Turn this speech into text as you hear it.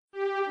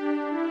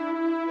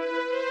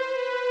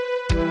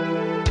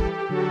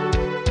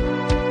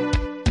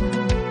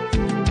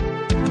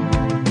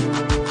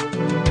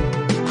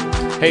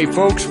Hey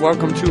folks,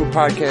 welcome to a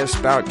podcast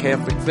about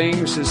Catholic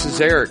things. This is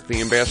Eric,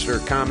 the ambassador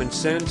of common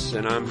sense,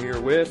 and I'm here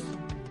with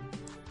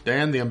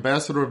Dan, the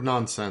ambassador of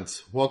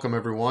nonsense. Welcome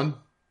everyone.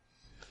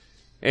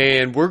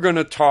 And we're going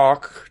to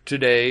talk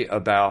today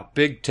about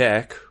big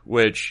tech,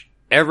 which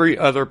every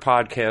other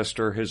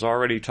podcaster has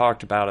already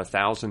talked about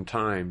 1,000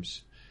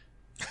 times.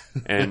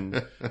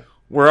 And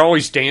we're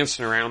always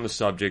dancing around the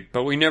subject,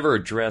 but we never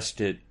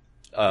addressed it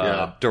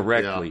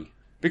directly. Yeah.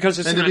 Because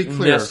it's not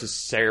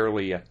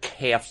necessarily a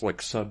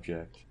Catholic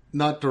subject.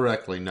 Not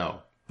directly,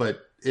 no. But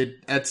it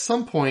at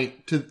some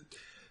point, to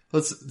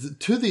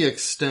the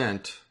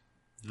extent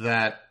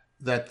that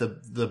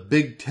the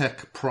big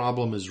tech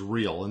problem is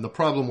real, and the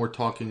problem we're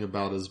talking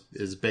about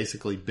is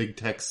basically big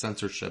tech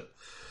censorship.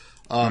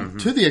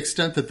 To the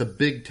extent that the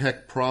big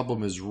tech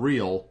problem is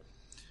real,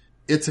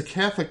 it's a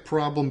Catholic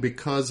problem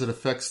because it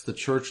affects the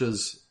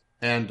churches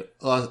and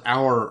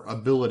our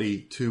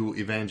ability to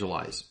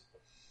evangelize.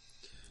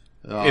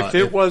 If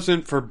it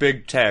wasn't for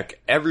big tech,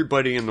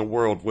 everybody in the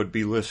world would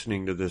be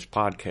listening to this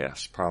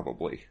podcast,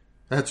 probably.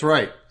 That's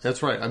right.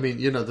 That's right. I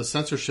mean, the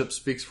censorship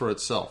speaks for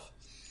itself.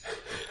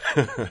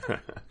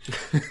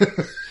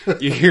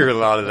 You hear a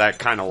lot of that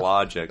kind of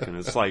logic, and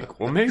it's like,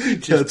 well, maybe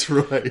just, that's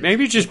right.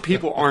 Maybe just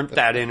people aren't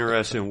that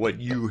interested in what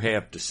you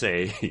have to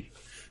say.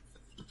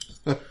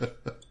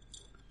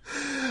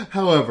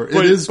 However,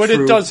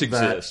 it does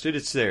exist. It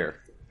is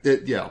there.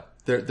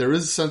 There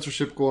is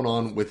censorship going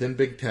on within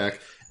big tech.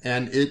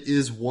 And it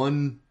is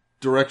one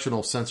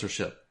directional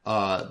censorship.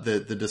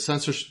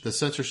 The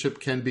censorship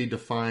can be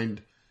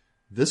defined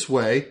this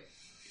way.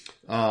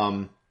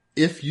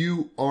 If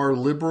you are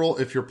liberal,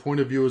 if your point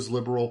of view is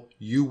liberal,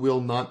 you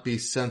will not be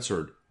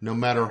censored, no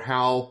matter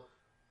how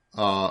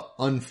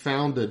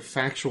unfounded,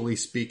 factually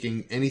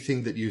speaking,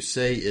 anything that you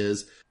say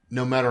is,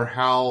 no matter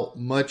how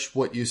much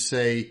what you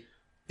say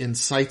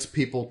incites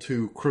people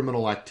to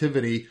criminal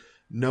activity,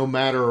 no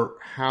matter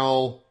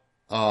how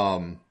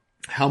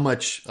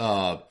much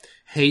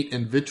hate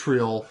and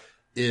vitriol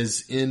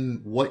is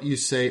in what you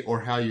say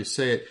or how you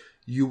say it,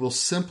 you will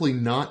simply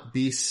not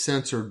be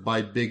censored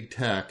by big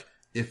tech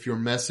if your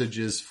message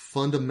is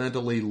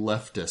fundamentally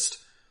leftist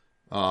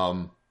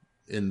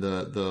in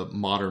the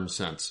modern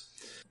sense.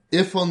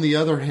 If, on the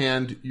other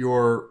hand,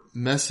 your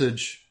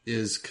message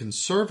is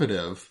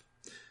conservative,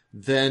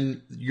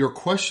 then your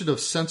question of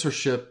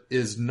censorship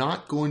is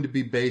not going to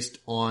be based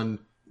on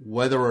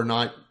whether or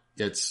not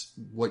it's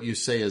what you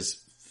say is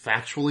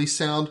factually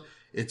sound.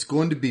 It's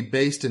going to be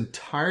based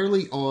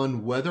entirely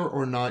on whether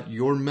or not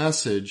your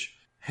message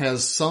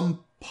has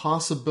some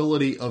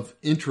possibility of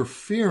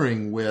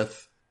interfering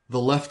with the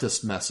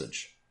leftist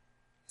message.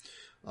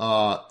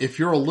 If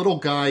you're a little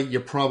guy, you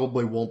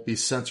probably won't be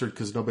censored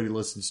because nobody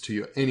listens to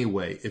you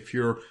anyway. If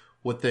you're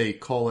what they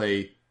call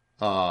a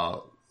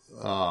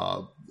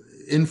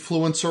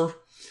influencer,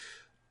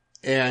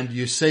 and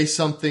you say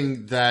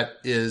something that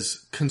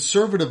is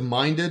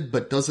conservative-minded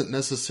but doesn't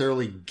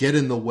necessarily get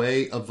in the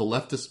way of the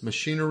leftist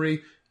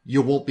machinery,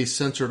 you won't be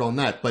censored on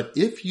that. But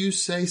if you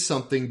say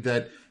something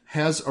that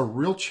has a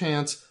real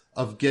chance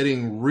of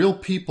getting real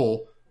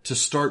people to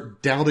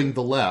start doubting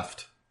the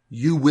left,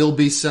 you will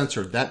be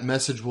censored. That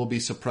message will be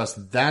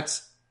suppressed.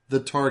 That's the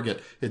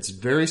target. It's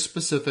very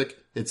specific.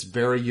 It's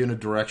very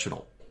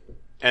unidirectional.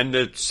 And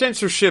the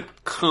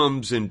censorship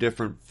comes in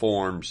different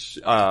forms.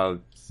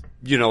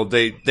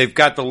 They've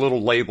got the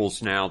little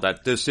labels now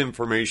that this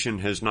information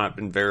has not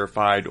been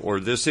verified or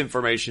this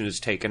information is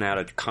taken out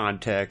of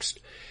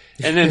context.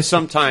 And then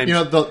sometimes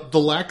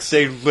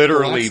they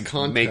literally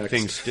make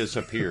things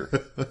disappear.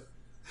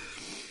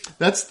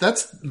 That's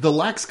the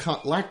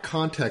lack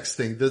context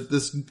thing.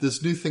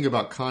 This new thing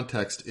about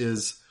context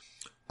is,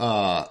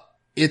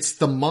 it's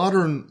the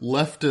modern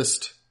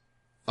leftist,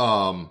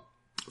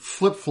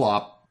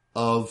 flip-flop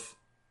of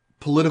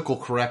political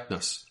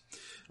correctness.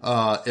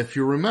 If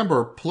you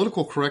remember,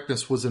 political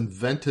correctness was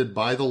invented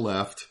by the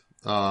left,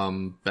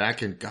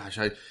 back in,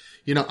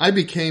 I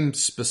became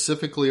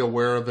specifically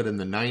aware of it in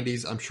the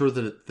 90s. I'm sure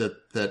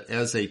that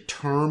as a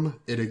term,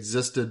 it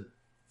existed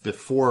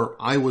before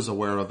I was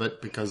aware of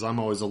it because I'm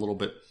always a little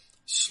bit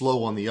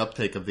slow on the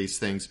uptake of these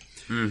things.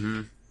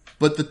 Mm-hmm.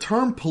 But the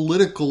term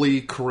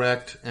politically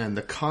correct and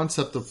the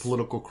concept of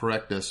political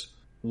correctness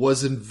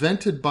was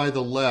invented by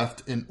the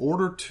left in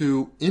order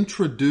to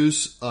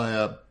introduce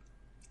a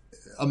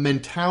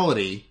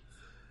mentality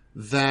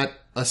that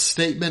a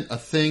statement, a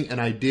thing, an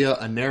idea,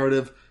 a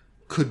narrative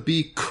could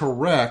be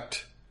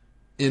correct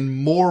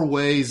in more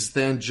ways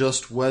than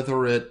just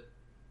whether it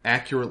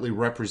accurately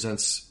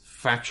represents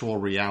factual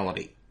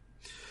reality.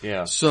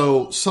 Yeah.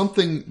 So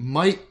something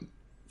might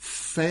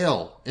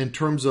fail in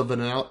terms of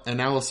an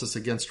analysis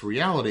against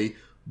reality,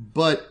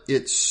 but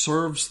it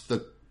serves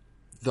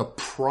the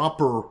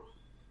proper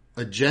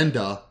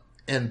agenda,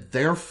 and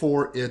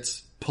therefore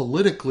it's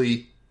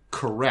politically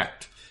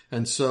correct.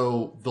 And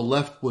so the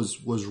left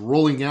was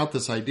rolling out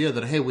this idea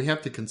that, hey, we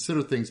have to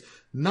consider things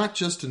not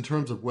just in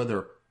terms of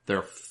whether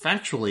they're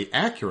factually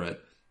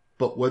accurate,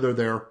 but whether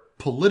they're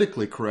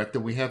politically correct,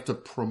 and we have to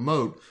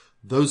promote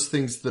those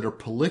things that are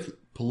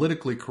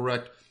politically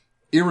correct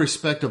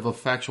irrespective of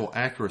factual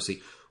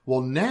accuracy.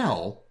 Well,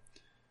 now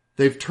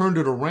they've turned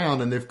it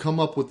around and they've come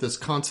up with this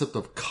concept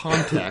of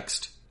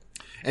context,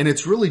 and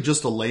it's really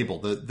just a label.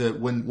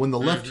 When the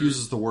left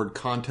uses the word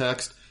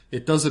context,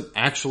 it doesn't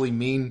actually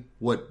mean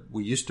what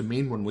we used to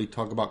mean when we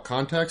talk about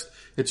context.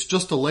 It's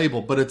just a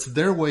label, but it's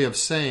their way of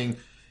saying,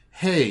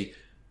 hey,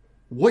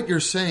 what you're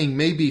saying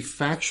may be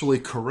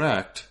factually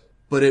correct,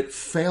 but it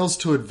fails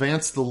to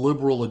advance the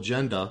liberal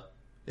agenda.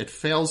 It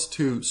fails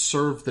to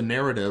serve the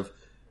narrative,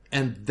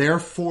 and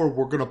therefore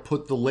we're going to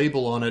put the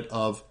label on it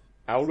of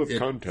out of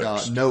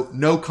context.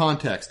 No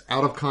context,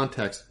 out of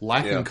context,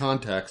 lacking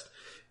context.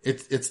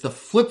 It's the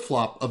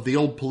flip-flop of the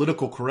old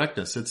political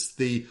correctness. It's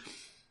the,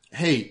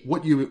 hey,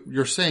 what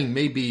you're saying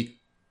may be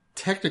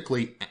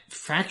technically,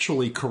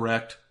 factually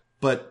correct,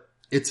 but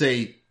it's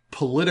a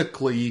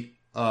politically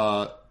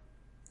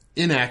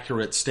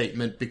inaccurate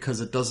statement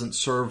because it doesn't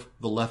serve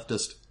the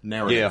leftist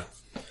narrative.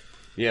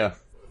 Yeah.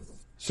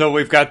 So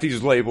we've got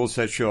these labels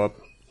that show up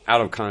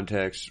out of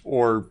context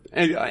or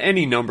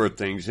any number of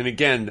things. And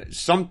again,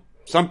 some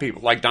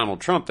people, like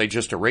Donald Trump, they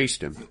just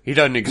erased him. He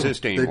doesn't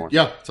exist anymore.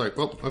 It's like,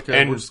 well,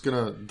 okay, we're just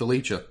going to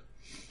delete you.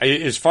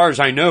 As far as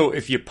I know,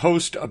 if you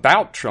post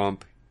about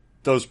Trump,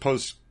 those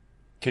posts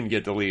can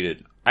get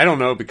deleted. I don't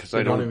know because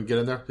I don't even get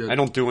in there. I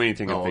don't do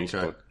anything on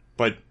Facebook. Okay.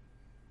 But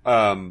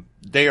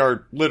they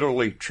are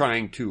literally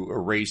trying to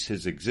erase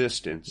his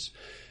existence,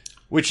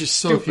 which is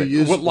stupid. So if you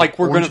use like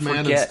we're going to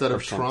man forget instead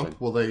of something.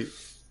 Trump, will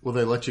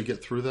they let you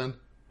get through then?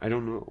 I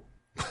don't know.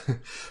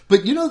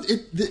 But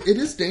it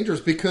is dangerous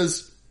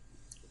because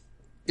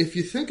if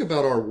you think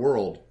about our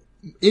world,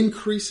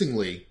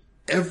 increasingly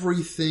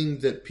everything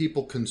that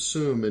people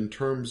consume in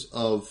terms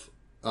of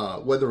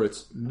whether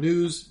it's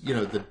news,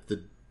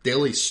 the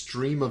daily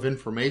stream of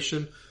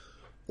information,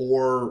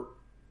 or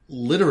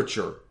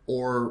literature,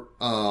 or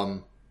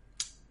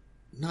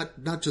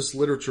not just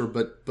literature,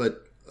 but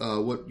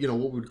what we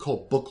would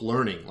call book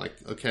learning. Like,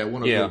 okay, I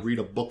want to go read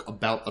a book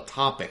about a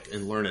topic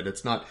and learn it.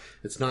 It's not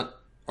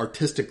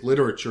artistic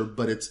literature,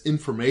 but it's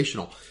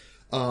informational.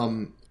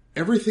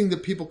 Everything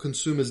that people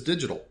consume is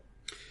digital.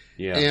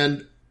 Yeah.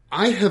 And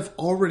I have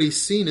already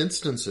seen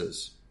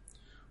instances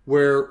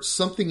where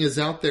something is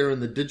out there in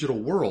the digital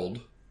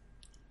world,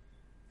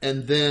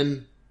 and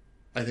then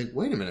I think,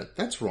 wait a minute,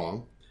 that's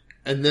wrong.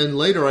 And then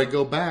later I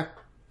go back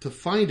to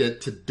find it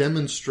to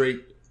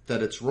demonstrate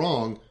that it's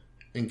wrong,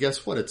 and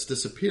guess what? It's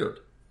disappeared.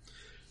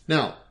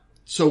 Now,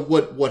 so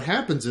what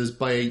happens is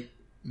by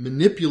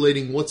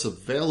manipulating what's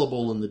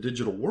available in the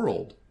digital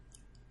world,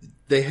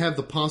 they have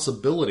the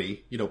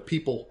possibility,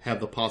 people have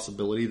the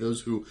possibility,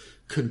 those who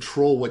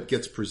control what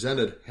gets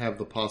presented have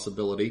the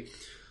possibility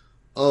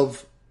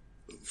of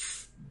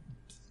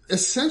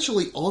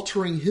essentially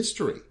altering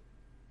history.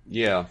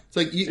 Yeah. It's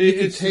like you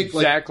it's could take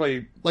like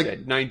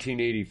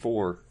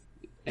 1984.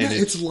 And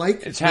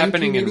it's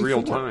happening in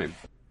real time.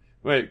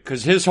 Right,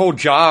 because his whole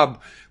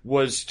job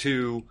was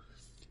to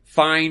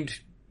find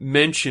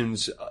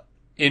mentions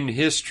in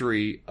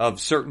history of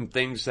certain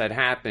things that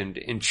happened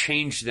and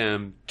change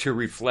them to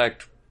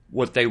reflect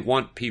what they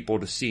want people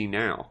to see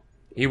now.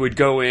 He would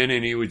go in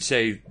and he would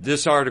say,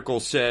 this article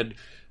said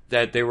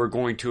that they were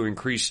going to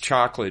increase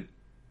chocolate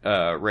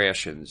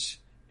rations,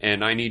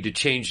 and I need to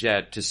change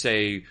that to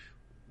say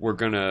we're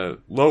going to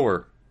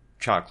lower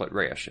chocolate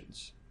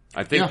rations.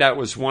 I think that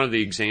was one of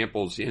the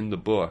examples in the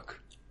book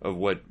of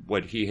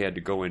what he had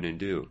to go in and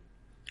do.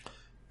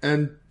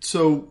 And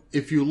so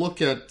if you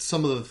look at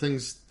some of the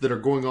things that are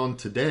going on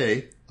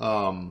today,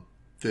 what's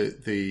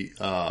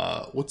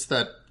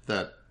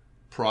that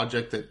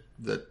project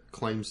that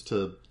claims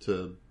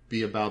to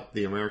be about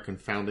the American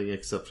founding,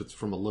 except it's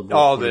from a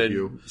liberal point of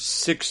view?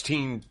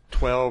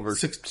 1612 or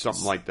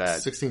something like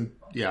that. 16,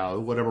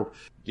 whatever.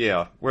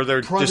 Yeah, where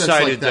they're projects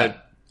decided like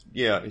that.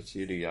 It's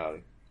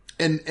idiotic.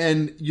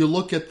 And you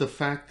look at the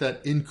fact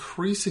that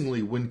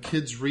increasingly when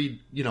kids read,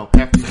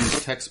 have to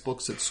use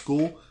textbooks at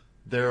school,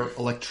 they're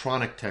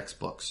electronic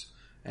textbooks,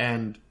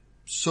 and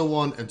so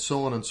on and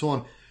so on and so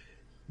on.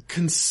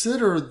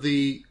 Consider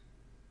the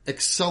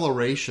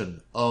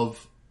acceleration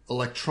of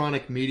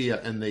electronic media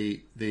and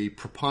the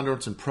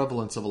preponderance and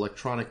prevalence of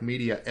electronic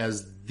media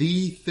as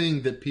the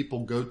thing that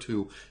people go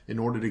to in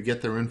order to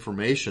get their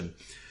information.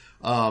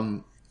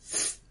 And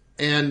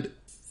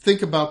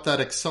think about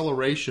that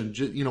acceleration,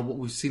 what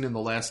we've seen in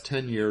the last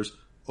 10 years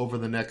over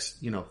the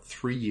next,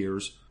 3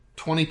 years,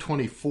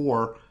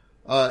 2024.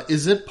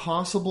 Is it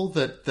possible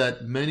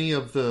that many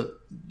of the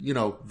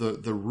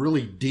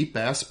really deep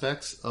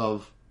aspects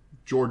of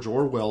George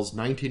Orwell's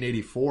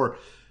 1984,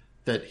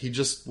 that he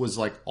just was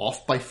like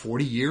off by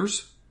 40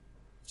 years?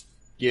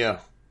 Yeah.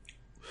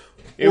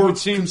 It would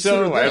seem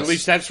so. At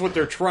least that's what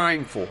they're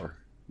trying for.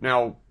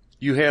 Now,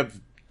 you have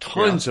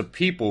tons of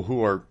people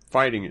who are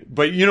fighting it.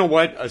 But you know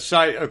what?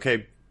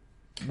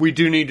 We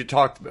do need to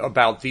talk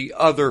about the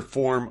other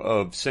form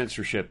of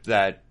censorship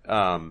that,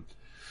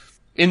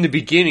 in the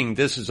beginning,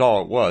 this is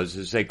all it was,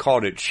 is they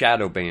called it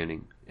shadow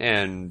banning.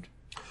 And,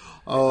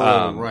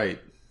 right.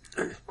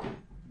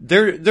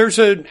 There's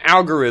an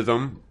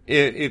algorithm.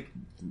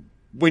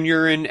 when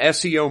you're in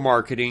SEO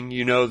marketing,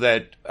 you know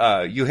that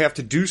you have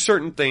to do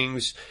certain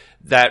things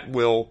that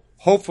will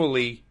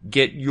hopefully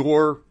get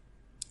your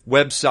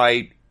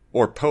website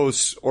or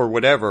posts or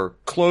whatever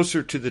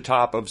closer to the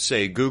top of,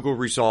 say, Google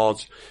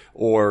results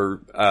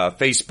or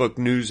Facebook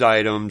news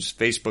items,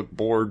 Facebook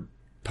board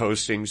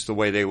postings, the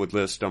way they would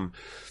list them.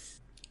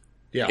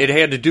 Yeah. It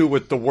had to do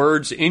with the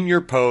words in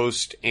your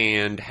post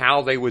and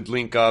how they would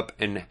link up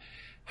and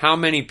how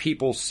many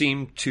people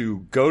seem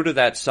to go to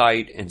that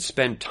site and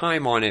spend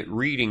time on it,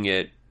 reading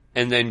it,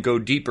 and then go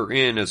deeper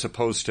in as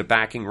opposed to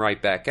backing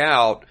right back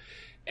out,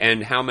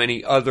 and how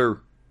many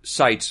other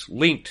sites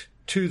linked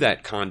to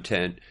that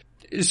content.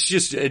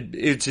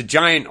 It's a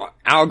giant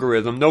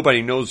algorithm.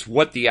 Nobody knows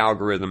what the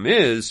algorithm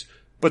is,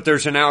 but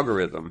there's an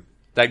algorithm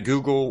that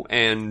Google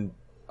and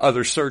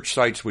other search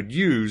sites would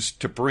use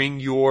to bring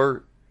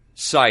your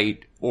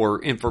site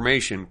or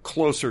information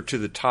closer to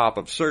the top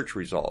of search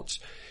results.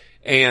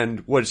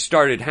 And what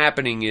started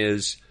happening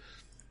is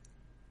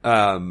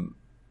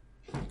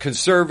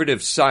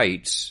conservative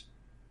sites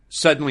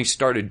suddenly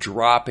started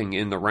dropping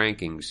in the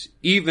rankings,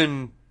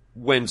 even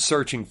when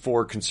searching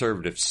for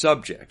conservative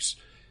subjects,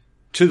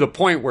 to the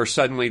point where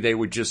suddenly they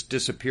would just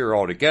disappear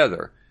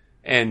altogether.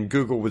 And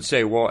Google would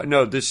say, well,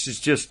 no, this is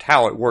just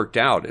how it worked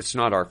out. It's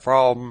not our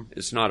problem.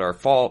 It's not our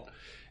fault.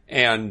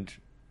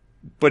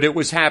 But it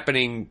was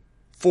happening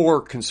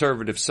for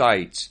conservative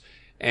sites.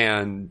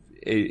 And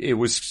it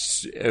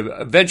was,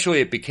 eventually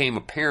it became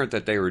apparent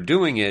that they were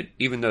doing it,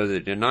 even though they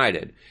denied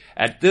it.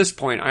 At this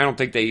point, I don't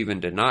think they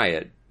even deny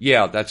it.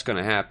 Yeah, that's going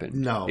to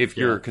happen. No. If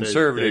you're a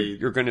conservative,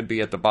 you're going to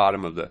be at the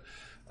bottom of the,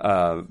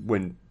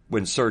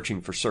 when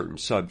searching for certain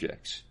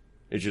subjects.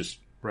 It's just,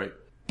 right.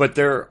 But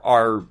there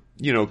are,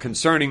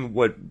 concerning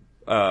what,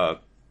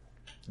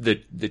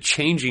 the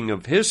changing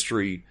of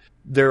history,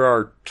 there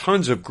are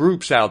tons of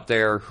groups out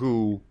there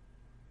who,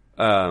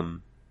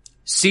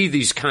 see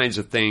these kinds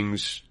of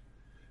things,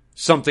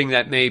 something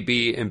that may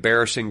be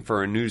embarrassing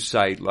for a news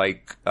site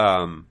like,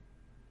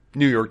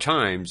 New York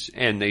Times,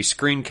 and they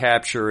screen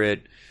capture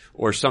it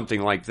or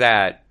something like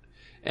that.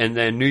 And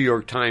then New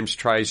York Times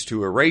tries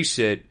to erase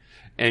it.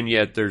 And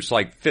yet there's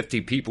like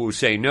 50 people who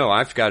say, no,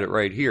 I've got it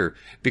right here.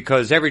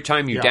 Because every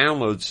time you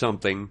download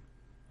something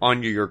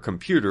onto your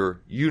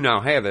computer, you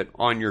now have it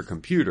on your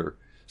computer.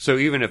 So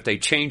even if they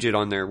change it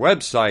on their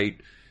website,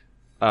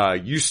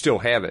 you still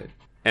have it.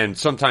 And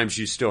sometimes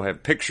you still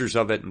have pictures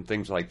of it and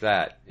things like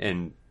that.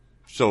 And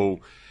so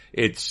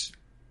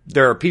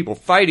there are people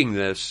fighting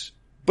this,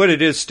 but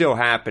it is still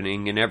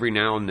happening. And every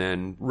now and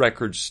then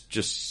records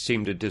just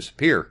seem to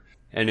disappear.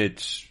 And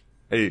it's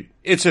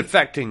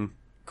affecting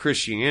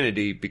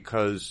Christianity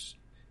because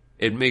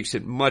it makes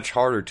it much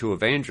harder to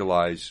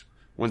evangelize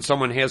when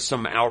someone has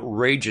some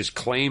outrageous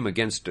claim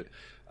against,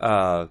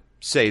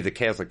 say, the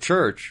Catholic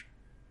Church,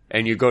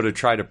 and you go to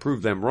try to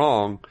prove them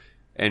wrong,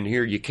 and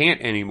here you can't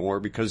anymore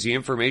because the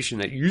information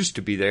that used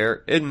to be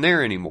there isn't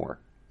there anymore.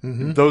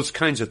 Mm-hmm. Those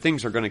kinds of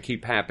things are going to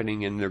keep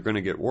happening, and they're going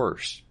to get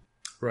worse.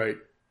 Right.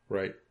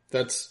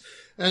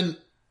 And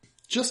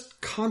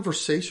just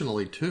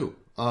conversationally too.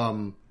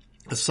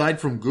 Aside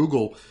from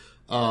Google,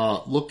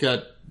 look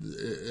at,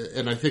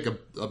 and I think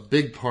a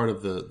big part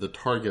of the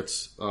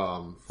targets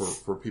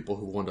for people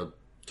who want to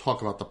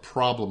talk about the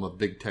problem of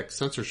big tech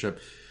censorship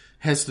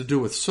has to do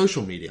with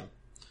social media.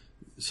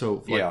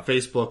 So like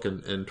Facebook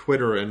and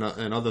Twitter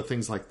and other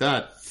things like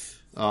that,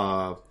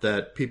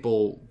 that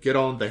people get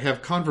on, they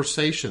have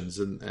conversations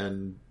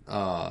and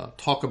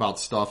talk about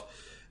stuff,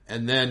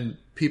 and then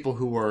people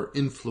who are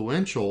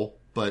influential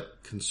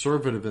but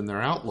conservative in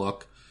their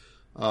outlook,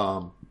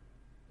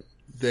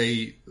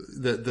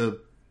 the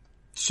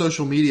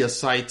social media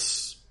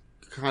sites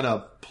kind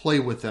of play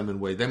with them in a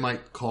way. They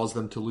might cause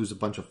them to lose a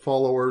bunch of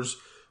followers,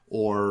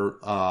 or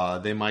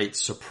they might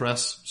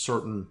suppress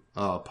certain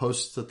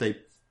posts that they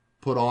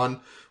put on,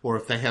 or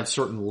if they have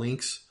certain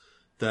links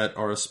that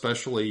are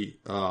especially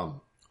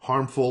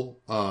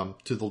harmful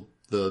to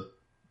the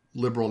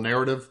liberal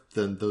narrative,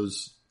 then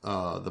those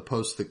the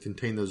posts that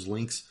contain those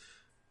links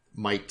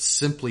might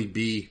simply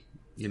be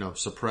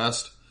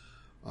suppressed.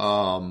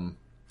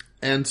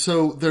 And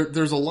so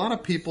there's a lot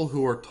of people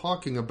who are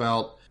talking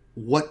about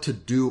what to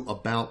do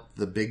about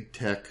the big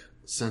tech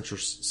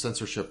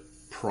censorship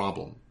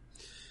problem.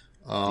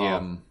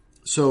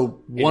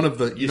 So one of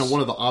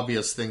the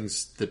obvious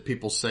things that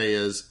people say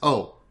is,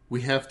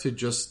 we have to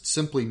just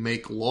simply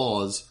make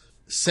laws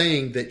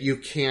saying that you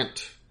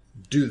can't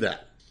do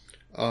that.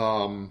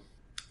 And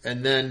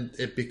then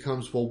it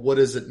becomes, well, what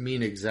does it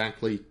mean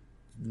exactly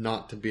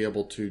not to be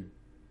able to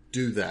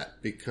do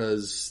that?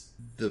 Because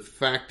the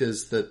fact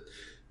is that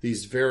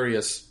these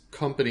various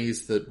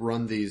companies that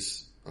run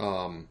these,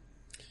 the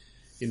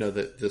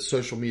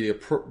social media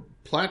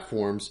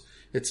platforms,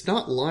 it's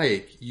not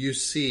like you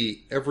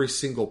see every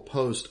single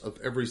post of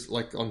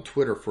like on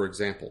Twitter, for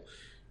example.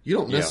 You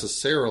don't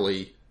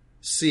necessarily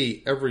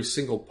see every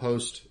single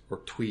post or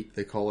tweet,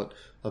 they call it,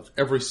 of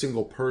every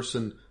single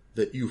person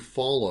that you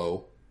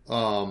follow,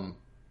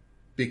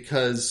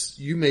 because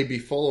you may be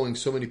following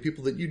so many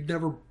people that you'd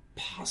never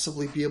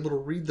possibly be able to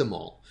read them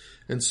all.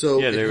 And so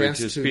yeah, it there would has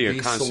just to be a be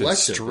constant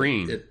selective.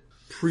 stream. It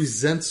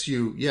presents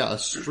you, a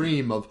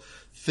stream of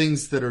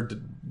things that are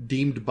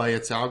deemed by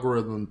its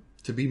algorithm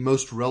to be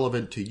most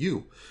relevant to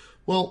you.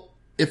 Well,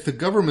 if the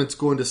government's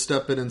going to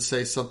step in and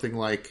say something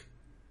like,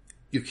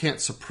 you can't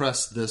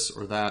suppress this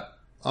or that,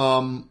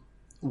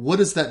 what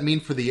does that mean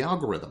for the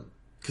algorithm?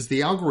 Because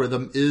the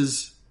algorithm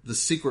is the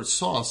secret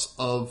sauce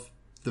of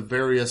the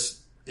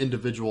various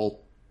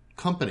individual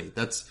company.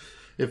 That's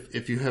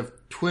if you have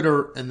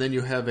Twitter and then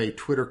you have a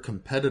Twitter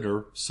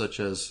competitor such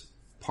as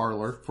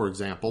Parler, for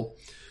example,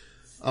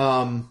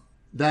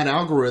 that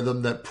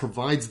algorithm that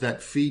provides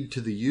that feed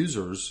to the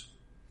users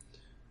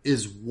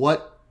is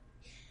what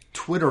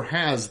Twitter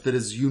has that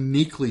is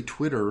uniquely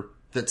Twitter,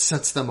 that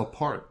sets them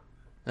apart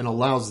and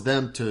allows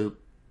them to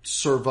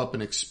serve up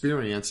an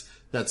experience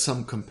that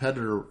some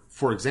competitor,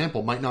 for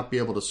example, might not be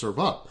able to serve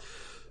up.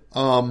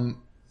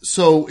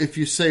 So if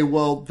you say,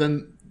 well,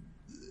 then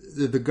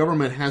the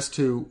government has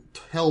to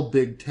tell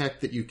big tech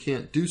that you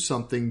can't do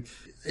something,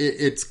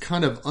 it's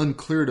kind of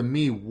unclear to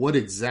me what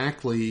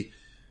exactly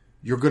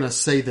you're going to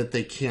say that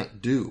they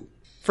can't do.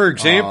 For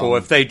example,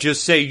 if they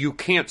just say you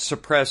can't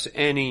suppress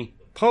any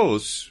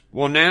posts,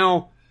 well,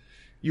 now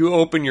you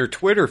open your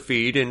Twitter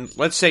feed and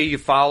let's say you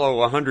follow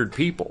 100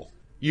 people.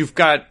 You've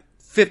got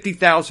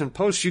 50,000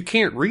 posts. You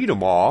can't read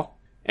them all.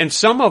 And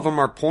some of them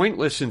are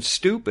pointless and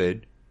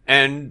stupid.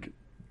 And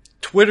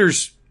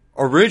Twitter's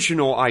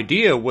original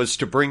idea was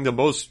to bring the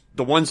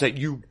ones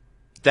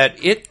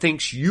that it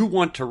thinks you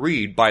want to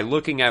read by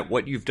looking at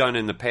what you've done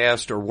in the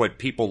past or what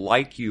people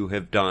like you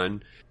have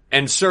done,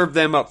 and serve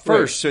them up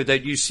first so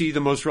that you see the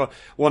most.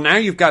 Well, now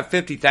you've got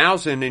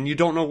 50,000 and you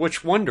don't know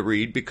which one to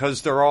read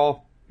because they're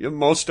all,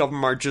 most of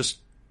them are just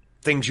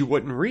things you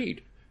wouldn't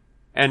read.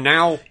 And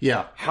now,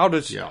 how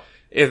does,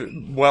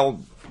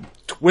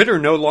 Twitter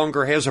no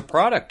longer has a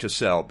product to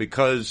sell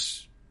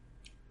because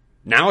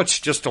now it's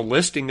just a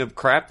listing of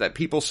crap that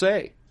people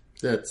say.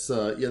 That's,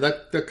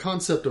 the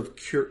concept of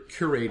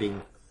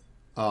curating,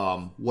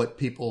 what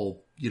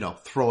people,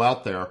 throw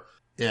out there.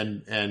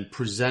 And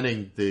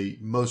presenting the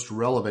most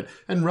relevant.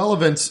 And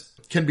relevance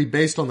can be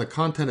based on the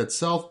content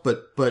itself,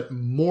 but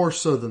more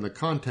so than the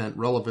content,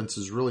 relevance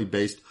is really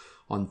based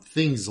on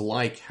things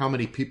like how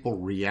many people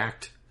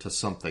react to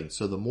something.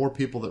 So the more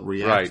people that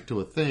react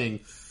to a thing,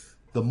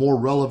 the more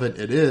relevant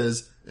it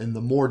is, and the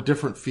more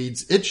different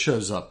feeds it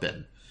shows up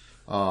in.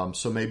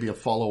 So maybe a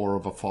follower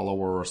of a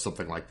follower or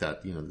something like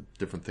that,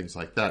 different things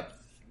like that.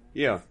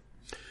 Yeah.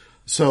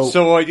 So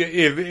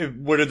if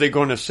what are they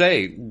going to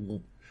say?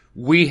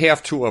 We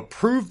have to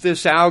approve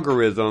this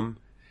algorithm,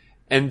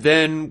 and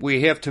then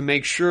we have to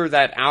make sure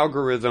that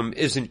algorithm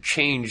isn't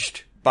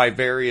changed by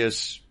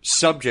various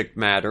subject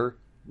matter,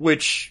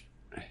 which,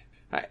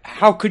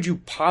 how could you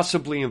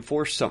possibly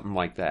enforce something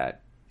like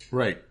that?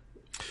 Right.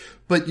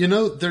 But,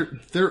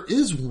 there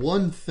is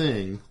one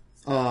thing,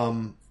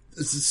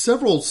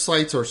 several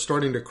sites are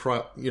starting to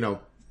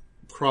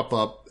crop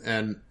up,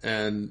 and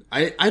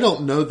I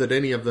don't know that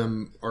any of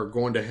them are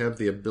going to have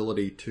the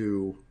ability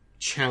to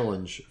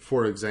challenge,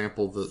 for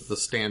example, the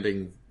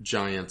standing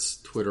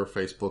giants, Twitter,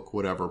 Facebook,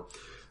 whatever.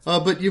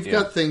 But you've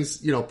got things,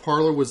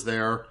 Parler was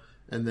there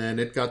and then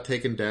it got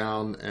taken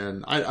down,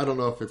 and I don't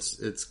know if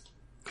it's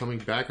coming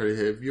back. Or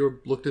have you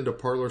looked into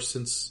Parler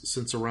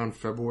since around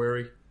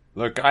February?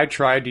 Look, I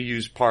tried to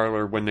use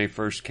Parler when they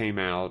first came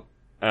out.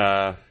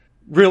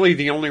 Really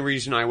the only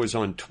reason I was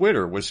on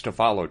Twitter was to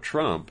follow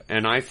Trump,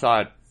 and I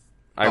thought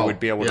I would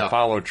be able to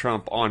follow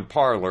Trump on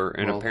Parler,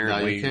 and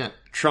apparently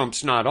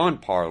Trump's not on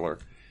Parler.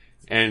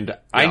 And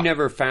I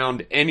never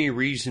found any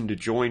reason to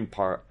join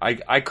Parler.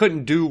 I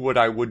couldn't do what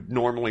I would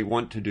normally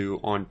want to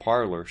do on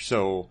Parler,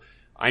 so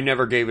I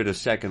never gave it a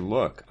second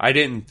look. I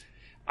didn't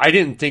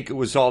think it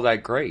was all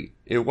that great.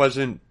 It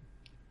wasn't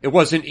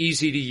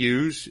easy to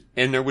use,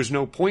 and there was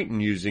no point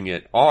in using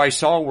it. All I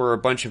saw were a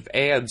bunch of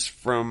ads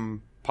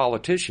from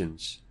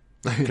politicians,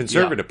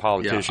 conservative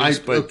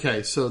politicians.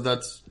 So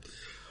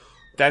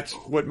that's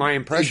what my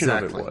impression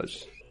of it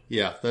was.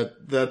 Yeah,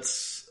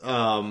 that's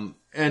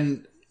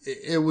and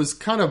it was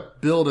kind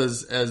of billed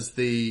as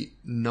the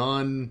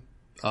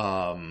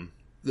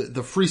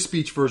the free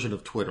speech version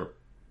of Twitter.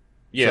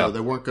 Yeah. So they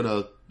weren't going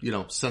to,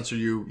 censor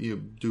you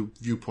do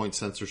viewpoint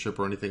censorship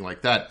or anything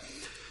like that.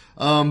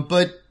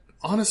 But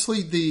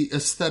honestly, the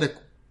aesthetic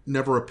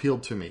never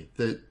appealed to me.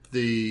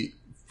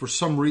 For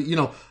some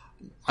reason,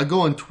 I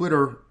go on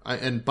Twitter,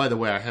 and by the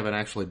way, I haven't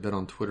actually been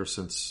on Twitter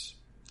since,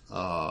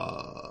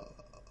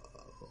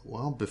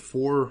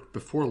 before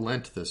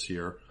Lent this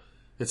year.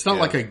 It's not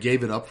like I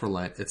gave it up for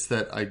Lent. It's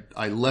that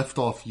I left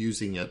off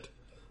using it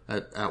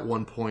at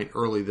one point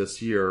early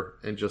this year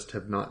and just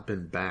have not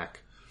been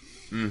back.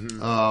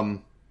 Mm-hmm.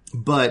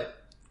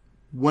 But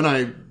when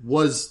I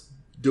was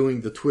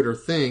doing the Twitter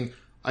thing,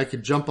 I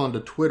could jump onto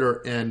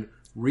Twitter and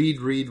read.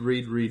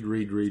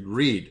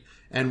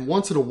 And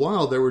once in a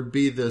while there would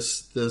be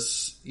this, a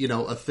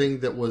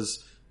thing that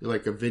was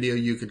like a video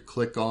you could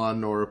click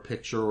on or a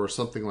picture or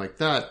something like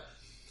that.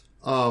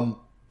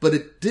 But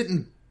it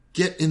didn't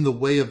get in the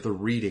way of the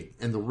reading,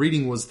 and the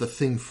reading was the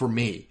thing for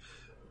me.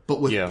 But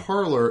with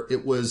Parler,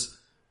 it was,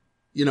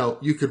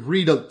 you could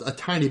read a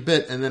tiny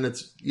bit, and then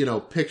it's,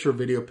 picture,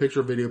 video,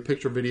 picture, video,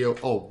 picture, video.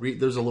 Oh,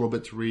 there's a little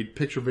bit to read,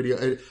 picture,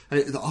 video.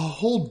 A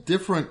whole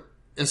different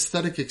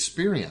aesthetic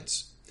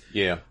experience.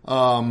 Yeah.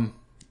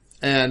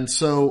 And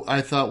so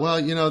I thought,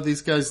 well,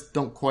 these guys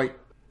don't quite,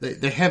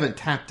 they haven't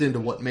tapped into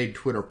what made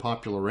Twitter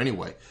popular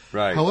anyway.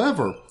 Right.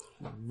 However,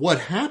 what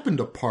happened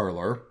to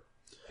Parler,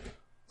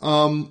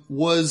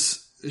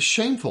 was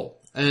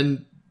shameful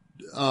and,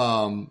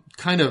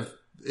 kind of,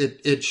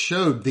 it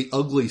showed the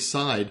ugly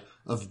side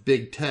of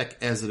big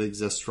tech as it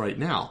exists right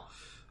now.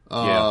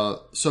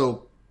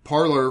 So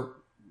Parler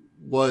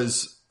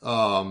was,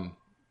 I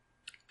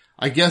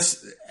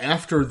guess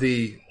after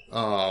the,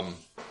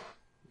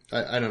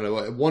 I don't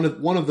know,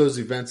 one of those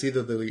events,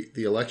 either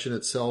the election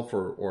itself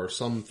or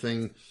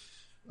something,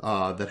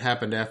 that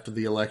happened after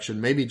the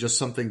election, maybe just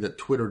something that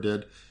Twitter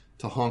did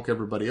to honk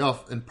everybody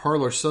off. And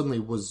Parler suddenly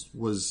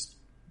was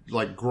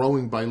like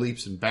growing by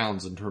leaps and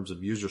bounds in terms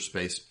of user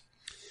space.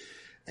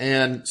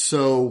 And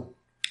so,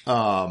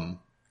 when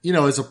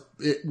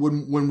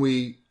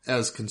we,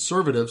 as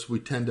conservatives, we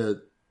tend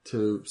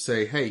to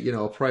say, hey,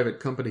 a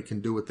private company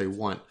can do what they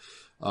want.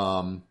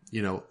 When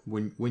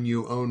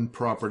you own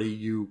property,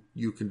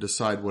 you can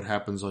decide what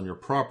happens on your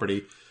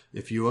property.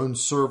 If you own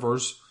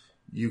servers,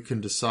 you can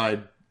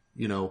decide,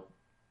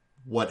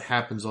 what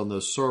happens on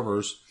those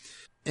servers.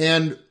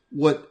 And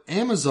what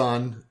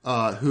Amazon,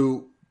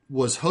 who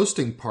was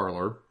hosting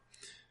Parler,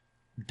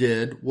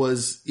 did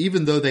was,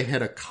 even though they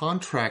had a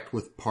contract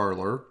with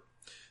Parler,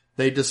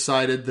 they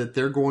decided that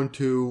they're going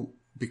to,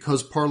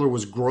 because Parler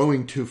was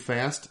growing too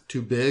fast,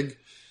 too big,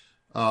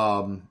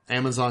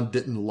 Amazon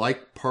didn't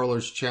like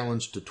Parler's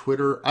challenge to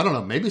Twitter. I don't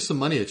know, maybe some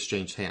money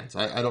exchanged hands.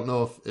 I don't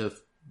know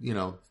if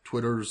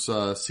Twitter's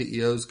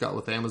CEOs got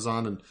with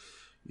Amazon and,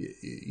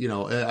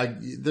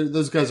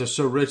 those guys are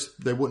so rich,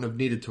 they wouldn't have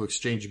needed to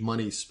exchange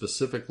money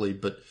specifically,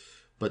 but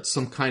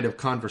some kind of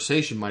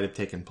conversation might have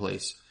taken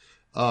place.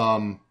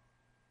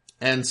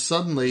 And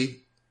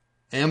suddenly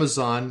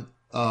Amazon,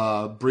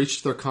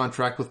 breached their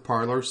contract with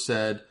Parler,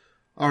 said,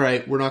 all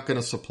right, we're not going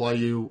to supply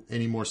you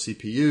any more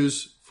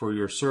CPUs for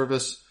your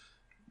service.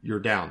 You're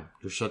down.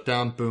 You're shut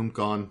down. Boom,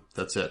 gone.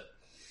 That's it.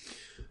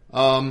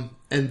 And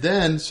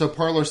then, so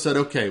Parler said,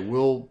 okay,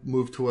 we'll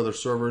move to other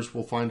servers.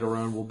 We'll find our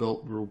own.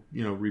 We'll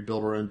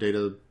rebuild our own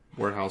data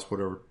warehouse,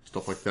 whatever,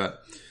 stuff like that.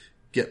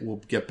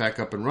 We'll get back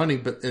up and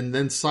running. And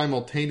then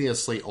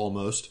simultaneously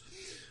almost,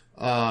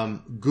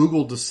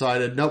 Google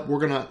decided, nope,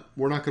 we're not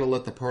going to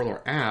let the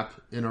Parler app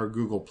in our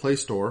Google Play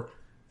Store.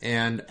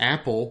 And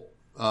Apple,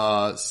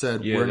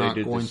 said, we're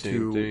not going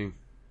to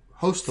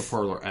host the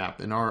Parler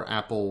app in our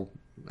Apple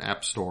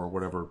App Store,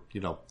 whatever,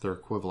 their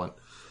equivalent.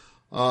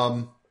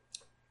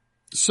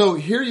 So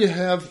here you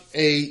have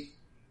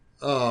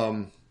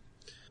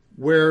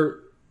where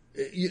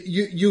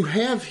you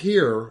have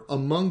here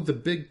among the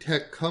big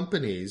tech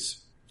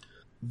companies,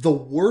 the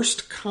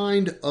worst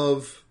kind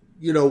of,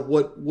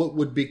 what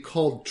would be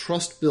called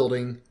trust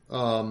building,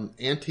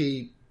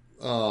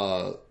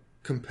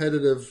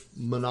 competitive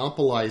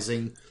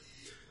monopolizing,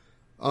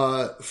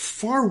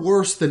 far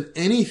worse than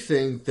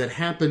anything that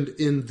happened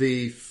in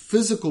the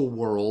physical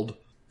world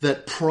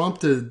that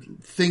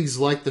prompted things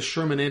like the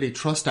Sherman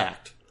Antitrust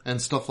Act and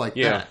stuff like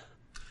that.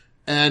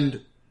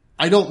 And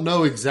I don't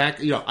know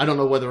exactly, I don't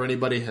know whether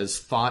anybody has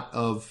thought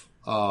of,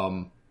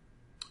 going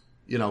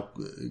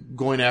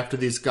after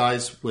these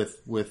guys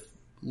with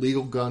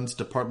legal guns,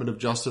 Department of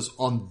Justice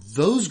on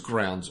those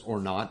grounds or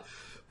not.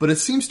 But it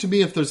seems to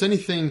me if there's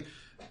anything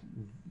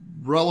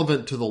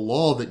relevant to the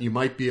law that you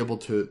might be able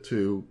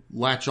to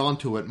latch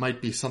onto, it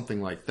might be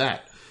something like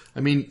that. I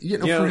mean,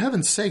 for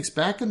heaven's sakes,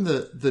 back in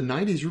the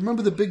 90s, you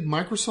remember the big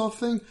Microsoft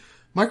thing?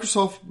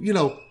 Microsoft,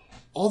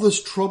 all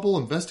this trouble,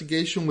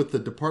 investigation with the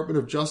Department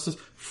of Justice.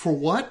 For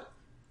what?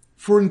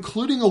 For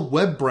including a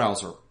web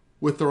browser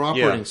with their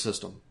operating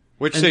system.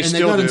 Which they still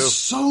do. And they got in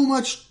so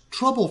much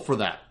trouble for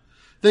that.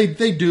 They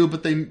do,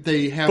 but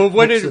they have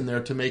hooks in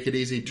there to make it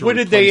easy to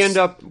replace.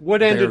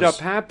 What ended up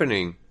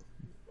happening?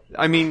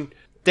 I mean,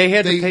 they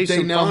had to pay some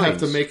fines. They now have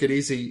to make it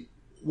easy.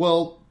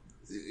 Well,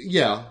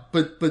 yeah,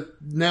 but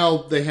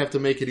now they have to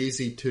make it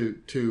easy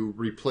to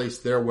replace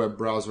their web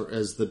browser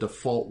as the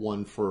default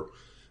one for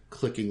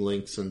clicking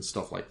links and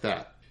stuff like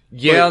that.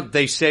 Yeah,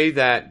 they say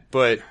that,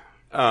 but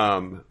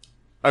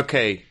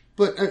okay.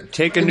 But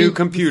take a new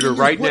computer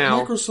right now.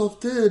 What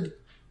Microsoft did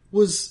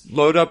was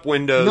load up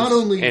Windows, not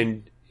only,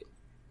 and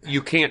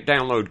you can't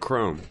download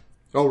Chrome.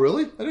 Oh,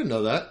 really? I didn't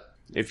know that.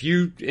 If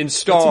you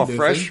install a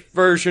fresh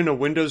version of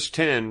Windows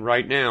 10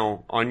 right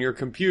now on your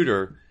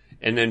computer,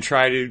 and then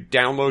try to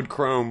download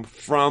Chrome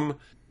from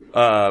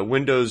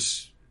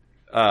Windows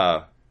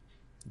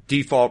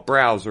default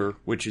browser,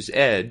 which is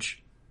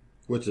Edge.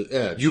 Which is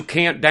Edge. You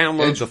can't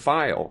download the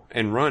file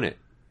and run it.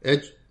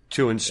 Edge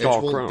to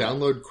install Edge Chrome.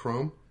 Download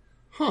Chrome?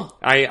 Huh.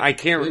 I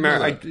can't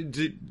remember.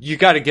 You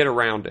got to get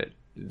around it.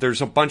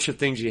 There's a bunch of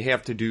things you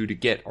have to do to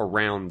get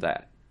around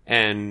that.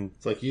 And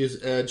it's like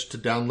use Edge to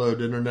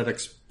download Internet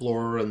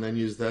Explorer and then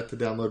use that to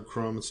download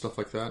Chrome and stuff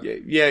like that.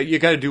 Yeah, you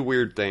got to do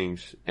weird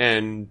things.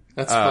 And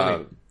that's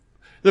funny.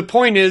 The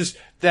point is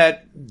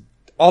that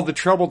all the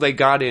trouble they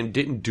got in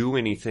didn't do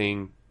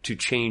anything to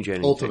change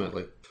anything.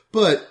 Ultimately.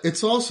 But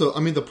it's also, I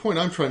mean, the point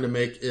I'm trying to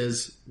make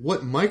is what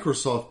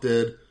Microsoft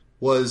did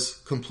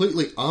was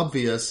completely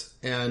obvious,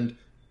 and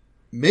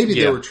maybe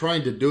they were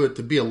trying to do it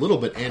to be a little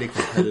bit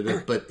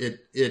anti-competitive, but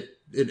it,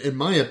 in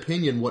my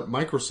opinion, what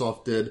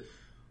Microsoft did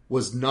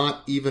was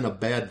not even a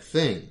bad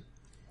thing.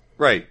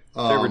 Right.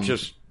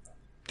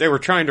 They were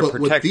trying to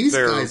protect what these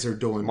their guys are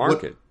doing,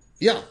 market.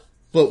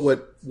 But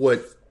what,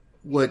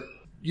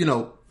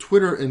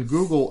 Twitter and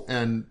Google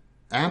and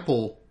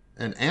Apple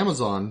and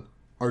Amazon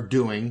are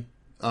doing,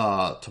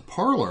 to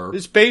Parler.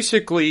 It's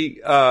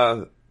basically,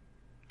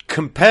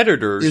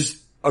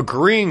 competitors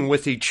agreeing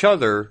with each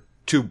other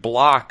to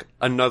block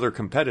another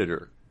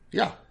competitor.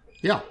 Yeah.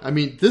 Yeah. I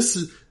mean, this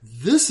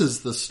is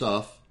the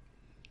stuff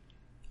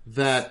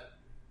that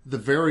the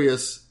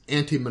various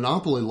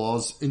anti-monopoly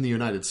laws in the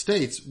United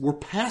States were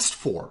passed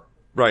for.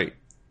 Right.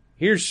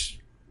 Here's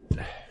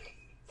now,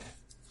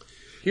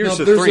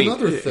 the there's thing.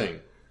 Another thing.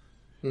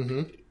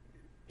 Mm-hmm.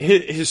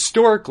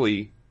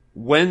 Historically,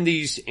 when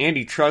these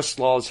antitrust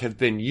laws have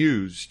been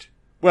used,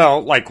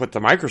 well, like with the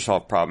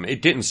Microsoft problem,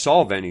 it didn't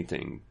solve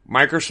anything.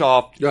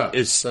 Microsoft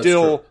is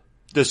still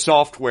the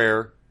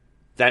software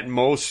that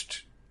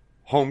most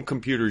home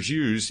computers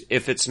use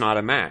if it's not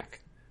a Mac.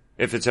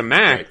 If it's a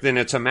Mac, then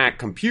it's a Mac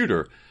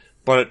computer.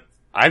 But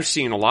I've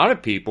seen a lot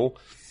of people,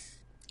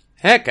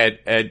 heck,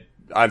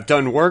 I've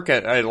done work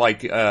at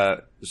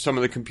some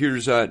of the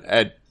computers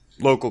at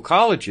local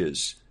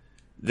colleges.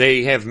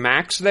 They have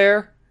Macs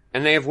there,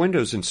 and they have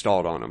Windows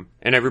installed on them,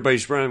 and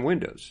everybody's running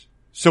Windows.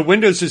 So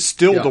Windows is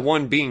still the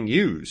one being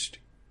used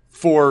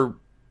for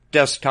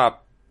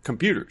desktop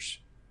computers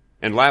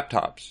and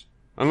laptops,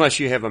 unless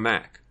you have a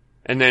Mac.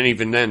 And then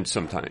even then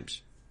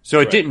sometimes. So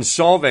it didn't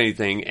solve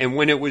anything, and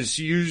when it was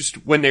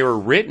used, when they were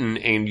written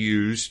and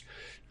used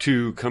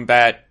to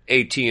combat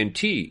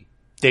AT&T,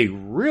 they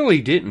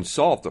really didn't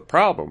solve the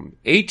problem.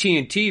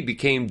 AT&T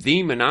became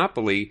the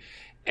monopoly,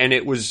 and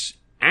it was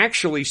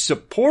actually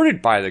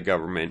supported by the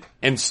government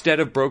instead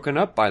of broken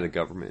up by the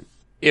government.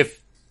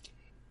 If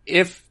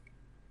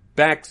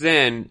back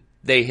then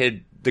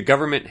the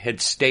government had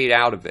stayed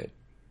out of it,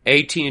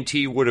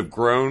 AT&T would have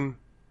grown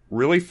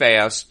really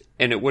fast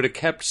and it would have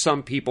kept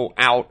some people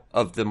out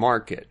of the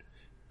market.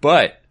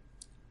 But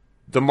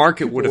the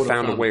market would have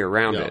found a way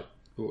around it.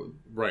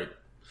 Right.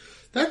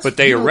 But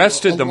they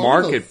arrested the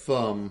market.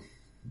 A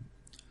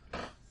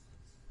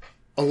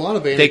lot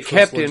of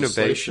antitrust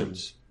legislation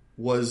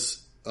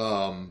was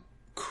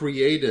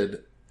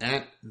created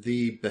at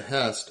the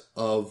behest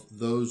of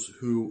those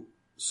who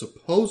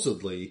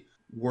supposedly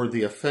were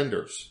the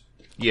offenders.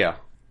 Yeah.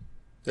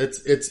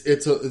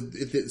 It's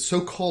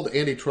so-called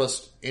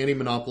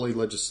anti-monopoly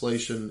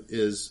legislation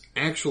is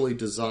actually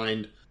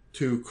designed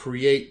to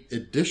create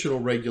additional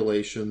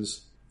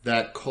regulations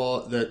that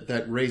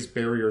raise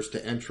barriers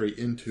to entry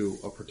into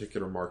a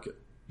particular market.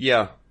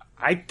 Yeah.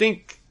 I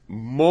think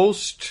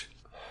most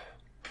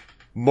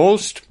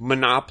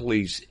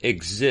monopolies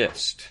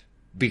exist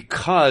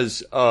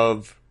because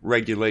of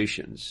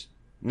regulations,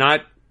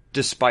 not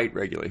despite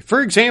regulation.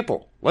 For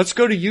example, let's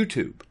go to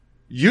YouTube.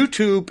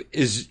 YouTube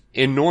is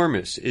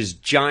enormous, is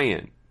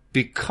giant,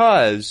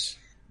 because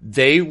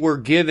they were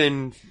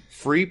given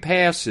free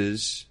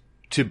passes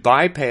to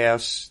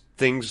bypass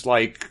things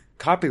like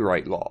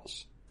copyright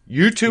laws.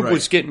 YouTube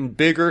was getting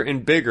bigger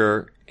and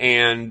bigger,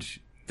 and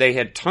they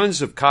had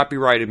tons of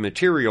copyrighted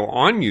material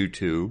on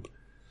YouTube,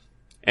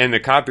 and the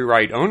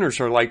copyright owners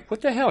are like, what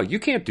the hell? You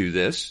can't do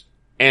this.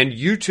 And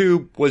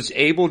YouTube was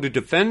able to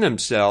defend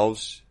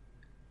themselves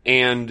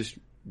and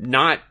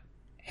not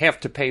have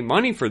to pay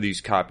money for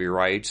these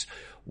copyrights,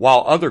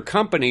 while other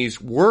companies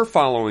were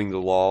following the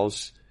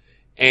laws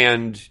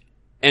and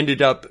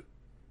ended up,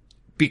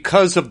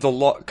 because of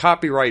the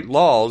copyright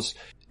laws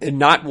and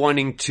not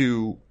wanting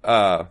to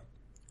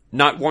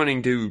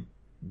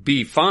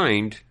be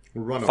fined,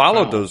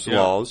 followed those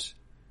laws,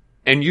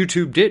 and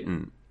YouTube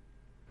didn't.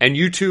 And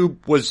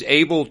YouTube was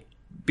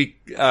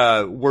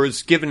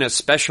was given a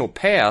special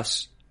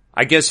pass.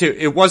 I guess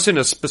it wasn't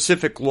a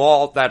specific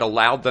law that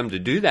allowed them to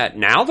do that.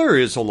 Now there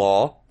is a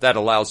law that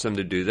allows them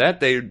to do that.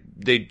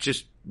 They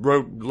just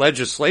wrote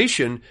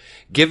legislation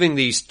giving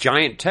these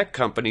giant tech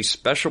companies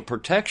special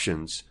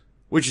protections,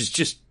 which is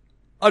just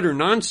utter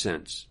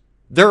nonsense.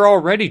 They're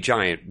already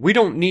giant. We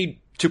don't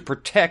need to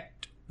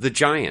protect the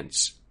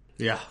giants.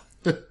 Yeah.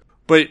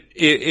 But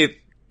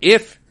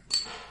if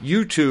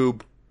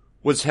YouTube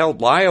was held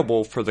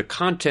liable for the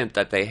content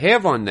that they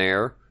have on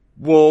there,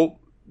 well,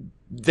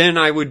 then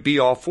I would be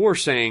all for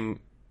saying,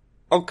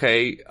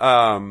 okay,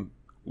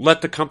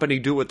 let the company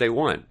do what they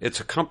want. It's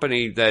a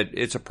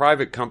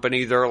private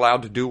company. They're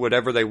allowed to do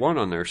whatever they want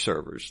on their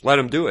servers. Let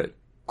them do it.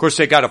 Of course,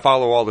 they got to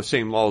follow all the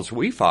same laws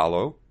we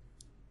follow.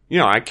 You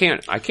know, I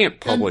can't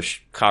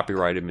publish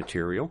copyrighted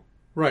material.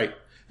 Right.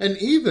 And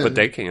even, but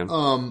they can.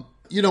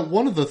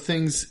 One of the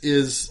things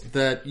is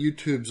that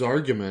YouTube's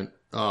argument,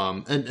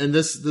 And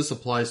this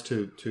applies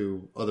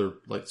to other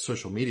like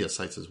social media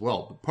sites as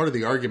well. But part of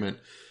the argument,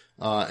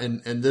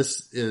 and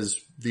this is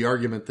the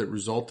argument that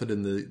resulted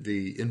in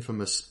the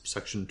infamous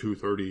Section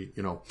 230,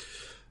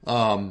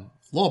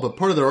 law. But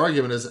part of their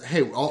argument is,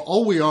 hey,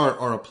 all we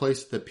are a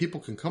place that people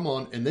can come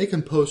on and they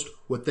can post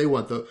what they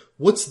want.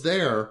 What's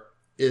there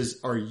is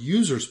our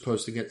users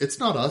posting it. It's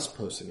not us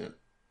posting it.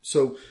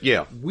 So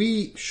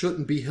we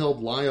shouldn't be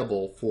held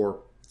liable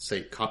for,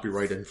 say,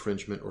 copyright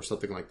infringement or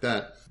something like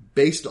that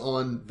based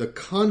on the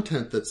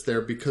content that's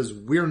there, because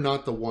we're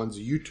not the ones,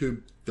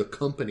 YouTube, the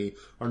company,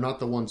 are not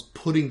the ones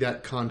putting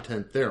that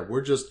content there.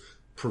 We're just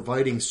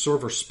providing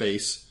server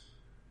space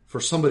for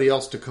somebody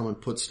else to come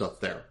and put stuff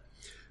there.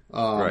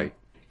 Right.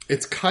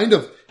 It's kind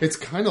of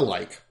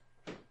like,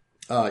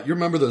 you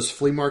remember those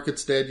flea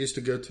markets Dad used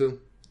to go to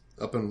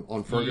up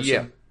on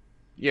Ferguson?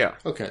 Yeah.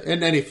 Okay.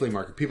 And any flea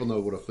market, people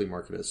know what a flea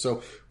market is.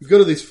 So we go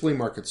to these flea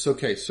markets.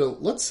 Okay. So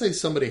let's say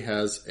somebody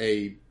has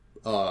a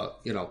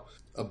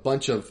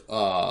bunch of,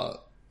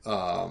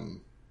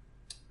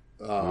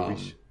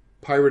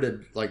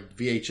 pirated like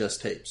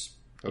VHS tapes.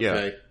 Okay.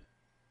 Yeah.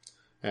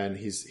 And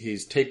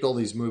he's taped all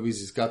these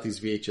movies. He's got these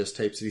VHS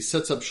tapes and he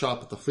sets up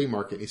shop at the flea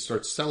market and he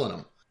starts selling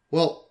them.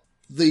 Well,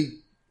 the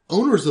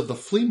owners of the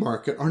flea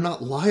market are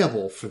not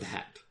liable for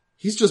that.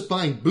 He's just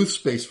buying booth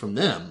space from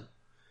them.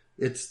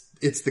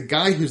 It's the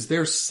guy who's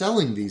there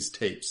selling these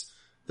tapes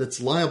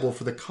that's liable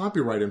for the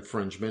copyright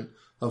infringement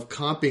of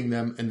copying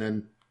them and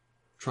then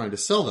trying to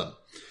sell them.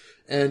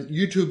 And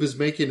YouTube is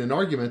making an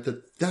argument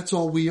that that's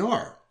all we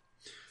are.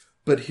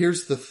 But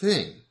here's the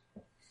thing.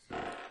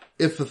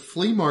 If the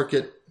flea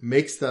market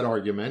makes that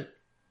argument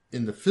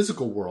in the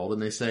physical world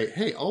and they say,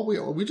 hey,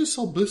 we just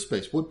sell booth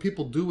space. What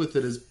people do with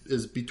it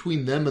is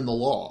between them and the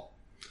law.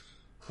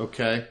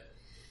 Okay?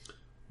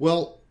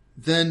 Well,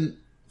 then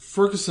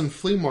Ferguson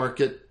Flea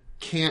Market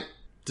can't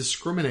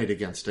discriminate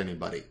against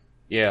anybody.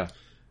 Yeah.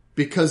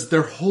 Because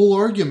their whole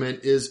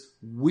argument is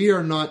we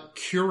are not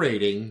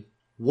curating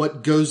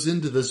what goes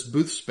into this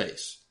booth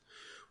space.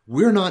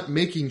 We're not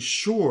making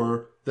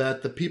sure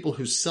that the people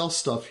who sell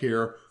stuff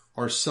here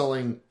are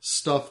selling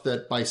stuff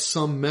that by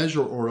some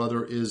measure or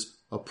other is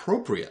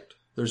appropriate.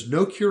 There's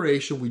no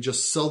curation. We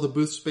just sell the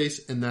booth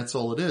space and that's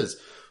all it is.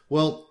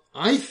 Well,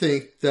 I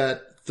think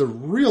that the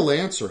real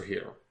answer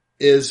here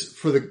is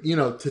for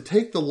to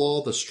take the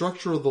law, the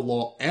structure of the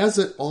law as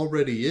it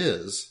already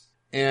is,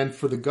 and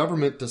for the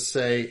government to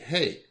say,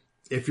 hey,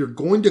 if you're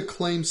going to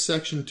claim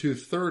Section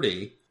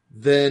 230,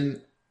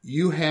 then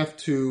you have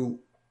to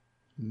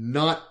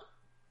not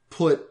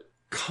put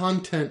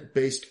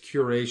content-based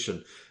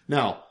curation.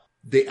 Now,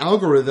 the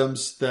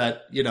algorithms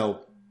that,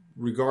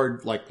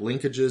 regard like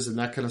linkages and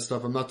that kind of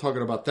stuff, I'm not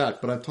talking about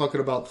that, but I'm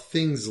talking about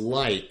things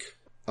like,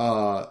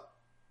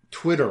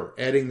 Twitter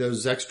adding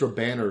those extra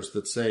banners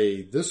that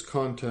say this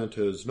content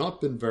has not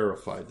been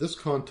verified. This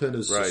content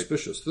is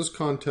suspicious. This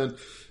content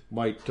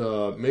might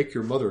make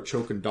your mother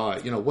choke and die.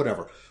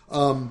 Whatever.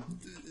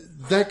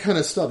 That kind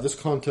of stuff. This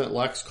content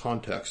lacks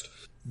context.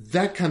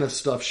 That kind of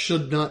stuff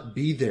should not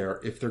be there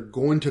if they're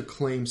going to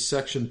claim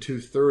Section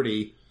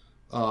 230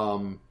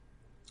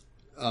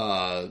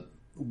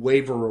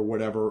 waiver or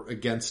whatever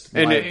against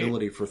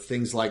liability for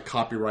things like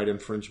copyright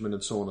infringement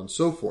and so on and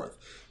so forth.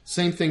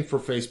 Same thing for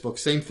Facebook,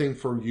 same thing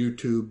for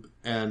YouTube,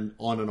 and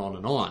on and on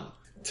and on.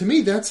 To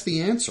me, that's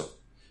the answer.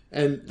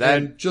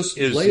 And just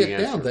lay it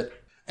down.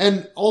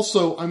 And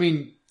also,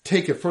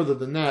 take it further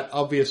than that.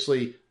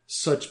 Obviously,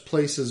 such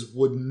places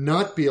would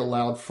not be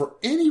allowed for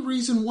any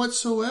reason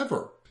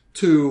whatsoever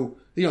to,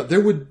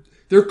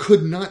 there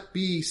could not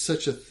be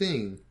such a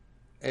thing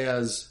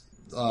as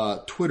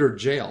Twitter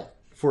jail,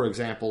 for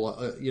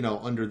example,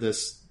 under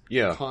this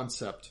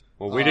concept.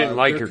 Well, we didn't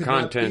like your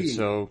content,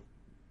 so...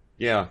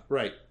 Yeah.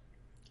 Right.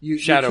 You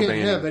can't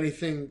have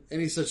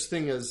any such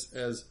thing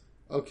as,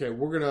 okay,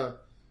 we're going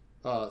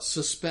to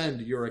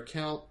suspend your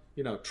account.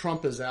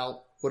 Trump is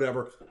out,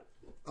 whatever.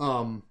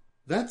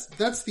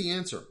 That's the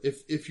answer.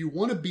 If you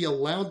want to be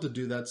allowed to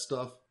do that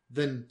stuff,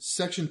 then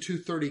Section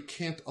 230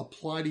 can't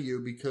apply to you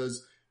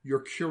because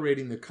you're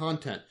curating the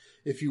content.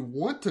 If you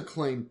want to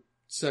claim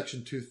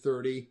Section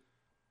 230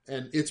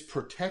 and its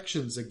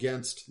protections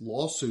against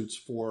lawsuits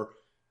for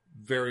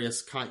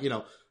various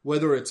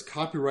whether it's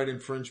copyright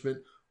infringement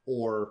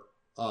or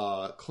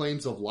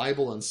claims of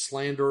libel and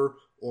slander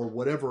or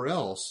whatever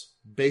else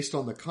based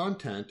on the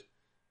content,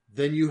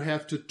 then you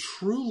have to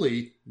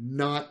truly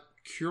not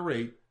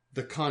curate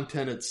the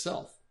content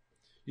itself.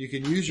 You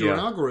can use your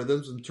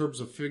algorithms in terms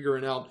of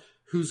figuring out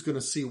who's going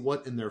to see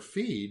what in their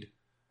feed,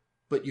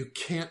 but you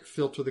can't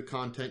filter the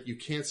content. You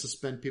can't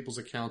suspend people's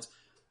accounts.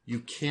 You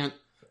can't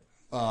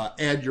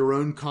add your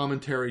own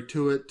commentary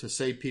to it to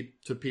say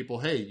to people,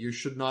 hey, you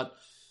should not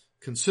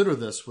consider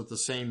this with the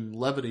same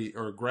levity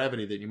or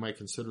gravity that you might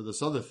consider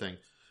this other thing.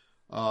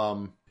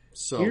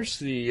 So here's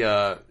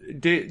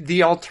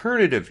the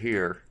alternative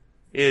here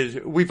is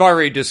we've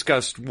already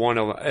discussed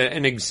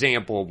an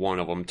example of one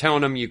of them,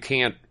 telling them you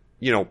can't,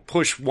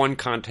 push one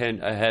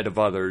content ahead of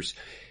others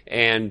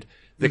and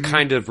the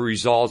kind of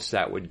results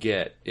that would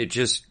get. It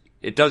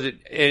doesn't,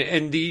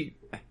 and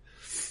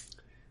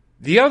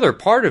The other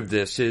part of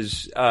this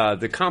is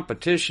the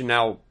competition.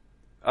 Now,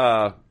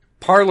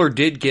 Parler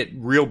did get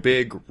real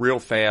big real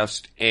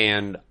fast,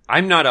 and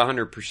I'm not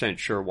 100%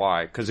 sure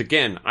why. Because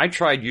again, I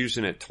tried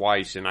using it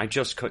twice, and I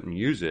just couldn't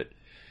use it.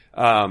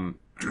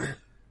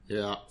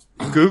 Yeah,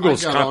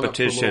 Google's I got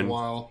competition. on it for a little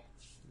while.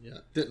 Yeah,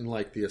 didn't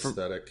like the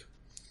aesthetic.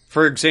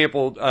 For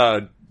example,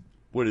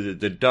 what is it?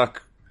 The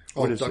duck.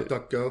 What is it?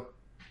 DuckDuckGo.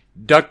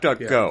 DuckDuckGo.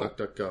 Yeah,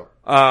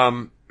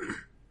 DuckDuckGo.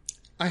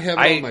 I have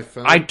it on my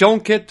phone. I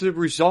don't get the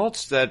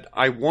results that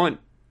I want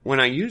when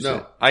I use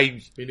it.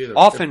 Me neither.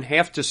 Often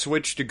have to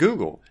switch to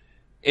Google.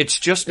 It's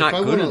just not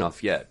good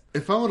enough yet.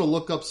 If I want to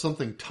look up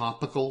something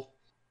topical,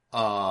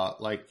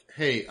 like,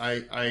 hey,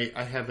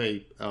 I have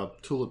a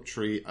tulip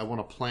tree. I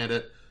want to plant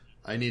it.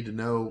 I need to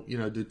know,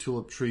 do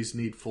tulip trees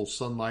need full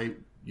sunlight?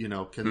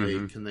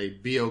 Can they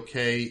be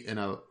okay in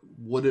a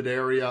wooded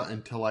area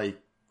until I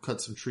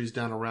cut some trees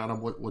down around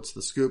them? What's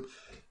the scoop?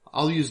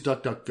 I'll use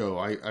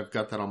DuckDuckGo. I've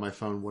got that on my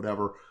phone,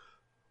 whatever.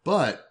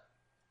 But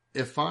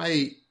if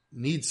I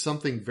need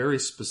something very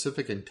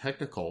specific and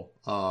technical,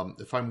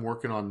 if I'm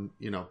working on,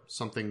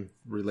 something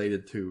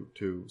related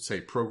to say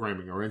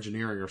programming or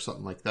engineering or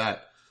something like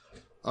that,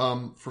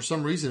 for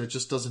some reason it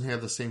just doesn't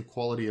have the same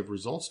quality of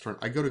results.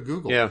 I go to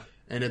Google. Yeah.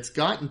 And it's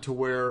gotten to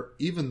where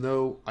even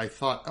though I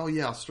thought, oh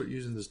yeah, I'll start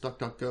using this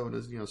DuckDuckGo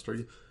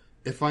and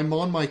if I'm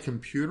on my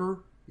computer,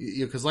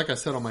 because like I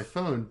said on my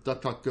phone,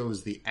 DuckDuckGo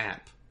is the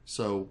app.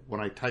 So when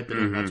I type it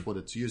in, that's what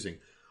it's using.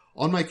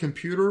 On my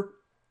computer,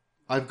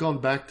 I've gone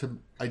back to,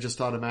 I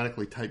just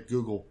automatically type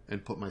Google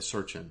and put my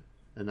search in.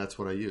 And that's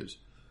what I use.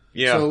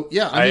 Yeah. So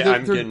yeah,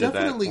 there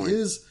definitely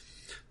is,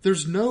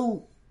 there's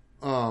no,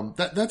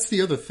 that's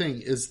the other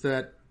thing is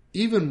that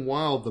even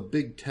while the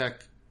big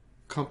tech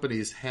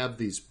companies have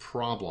these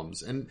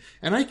problems, and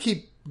I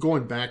keep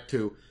going back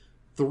to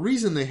the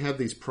reason they have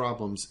these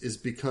problems is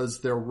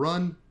because they're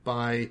run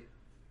by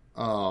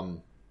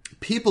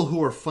people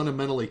who are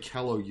fundamentally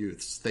callow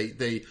youths.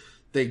 They're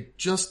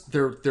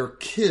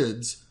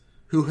kids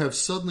who have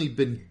suddenly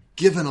been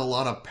given a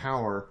lot of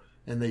power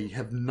and they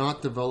have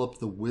not developed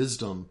the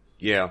wisdom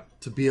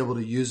to be able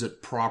to use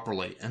it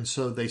properly. And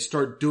so they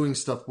start doing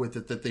stuff with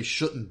it that they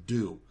shouldn't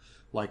do,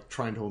 like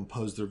trying to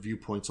impose their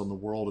viewpoints on the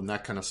world and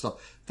that kind of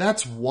stuff.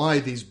 That's why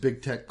these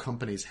big tech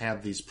companies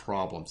have these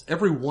problems.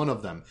 Every one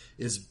of them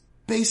is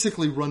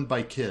basically run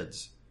by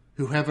kids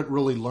who haven't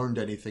really learned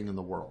anything in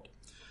the world.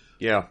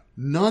 Yeah.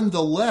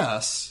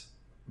 Nonetheless,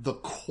 the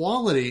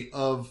quality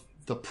of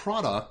the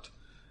product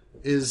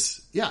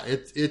is,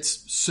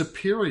 it's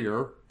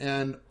superior,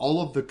 and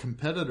all of the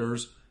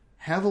competitors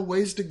have a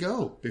ways to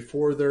go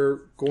before they're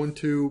going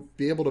to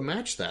be able to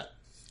match that.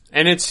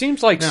 And it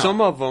seems like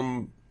some of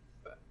them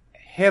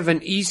have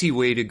an easy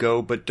way to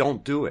go, but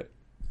don't do it.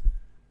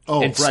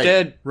 Oh,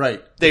 instead,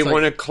 right. They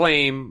want to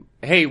claim,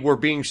 hey, we're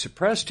being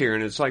suppressed here.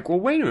 And it's like, well,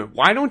 wait a minute.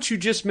 Why don't you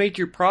just make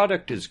your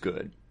product as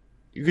good?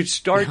 You could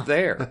start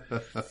there.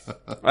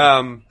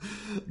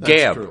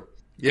 Gab. True.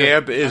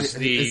 Gab is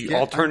the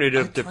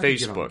alternative to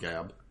Facebook.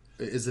 Gab.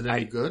 Is it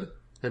any good?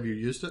 Have you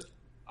used it?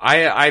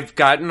 I've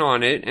gotten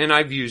on it and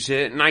I've used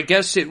it, and I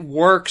guess it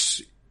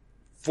works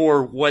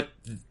for what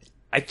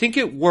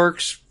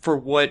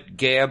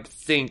Gab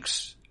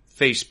thinks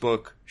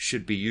Facebook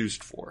should be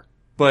used for.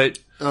 But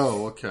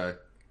okay.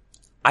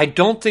 I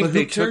don't think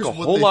they took a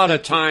whole lot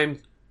of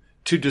time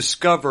to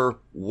discover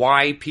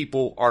why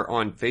people are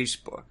on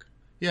Facebook.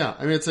 Yeah,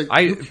 I mean, it's like,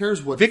 who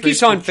cares what Vicky's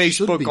Facebook on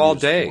Facebook all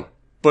day, for?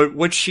 but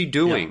what's she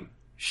doing? Yeah.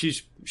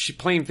 She's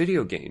playing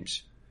video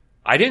games.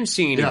 I didn't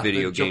see any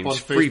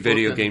free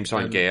video games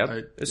on Gab.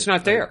 It's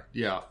not there.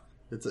 Do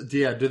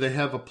they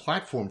have a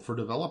platform for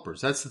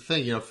developers? That's the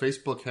thing.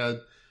 Facebook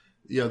had,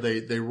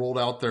 they rolled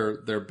out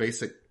their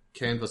basic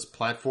Canvas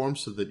platform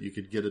so that you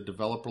could get a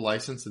developer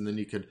license, and then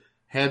you could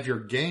have your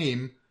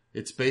game.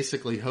 It's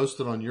basically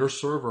hosted on your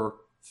server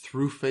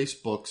through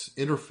Facebook's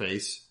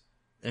interface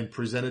and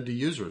presented to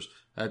users.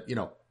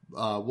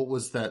 What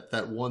was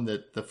that one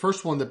the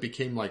first one that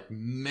became like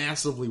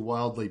massively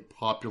wildly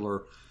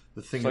popular?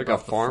 The thing it's like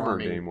about a farmer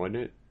game, wasn't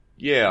it?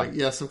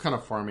 Yeah, some kind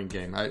of farming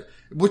game.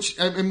 When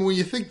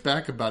you think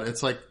back about it,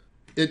 it's like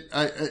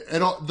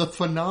the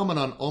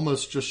phenomenon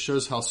almost just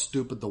shows how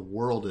stupid the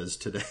world is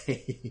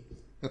today.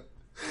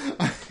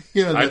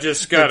 I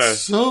just got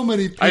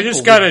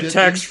a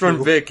text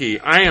from Vicky.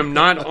 I am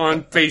not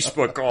on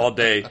Facebook all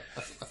day.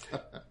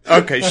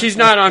 Okay, she's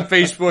not on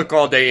Facebook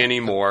all day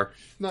anymore.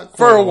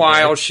 For a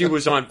while, she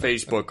was on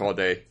Facebook all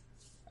day.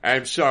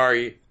 I'm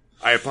sorry.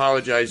 I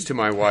apologize to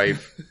my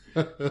wife.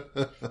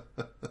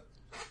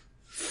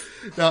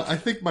 Now, I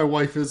think my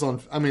wife is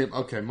on. I mean,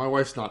 okay, my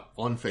wife's not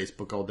on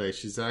Facebook all day.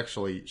 She's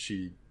actually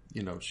she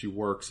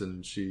works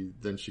and she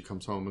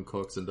comes home and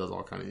cooks and does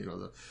all kind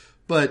of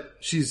but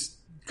she's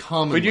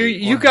commonly. But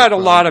you got a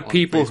lot of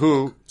people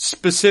who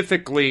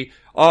specifically,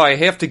 I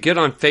have to get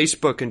on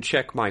Facebook and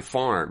check my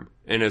farm,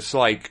 and it's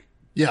like,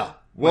 yeah.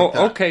 Well, like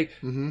that. Okay,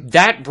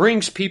 that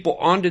brings people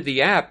onto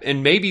the app,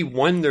 and maybe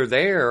when they're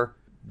there,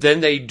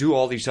 then they do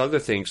all these other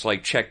things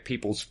like check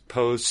people's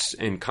posts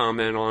and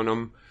comment on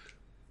them.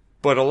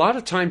 But a lot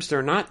of times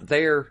they're not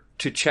there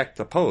to check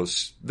the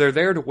posts. They're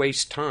there to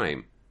waste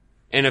time.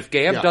 And if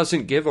Gab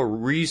doesn't give a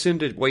reason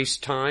to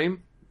waste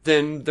time,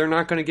 then they're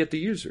not going to get the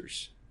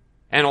users.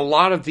 And a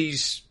lot of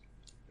these,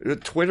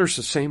 Twitter's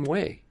the same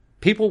way.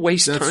 People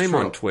waste time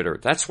on Twitter.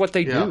 That's what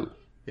they do.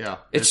 Yeah.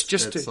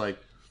 It's like,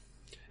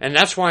 and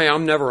that's why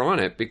I'm never on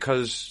it,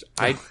 because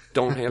I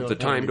don't have the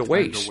time to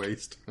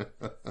waste.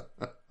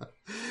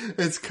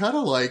 It's kind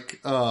of like,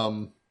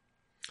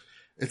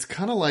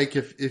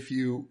 if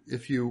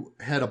you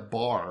had a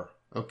bar,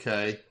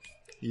 okay,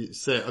 you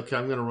say, okay,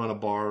 I'm going to run a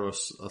bar or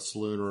a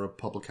saloon or a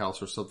public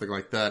house or something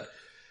like that.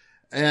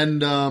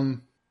 And,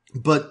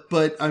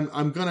 but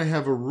I'm going to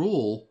have a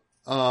rule,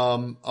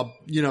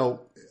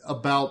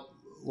 about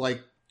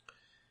like,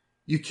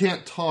 you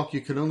can't talk,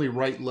 you can only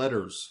write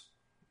letters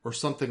or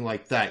something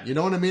like that. You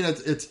know what I mean?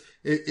 It's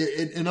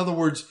in other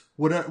words,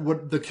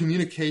 what the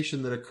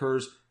communication that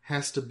occurs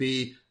has to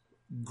be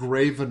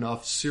grave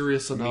enough,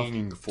 serious enough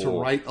meaningful to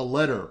write a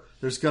letter.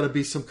 There's got to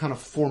be some kind of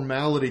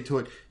formality to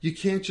it. You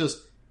can't just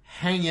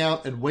hang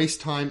out and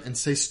waste time and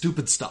say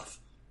stupid stuff.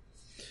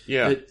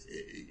 Yeah.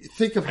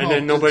 Think of how, and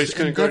then nobody's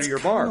going to go to your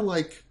bar.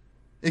 Like,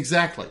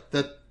 exactly.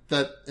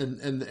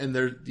 And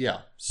there,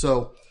 yeah.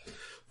 So,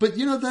 but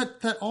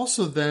that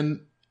also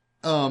then,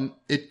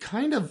 it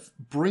kind of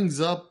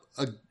brings up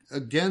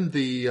again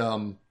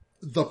the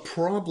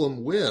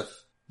problem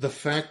with the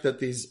fact that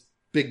these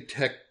big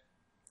tech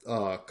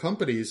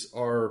companies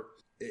are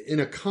in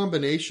a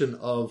combination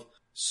of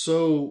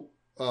so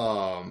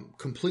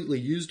completely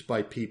used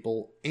by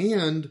people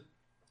and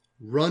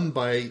run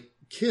by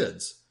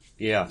kids.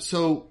 Yeah.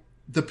 So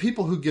the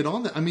people who get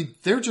on that, I mean,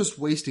 they're just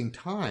wasting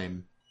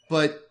time.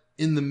 But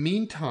in the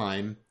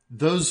meantime,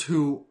 those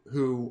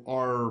who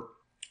are,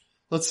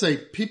 let's say,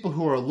 people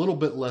who are a little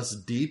bit less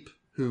deep,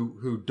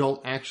 who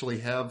don't actually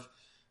have,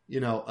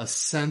 a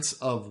sense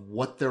of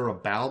what they're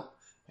about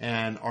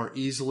and are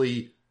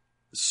easily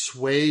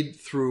swayed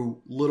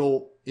through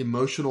little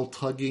emotional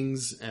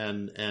tuggings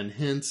and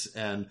hints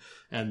and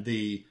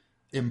the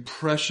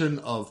impression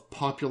of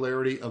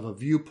popularity of a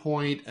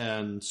viewpoint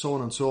and so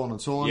on and so on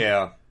and so on.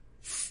 Yeah.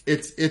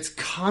 It's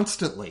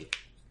constantly,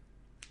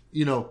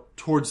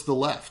 towards the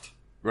left.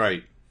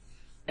 Right.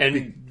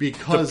 And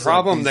because the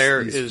problem these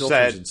there is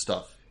that, and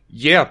stuff.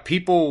 Yeah,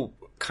 people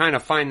kind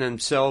of find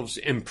themselves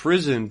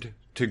imprisoned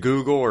to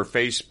Google or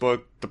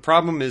Facebook. The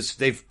problem is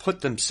they've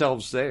put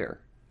themselves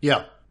there.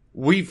 Yeah.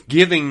 We've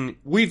given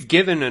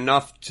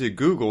enough to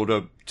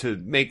Google to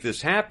make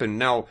this happen.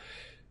 Now,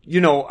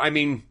 I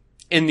mean,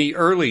 in the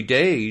early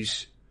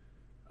days,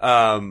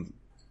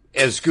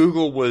 as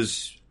Google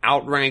was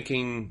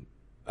outranking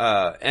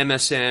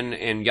MSN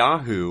and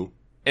Yahoo,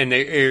 and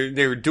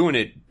they were doing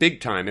it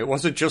big time. It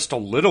wasn't just a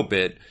little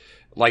bit.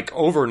 Like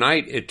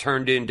overnight, it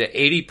turned into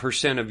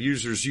 80% of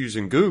users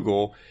using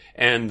Google,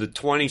 and the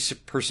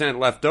 20%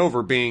 left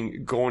over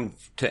going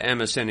to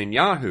MSN and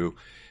Yahoo.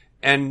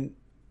 And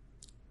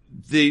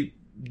the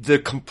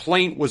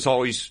complaint was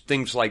always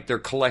things like they're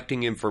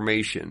collecting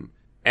information.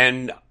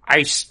 And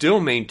I still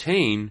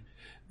maintain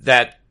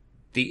that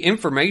the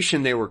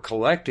information they were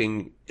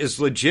collecting is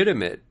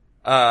legitimate.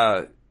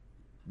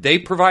 They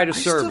provide a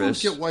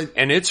service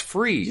and it's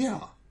free.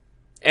 Yeah.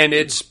 And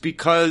it's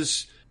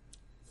because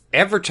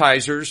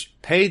advertisers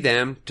pay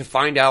them to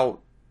find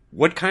out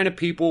what kind of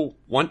people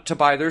want to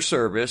buy their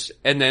service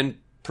and then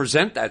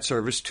present that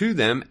service to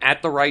them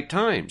at the right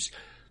times.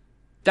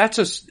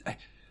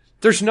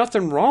 There's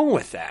nothing wrong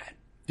with that.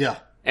 Yeah.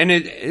 And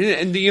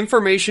the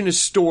information is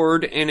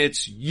stored and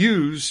it's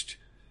used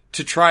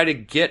to try to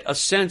get a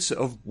sense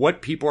of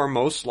what people are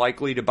most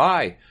likely to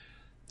buy.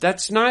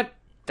 That's not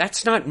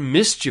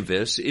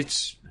mischievous.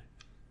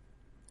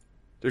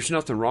 There's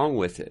nothing wrong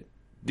with it.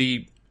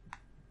 The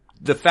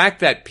fact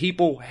that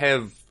people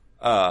have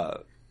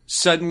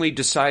suddenly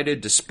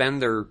decided to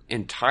spend their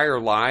entire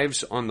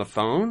lives on the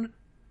phone,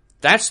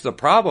 that's the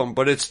problem.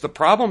 But it's the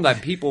problem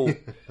that people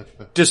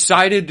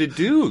decided to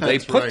do. They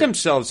put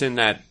themselves in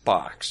that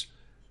box.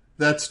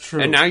 That's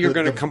true. And now you're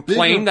going to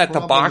complain that the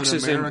box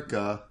is in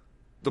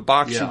the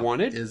box you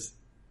wanted?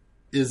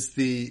 It's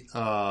the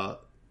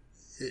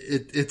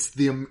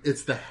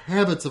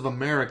habits of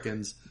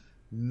Americans,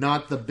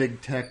 not the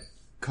big tech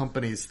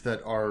companies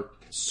that are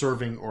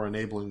serving or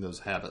enabling those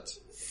habits.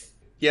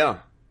 Yeah.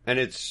 And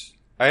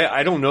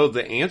I don't know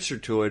the answer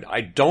to it.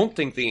 I don't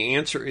think the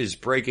answer is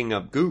breaking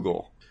up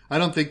Google. I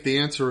don't think the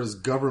answer is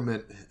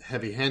government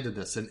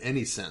heavy-handedness in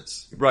any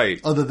sense. Right.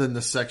 Other than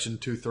the Section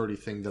 230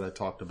 thing that I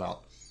talked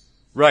about.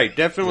 Right.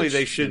 Definitely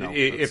they should,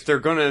 if they're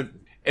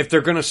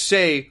gonna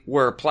say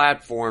we're a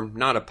platform,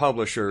 not a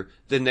publisher,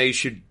 then they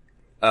should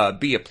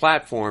be a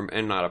platform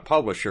and not a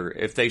publisher.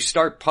 If they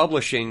start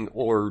publishing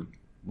or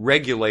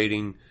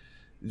regulating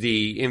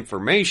the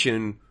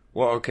information,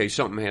 well, okay,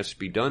 something has to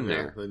be done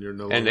there. Then you're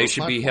no and they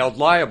should platform. be held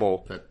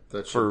liable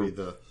that should for be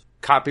the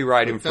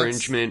copyright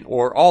infringement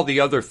or all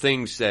the other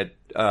things that,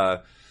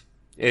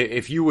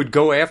 if you would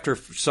go after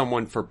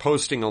someone for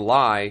posting a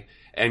lie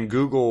and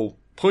Google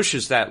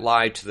pushes that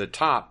lie to the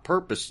top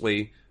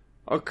purposely,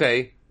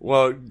 okay,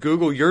 well,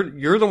 Google,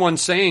 you're the one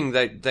saying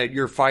that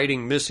you're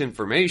fighting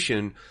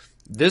misinformation.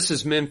 this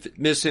is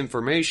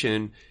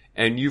misinformation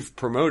and you've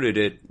promoted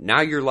it,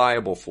 now you're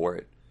liable for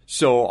it.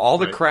 So all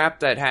the crap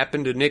that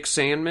happened to Nick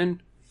Sandmann,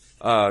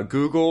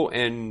 Google,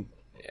 and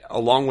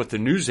along with the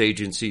news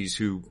agencies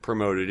who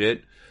promoted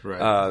it,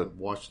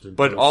 Washington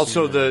but Post,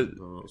 also CNN,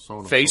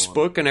 the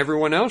Facebook and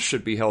everyone else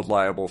should be held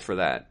liable for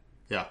that.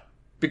 Yeah.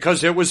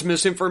 Because it was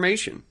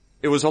misinformation.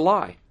 It was a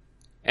lie.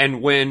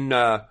 And when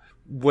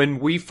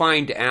we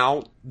find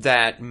out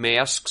that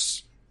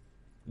masks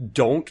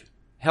don't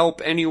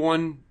help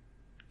anyone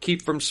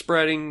keep from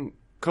spreading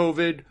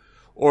COVID,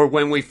 or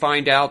when we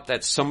find out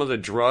that some of the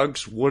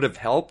drugs would have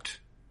helped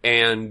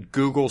and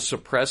Google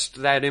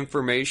suppressed that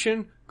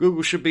information,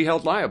 Google should be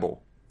held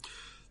liable.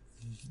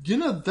 You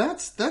know,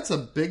 that's a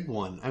big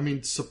one. I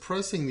mean,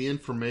 suppressing the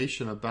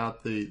information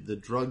about the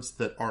drugs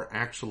that are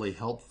actually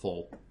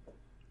helpful,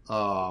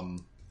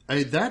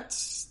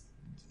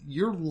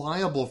 you're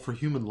liable for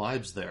human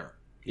lives there.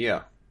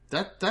 Yeah.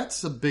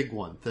 That's a big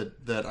one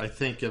that I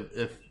think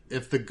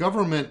if the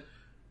government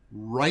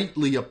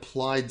rightly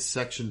applied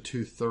Section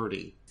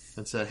 230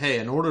 and said, hey,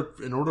 in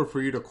order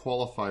for you to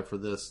qualify for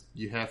this,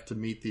 you have to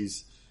meet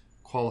these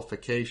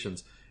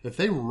qualifications. If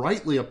they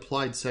rightly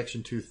applied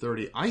Section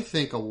 230, I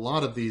think a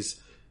lot of these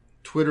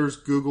Twitters,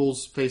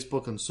 Googles,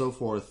 Facebook, and so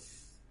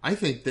forth, I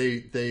think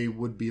they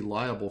would be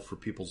liable for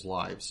people's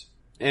lives.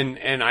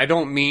 And I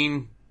don't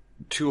mean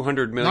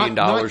 $200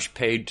 million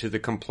paid to the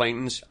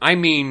complainants. I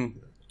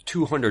mean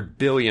 $200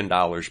 billion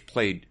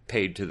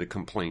paid to the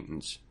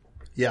complainants.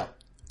 Yeah.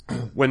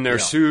 When they're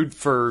sued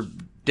for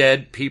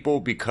dead people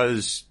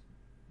because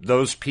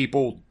those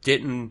people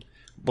didn't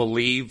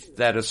believe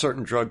that a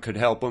certain drug could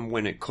help them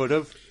when it could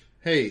have.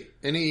 Hey,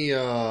 any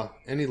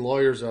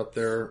lawyers out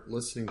there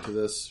listening to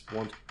this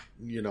want,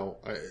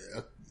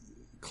 a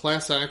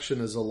class action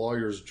is a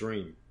lawyer's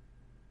dream.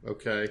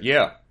 Okay?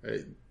 Yeah.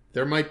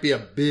 There might be a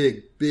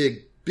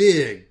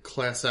big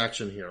class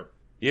action here.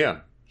 Yeah,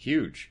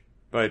 huge.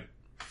 But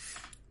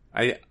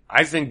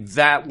I think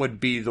that would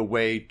be the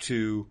way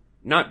to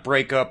not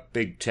break up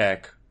big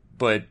tech,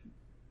 but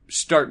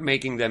start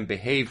making them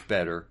behave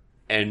better.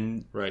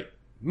 And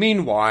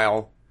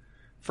meanwhile,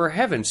 for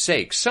heaven's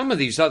sake, some of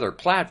these other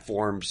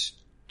platforms,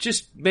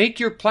 just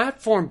make your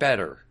platform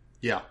better.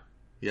 Yeah.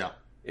 Yeah.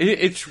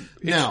 It's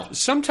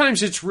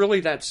sometimes it's really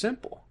that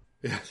simple.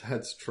 Yeah,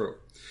 that's true.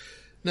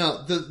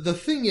 Now, the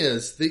thing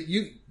is that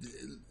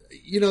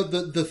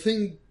the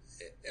thing,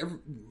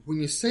 when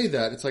you say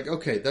that, it's like,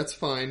 okay, that's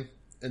fine,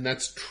 and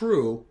that's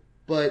true,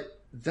 but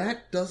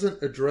that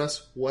doesn't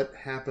address what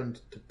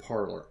happened to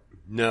Parler.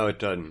 No, it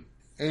doesn't.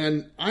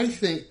 And I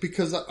think,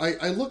 because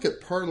I look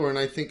at Parler and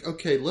I think,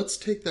 okay, let's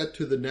take that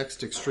to the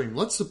next extreme.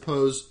 Let's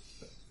suppose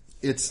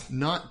it's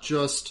not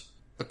just,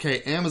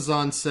 okay,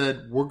 Amazon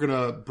said, we're going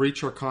to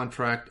breach our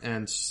contract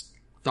and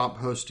stop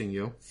hosting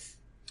you.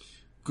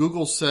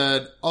 Google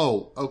said,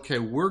 oh, okay,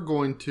 we're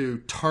going to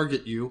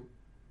target you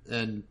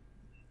and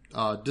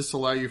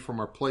disallow you from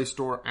our Play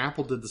Store.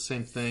 Apple did the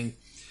same thing.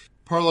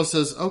 Parler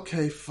says,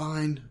 okay,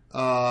 fine.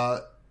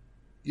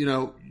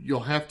 You'll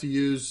have to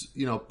use,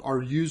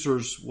 our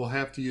users will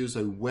have to use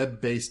a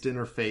web-based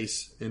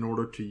interface in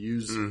order to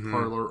use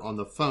Parler on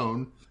the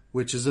phone,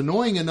 which is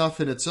annoying enough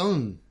in its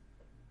own,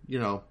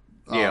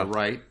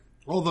 right.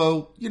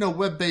 Although,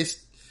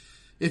 web-based,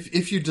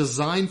 if you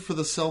design for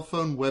the cell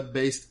phone,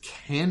 web-based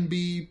can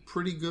be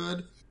pretty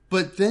good.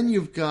 But then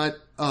you've got,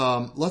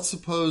 let's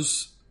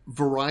suppose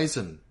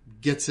Verizon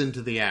gets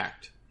into the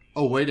act.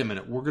 Oh, wait a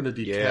minute. We're going to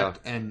detect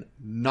and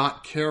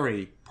not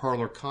carry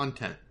Parler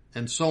content,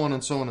 and so on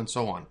and so on and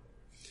so on.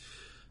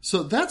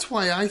 So that's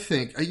why I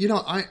think,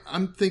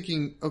 I'm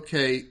thinking,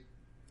 okay,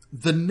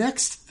 the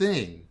next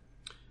thing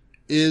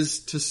is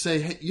to say,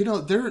 hey,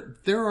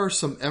 there are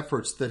some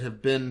efforts that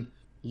have been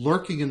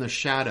lurking in the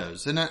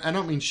shadows. And I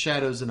don't mean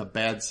shadows in a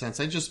bad sense.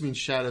 I just mean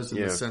shadows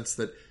in the sense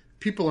that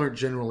people aren't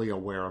generally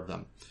aware of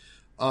them.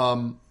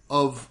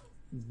 Of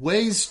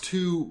ways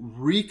to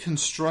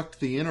reconstruct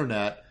the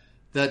internet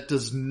that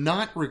does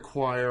not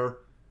require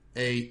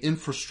a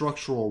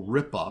infrastructural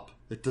rip-up.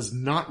 It does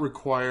not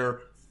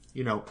require,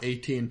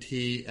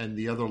 AT&T and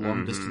the other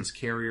long-distance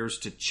carriers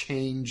to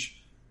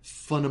change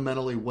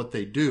fundamentally what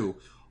they do.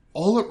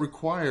 All it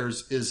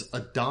requires is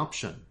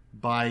adoption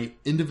by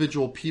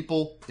individual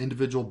people,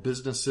 individual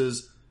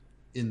businesses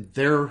in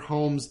their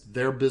homes,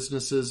 their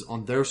businesses,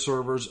 on their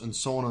servers, and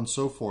so on and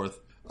so forth,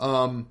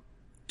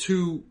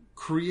 to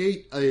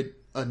create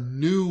a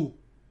new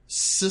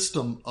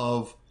system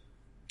of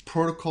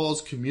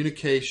protocols,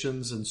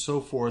 communications, and so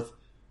forth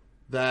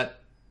that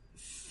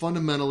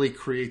fundamentally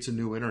creates a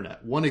new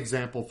internet. One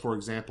example, for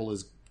example,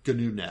 is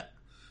GNU-net,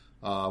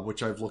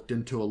 which I've looked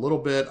into a little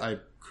bit. I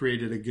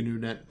created a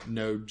GNU-net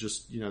node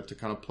just, to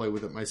kind of play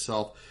with it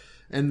myself.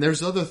 And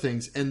there's other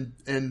things.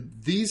 And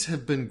these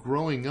have been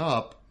growing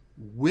up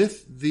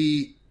with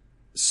the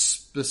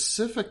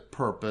specific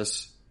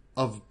purpose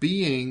of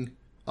being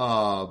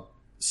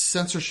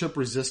censorship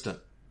resistant.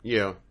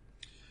 Yeah.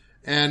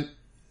 And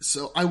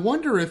so I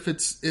wonder if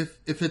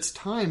it's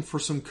time for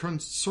some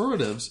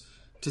conservatives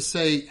to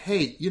say,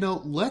 hey,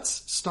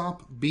 let's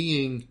stop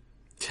being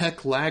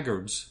tech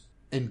laggards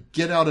and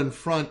get out in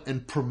front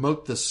and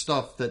promote the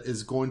stuff that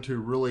is going to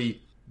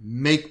really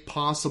make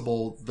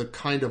possible the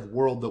kind of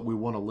world that we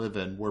want to live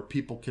in, where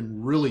people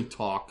can really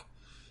talk,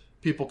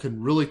 people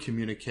can really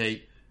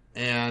communicate,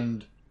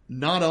 and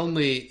not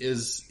only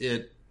is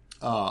it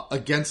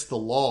against the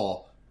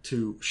law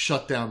to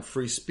shut down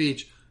free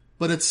speech,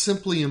 but it's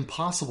simply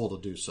impossible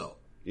to do so.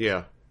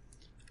 Yeah.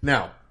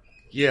 Now,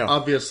 yeah,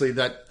 obviously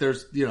that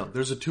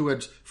there's a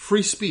two-edged,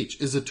 free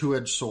speech is a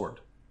two-edged sword.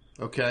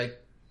 Okay?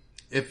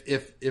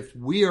 If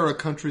we are a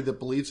country that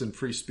believes in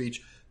free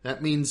speech,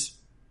 that means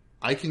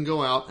I can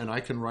go out and I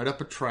can write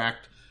up a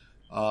tract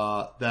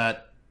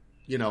that,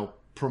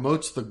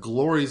 promotes the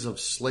glories of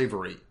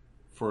slavery,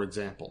 for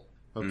example.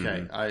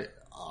 Okay. I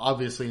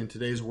obviously in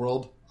today's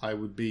world, I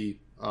would be,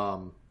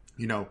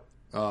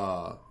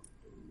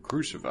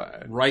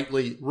 crucified,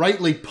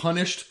 rightly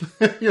punished,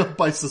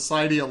 by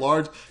society at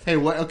large. Hey,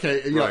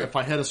 okay, right. If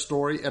I had a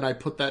story and I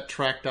put that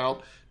tract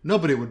out,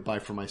 nobody would buy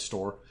from my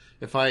store.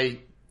 If I,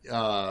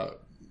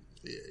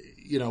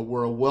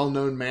 were a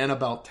well-known man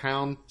about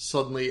town,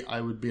 suddenly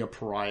I would be a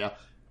pariah,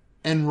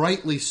 and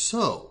rightly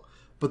so.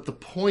 But the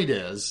point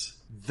is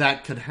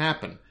that could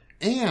happen,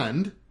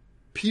 and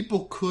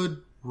people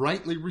could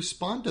rightly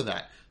respond to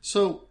that.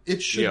 So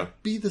it should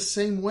be the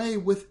same way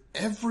with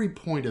every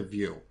point of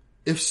view.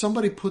 If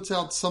somebody puts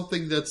out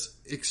something that's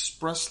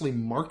expressly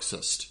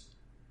Marxist,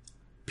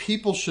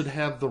 people should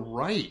have the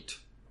right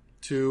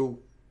to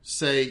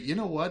say, you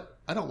know what,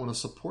 I don't want to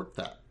support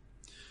that.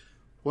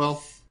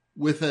 Well,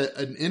 with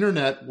an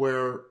internet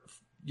where,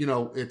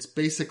 it's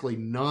basically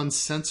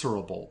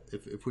non-censorable,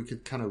 if we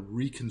could kind of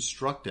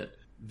reconstruct it,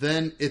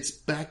 then it's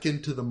back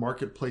into the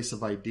marketplace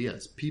of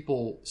ideas.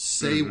 People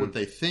say what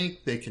they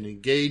think, they can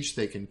engage,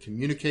 they can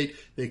communicate,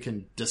 they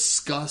can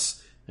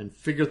discuss and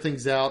figure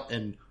things out,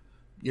 and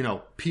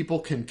people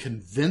can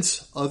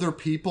convince other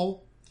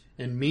people,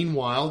 and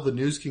meanwhile, the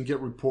news can get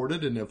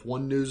reported, and if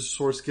one news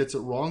source gets it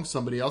wrong,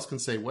 somebody else can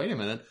say, wait a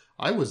minute,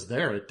 I was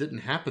there, it didn't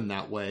happen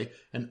that way,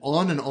 and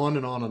on and on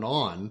and on and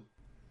on.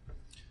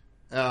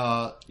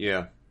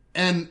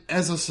 And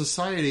as a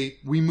society,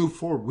 we move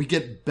forward. We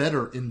get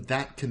better in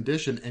that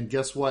condition, and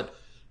guess what?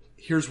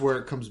 Here's where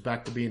it comes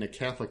back to being a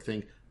Catholic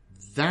thing.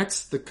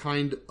 That's the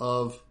kind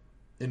of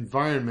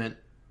environment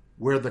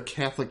where the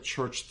Catholic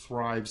Church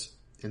thrives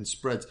and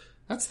spreads.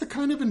 That's the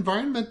kind of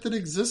environment that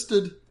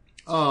existed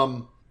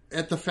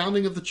at the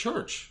founding of the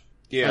church.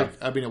 Yeah.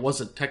 I mean, it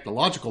wasn't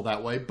technological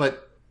that way,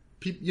 but,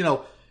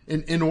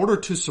 in order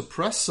to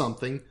suppress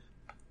something,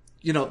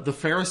 the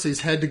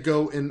Pharisees had to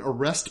go and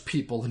arrest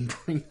people and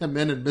bring them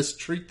in and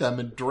mistreat them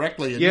and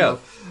directly. And,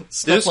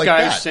 stuff this like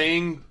guy's that.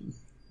 saying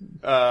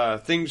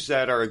things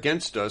that are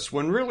against us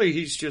when really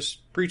he's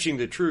just preaching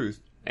the truth.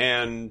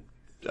 And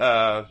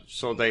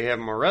so they have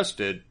him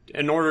arrested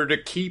in order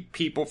to keep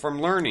people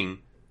from learning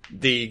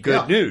the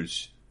good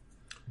news.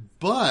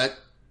 But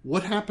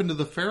what happened to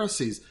the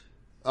Pharisees?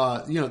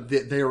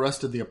 They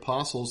arrested the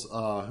apostles.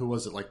 Who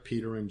was it? Like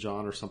Peter and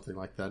John or something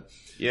like that.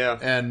 Yeah.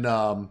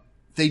 And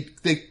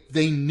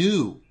they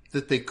knew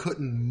that they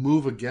couldn't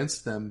move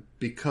against them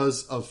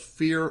because of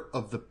fear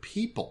of the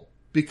people,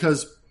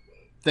 because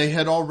they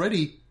had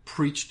already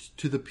preached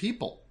to the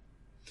people.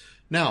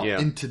 Now,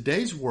 in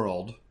today's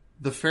world,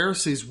 the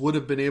Pharisees would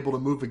have been able to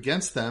move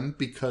against them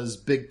because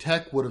big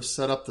tech would have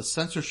set up the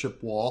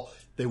censorship wall.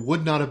 They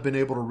would not have been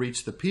able to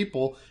reach the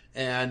people,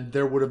 and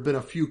there would have been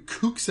a few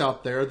kooks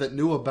out there that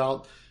knew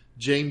about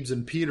James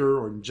and Peter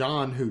or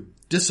John who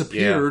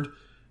disappeared,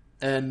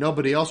 and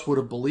nobody else would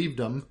have believed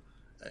them.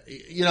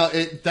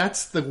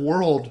 That's the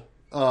world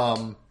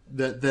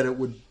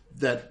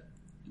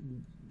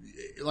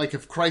like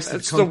if Christ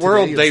had come the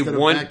world today, they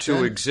want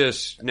to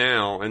exist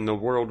now, and the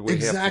world we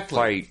have to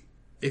fight.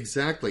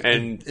 Exactly.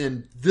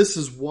 And this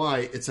is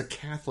why it's a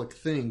Catholic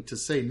thing to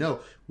say,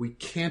 no, we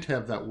can't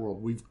have that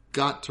world. We've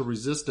got to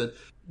resist it.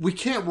 We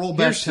can't roll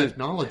back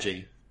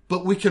technology,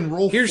 but we can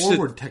roll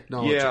forward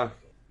technology. Yeah.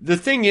 The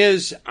thing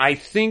is, I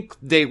think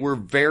they were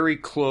very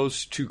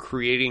close to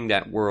creating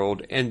that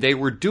world, and they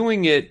were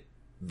doing it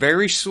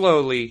very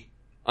slowly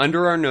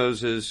under our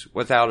noses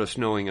without us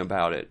knowing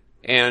about it.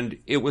 And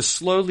it was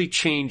slowly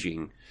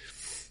changing.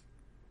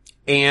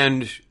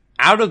 And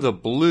out of the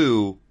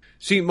blue,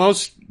 see,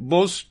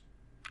 most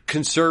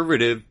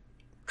conservative,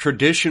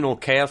 traditional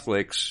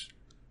Catholics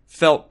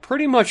felt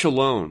pretty much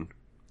alone.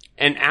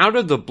 And out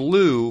of the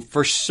blue,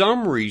 for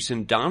some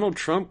reason, Donald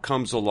Trump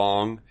comes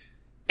along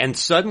and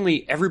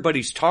suddenly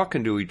everybody's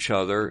talking to each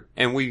other.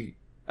 And we,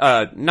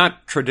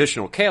 not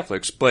traditional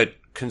Catholics, but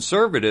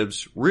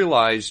conservatives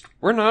realized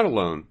we're not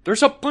alone.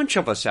 There's a bunch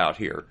of us out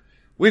here.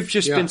 We've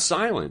just been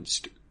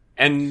silenced.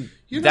 And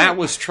that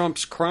was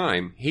Trump's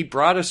crime. He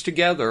brought us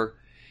together,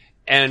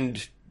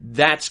 and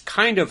that's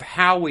kind of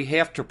how we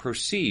have to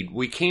proceed.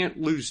 We can't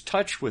lose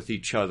touch with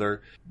each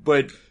other,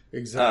 but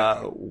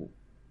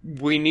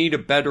we need a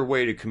better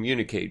way to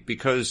communicate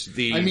because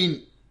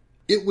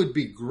it would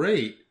be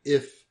great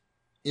if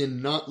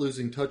in not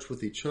losing touch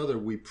with each other,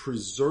 we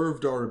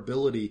preserved our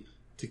ability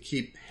to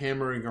keep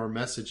hammering our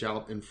message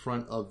out in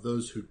front of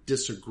those who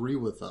disagree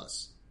with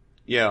us.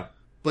 Yeah.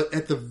 But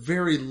at the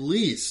very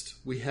least,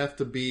 we have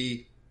to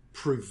be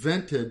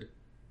prevented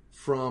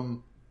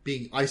from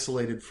being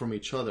isolated from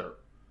each other,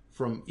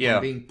 from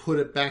being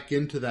put back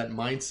into that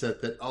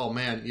mindset that, oh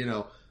man,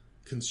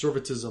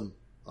 conservatism,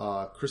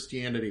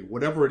 Christianity,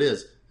 whatever it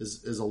is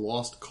a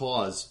lost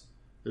cause.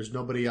 There's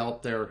nobody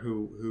out there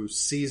who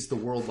sees the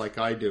world like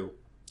I do.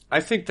 I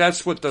think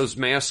that's what those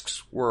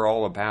masks were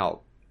all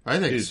about. I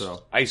think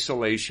so.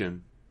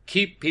 Isolation.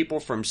 Keep people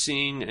from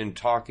seeing and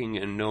talking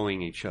and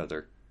knowing each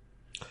other.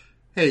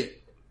 Hey,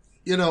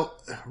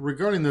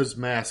 regarding those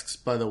masks,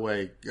 by the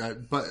way,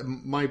 but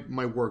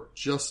my work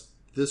just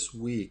this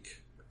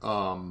week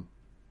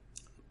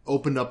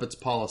opened up its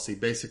policy.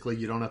 Basically,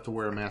 you don't have to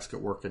wear a mask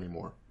at work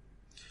anymore.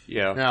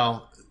 Yeah.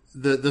 Now,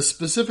 the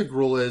specific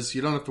rule is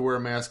you don't have to wear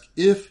a mask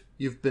if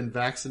you've been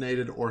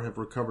vaccinated or have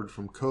recovered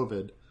from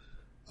COVID.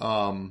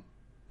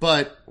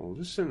 But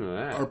listen to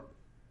that.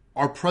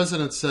 Our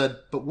president said,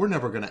 but we're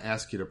never going to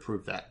ask you to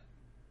prove that.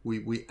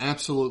 We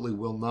absolutely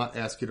will not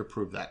ask you to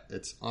prove that.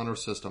 It's on our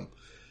system.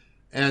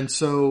 And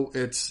so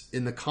it's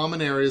in the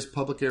common areas,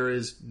 public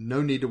areas,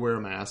 no need to wear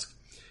a mask.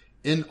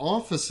 In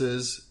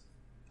offices,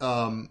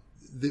 the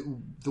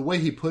way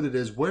he put it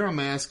is wear a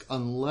mask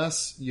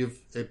unless you've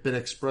been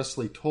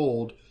expressly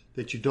told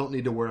that you don't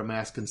need to wear a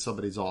mask in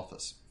somebody's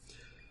office.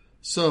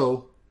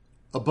 So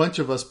a bunch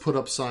of us put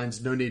up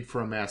signs, no need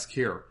for a mask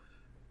here.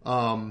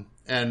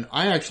 And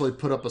I actually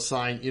put up a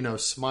sign,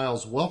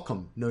 smiles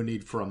welcome, no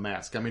need for a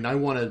mask. I mean, I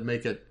want to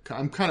make it,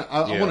 I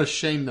want to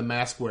shame the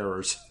mask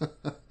wearers.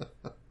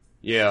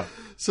 Yeah.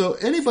 So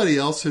anybody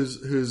else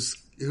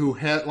who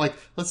had, like,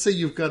 let's say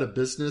you've got a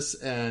business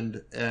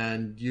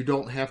and you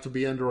don't have to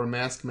be under a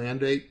mask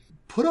mandate,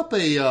 put up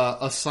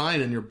a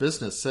sign in your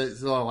business, say,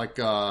 like,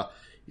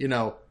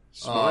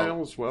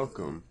 smiles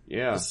welcome.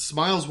 Yeah.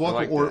 Smiles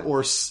welcome, like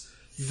or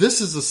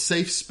this is a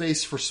safe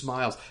space for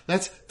smiles.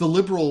 That's the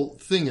liberal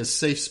thing, is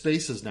safe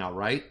spaces now,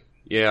 right?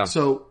 Yeah.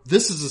 So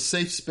this is a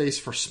safe space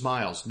for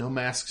smiles. No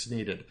masks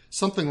needed.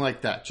 Something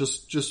like that.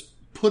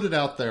 Just put it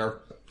out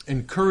there.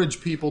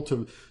 Encourage people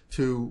to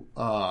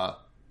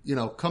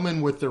come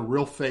in with their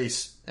real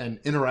face and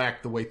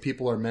interact the way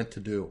people are meant to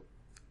do.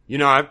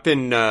 I've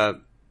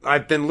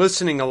been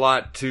listening a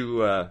lot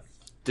to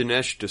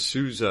Dinesh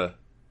D'Souza,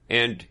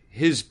 and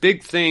his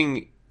big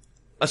thing,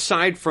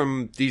 aside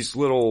from these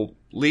little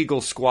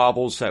legal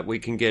squabbles that we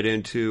can get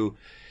into,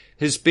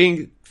 his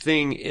big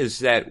thing is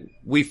that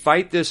we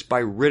fight this by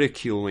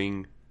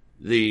ridiculing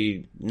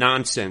the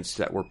nonsense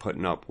that we're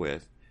putting up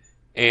with,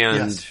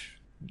 and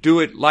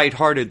do it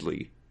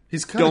lightheartedly.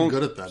 He's kind of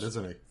good at that,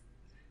 isn't he?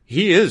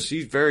 He is.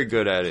 He's very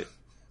good at it.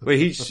 But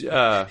he's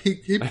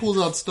he pulls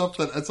out stuff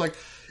that it's like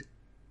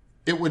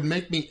it would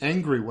make me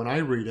angry when I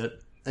read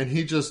it, and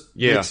he just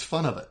makes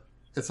fun of it.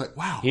 It's like,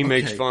 wow. He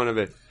makes fun of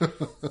it.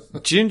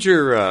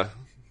 Ginger,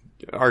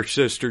 our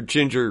sister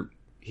Ginger,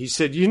 he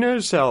said, you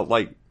notice how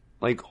like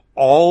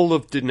all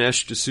of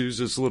Dinesh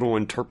D'Souza's little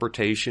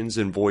interpretations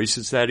and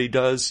voices that he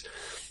does,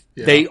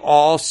 they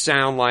all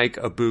sound like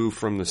Abu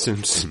from The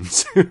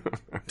Simpsons.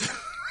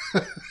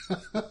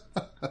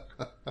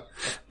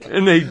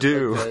 And they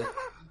do. Okay.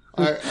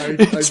 I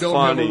don't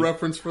funny. have a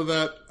reference for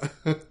that.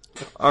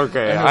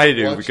 Okay, I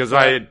do, because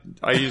I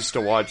used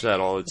to watch that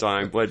all the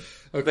time, but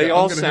they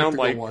all sound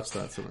like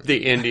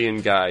the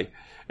Indian guy.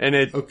 And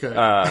I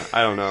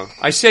don't know.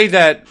 I say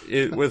that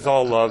with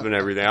all love and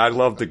everything. I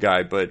love the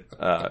guy, but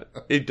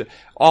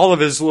all of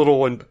his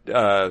little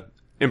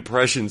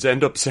impressions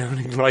end up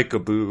sounding like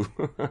Abu.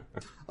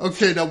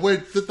 Okay, now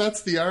wait,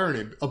 that's the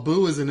irony.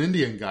 Abu is an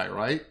Indian guy,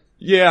 right?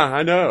 Yeah,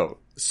 I know.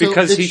 So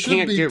because he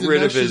can't get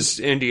rid of his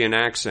Indian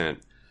accent.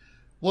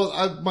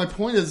 Well, my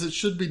point is, it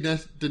should be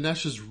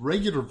Dinesh's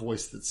regular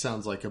voice that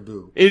sounds like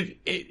Abu. It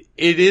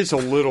is a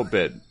little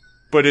bit,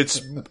 but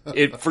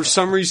for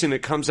some reason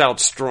it comes out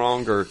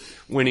stronger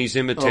when he's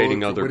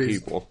imitating other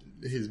people.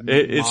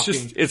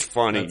 It's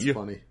funny. That's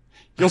funny.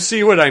 You'll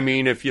see what I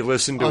mean if you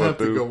listen to I'll Abu have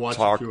to go watch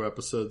talk. a few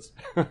episodes.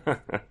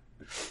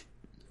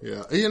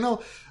 Yeah,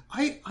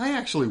 I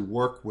actually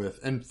work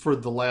with, and for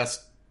the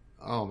last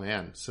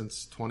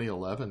since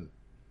 2011,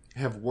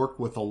 have worked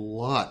with a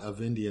lot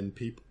of Indian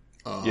people.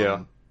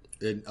 The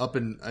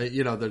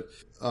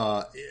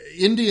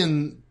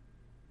Indian,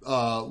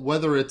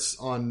 whether it's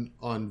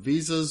on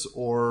visas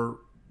or,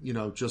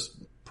 just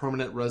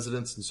permanent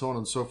residents and so on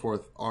and so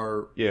forth,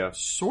 are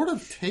sort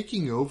of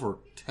taking over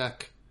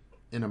tech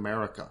in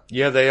America.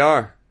 Yeah, they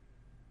are.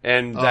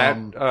 And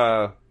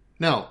that,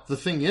 now, the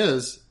thing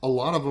is, a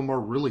lot of them are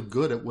really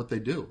good at what they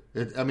do.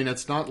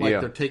 It's not like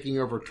they're taking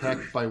over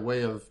tech by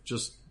way of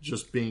just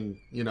being,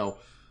 an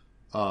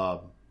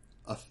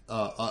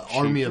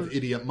army of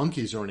idiot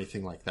monkeys or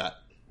anything like that.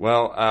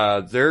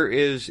 Well, there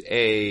is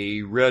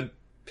a Red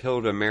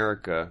Pilled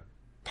America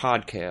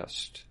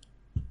podcast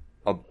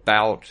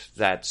about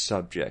that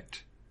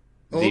subject.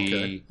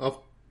 The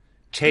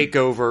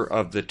takeover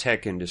of the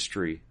tech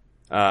industry.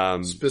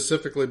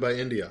 Specifically by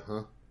India,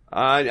 huh?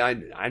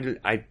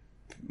 I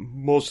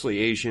mostly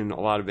Asian, a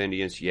lot of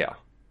Indians, yeah.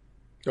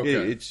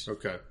 Okay. It's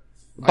okay.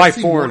 By I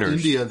see foreigners. More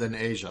India than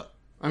Asia.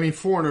 I mean,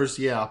 foreigners,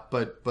 yeah,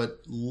 but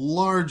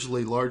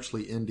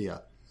largely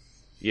India.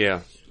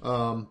 Yeah.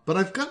 But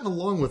I've gotten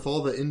along with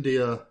all the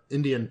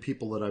Indian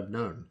people that I've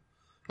known.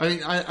 I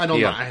mean, I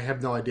don't know. I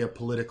have no idea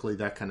politically,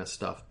 that kind of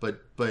stuff.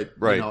 But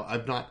right. you know,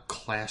 I've not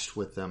clashed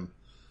with them.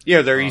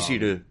 Yeah, they're easy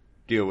to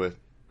deal with.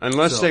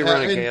 Unless they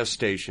run a gas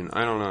station.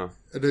 I don't know.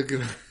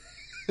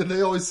 And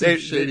they always seem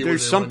shady.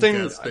 There's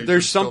something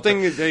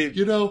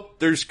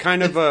there's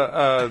kind of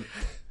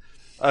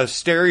a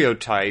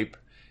stereotype.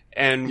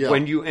 And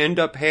when you end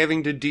up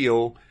having to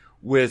deal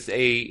with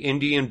a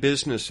Indian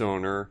business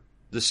owner,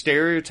 the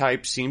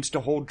stereotype seems to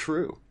hold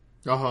true.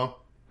 Uh-huh.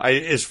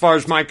 As far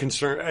as my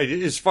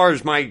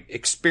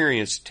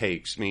experience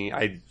takes me,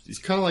 it's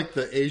kind of like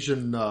the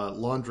Asian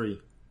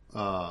laundry.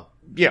 The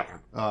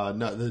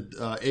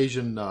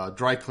Asian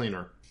dry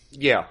cleaner.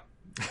 Yeah,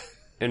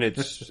 and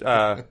it's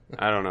I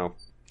don't know.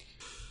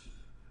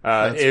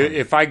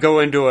 If I go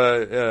into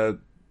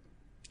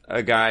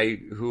a guy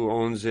who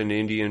owns an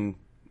Indian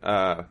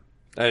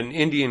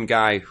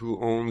guy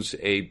who owns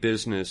a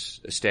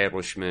business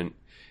establishment,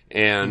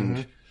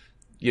 and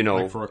you know,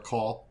 like for a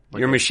call.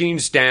 Your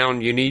machine's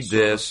down, you need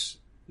this.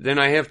 Then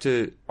I have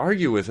to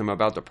argue with him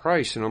about the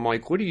price, and I'm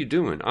like, what are you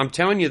doing? I'm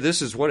telling you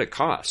this is what it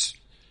costs.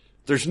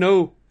 There's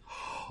no...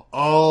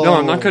 no,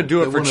 I'm not going to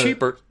do it for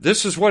cheaper.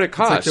 This is what it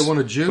costs. It's like they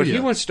want to Jew But you. he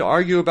wants to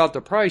argue about the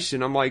price,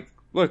 and I'm like,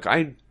 look,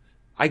 I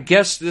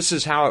guess this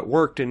is how it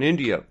worked in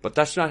India, but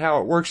that's not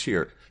how it works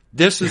here.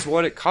 This is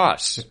what it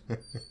costs.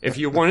 If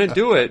you want to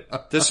do it,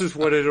 this is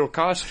what it'll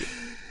cost you.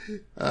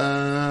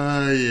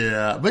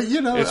 Yeah, but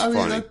you know, it's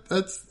funny. Mean,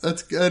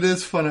 it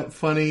is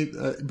funny.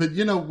 But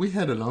you know, we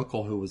had an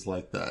uncle who was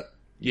like that.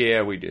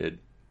 Yeah, we did.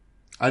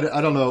 I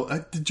don't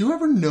know. Did you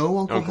ever know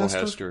Uncle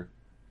Hester?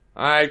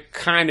 I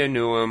kind of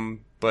knew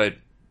him, but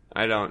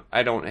I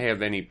don't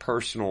have any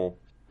personal.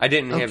 I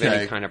didn't have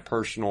any kind of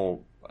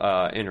personal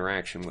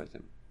interaction with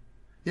him.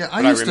 Yeah,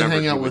 I used to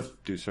hang out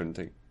with do certain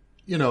things.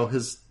 You know,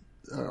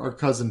 our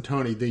cousin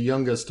Tony, the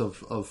youngest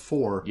of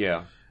four.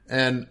 Yeah.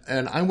 And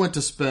I went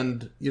to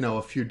spend, you know,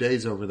 a few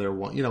days over there.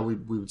 You know, we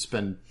would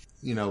spend,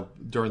 you know,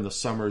 during the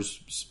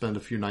summers, spend a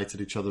few nights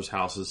at each other's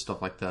houses,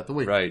 stuff like that. The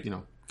way, you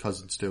know,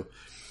 cousins do.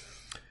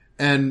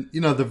 And,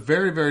 you know, the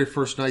very, very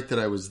first night that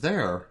I was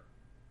there,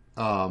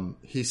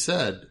 he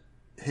said,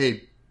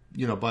 hey,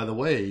 you know, by the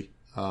way,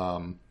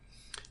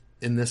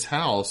 in this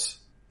house,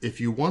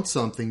 if you want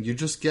something, you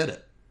just get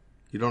it.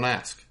 You don't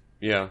ask.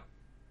 Yeah.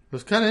 It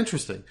was kind of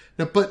interesting.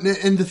 Now,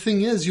 and the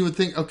thing is, you would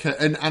think, okay,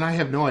 and I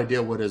have no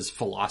idea what his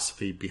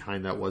philosophy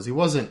behind that was. He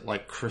wasn't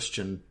like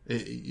Christian,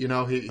 you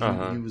know, he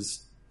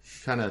was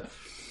kind of,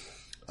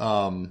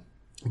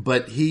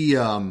 but he, you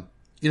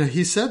know,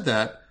 he said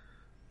that,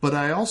 but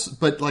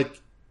like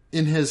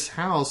in his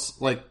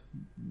house, like,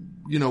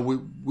 you know,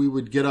 we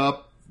would get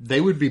up,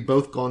 they would be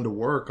both gone to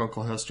work,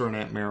 Uncle Hester and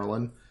Aunt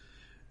Marilyn,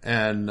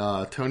 and,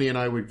 Tony and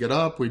I would get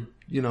up, we'd,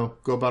 you know,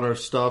 go about our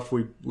stuff,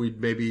 we'd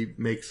maybe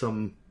make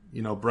some,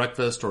 you know,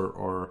 breakfast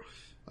or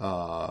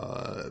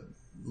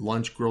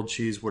lunch, grilled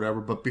cheese, whatever.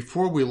 But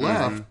before we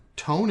left,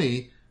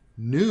 Tony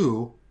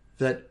knew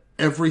that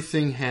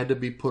everything had to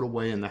be put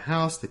away in the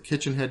house. The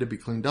kitchen had to be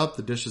cleaned up.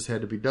 The dishes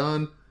had to be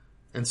done,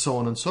 and so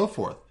on and so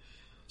forth.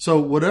 So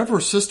whatever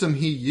system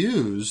he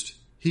used,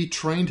 he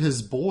trained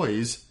his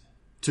boys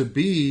to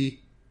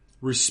be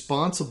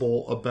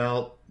responsible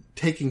about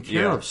taking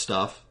care of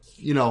stuff.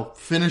 You know,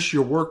 finish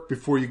your work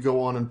before you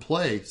go on and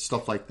play,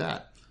 stuff like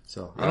that.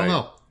 So I don't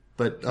know.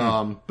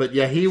 But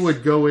yeah, he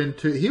would go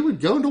into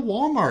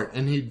Walmart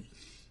and he'd,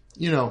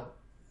 you know,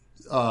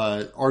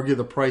 argue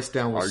the price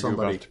down with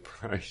somebody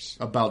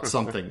about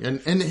something,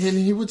 and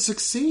he would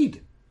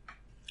succeed.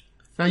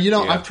 Now, you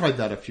know, I've tried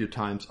that a few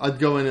times. I'd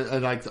go in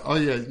and I'd, oh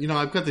yeah, you know,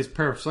 I've got this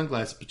pair of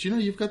sunglasses, but you know,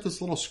 you've got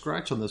this little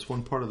scratch on this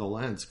one part of the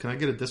lens. Can I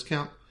get a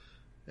discount?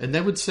 And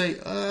they would say,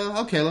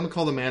 okay, let me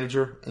call the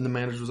manager. And the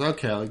manager was,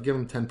 okay, I'll give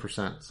him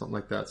 10%, something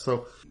like that.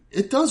 So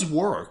it does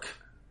work.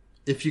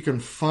 If you can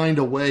find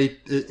a way,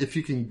 if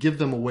you can give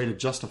them a way to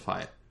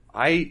justify it.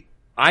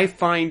 I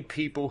find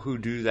people who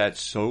do that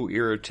so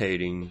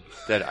irritating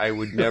that I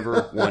would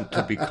never want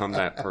to become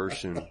that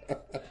person.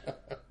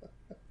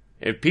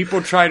 If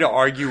people try to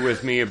argue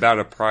with me about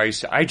a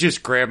price, I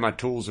just grab my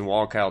tools and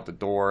walk out the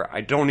door.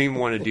 I don't even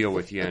want to deal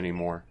with you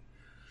anymore.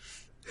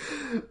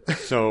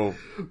 So,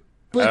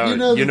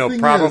 but you know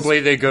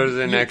probably they go to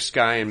the next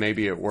guy and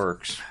maybe it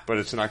works, but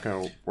it's not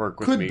going to work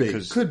with me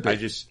because I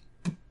just.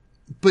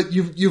 But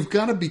you've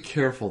got to be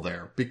careful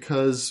there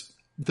because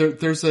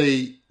there's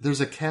a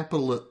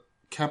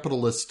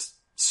capitalist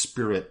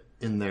spirit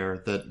in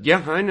there that.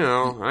 Yeah, I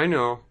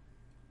know.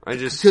 I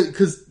just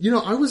because you know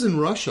I was in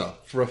Russia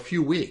for a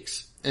few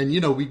weeks and you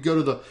know we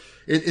go to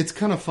it's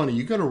kind of funny.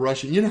 You go to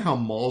Russia, you know how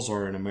malls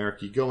are in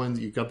America. You go in,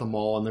 you've got the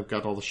mall and they've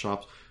got all the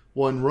shops.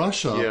 Well, in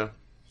Russia,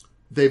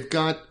 they've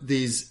got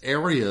these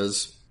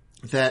areas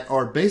that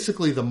are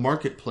basically the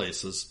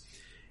marketplaces.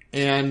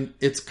 And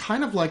it's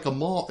kind of like a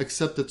mall,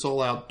 except it's all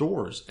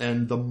outdoors.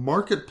 And the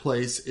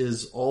marketplace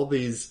is all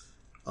these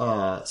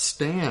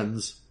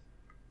stands.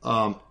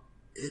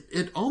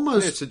 It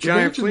almost... It's a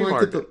giant flea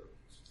market.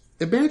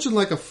 imagine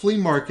like a flea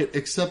market,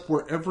 except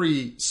where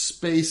every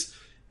space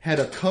had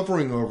a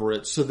covering over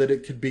it so that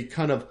it could be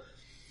kind of,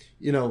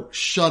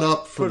 shut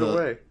up for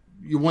away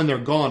when they're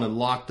gone and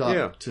locked up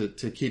Yeah.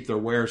 to keep their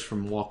wares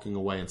from walking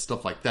away and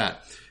stuff like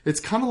that. It's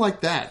kind of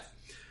like that.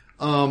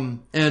 But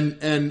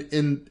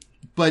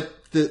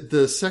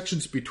the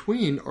sections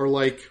between are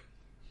like,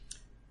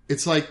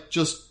 it's like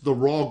just the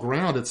raw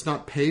ground. It's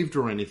not paved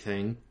or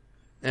anything.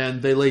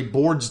 And they lay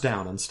boards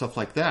down and stuff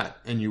like that.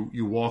 And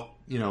you walk,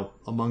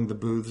 among the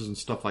booths and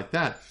stuff like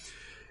that.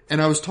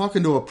 And I was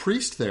talking to a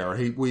priest there.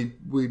 We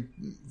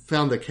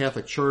found the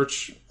Catholic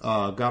church,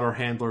 got our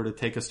handler to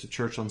take us to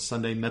church on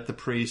Sunday, met the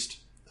priest,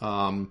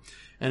 and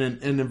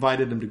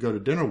invited him to go to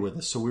dinner with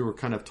us. So we were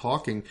kind of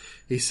talking.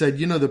 He said,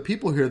 the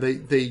people here,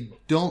 they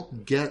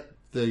don't get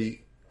the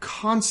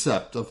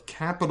concept of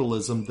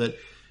capitalism, that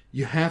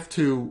you have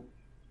to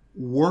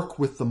work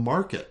with the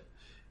market.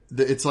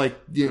 It's like,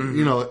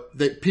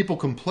 that people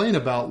complain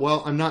about,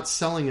 well, I'm not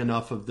selling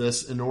enough of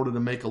this in order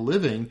to make a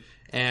living.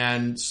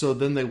 And so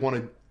then they want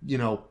to,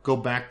 go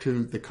back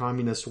to the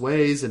communist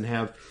ways and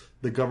have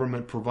the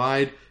government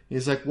provide. And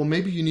he's like, well,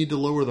 maybe you need to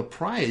lower the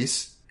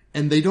price.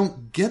 And they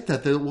don't get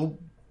that. Well,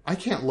 I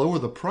can't lower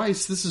the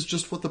price. This is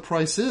just what the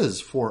price is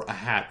for a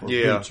hat or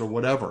boots or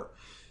whatever.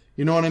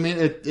 You know what I mean?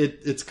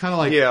 It's kind of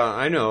like, yeah,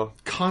 I know.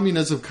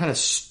 Communism kind of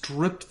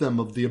stripped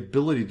them of the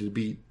ability to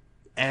be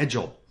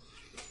agile.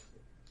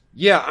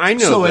 Yeah, I know.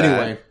 So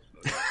that.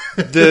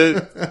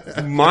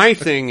 Anyway, my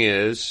thing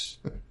is,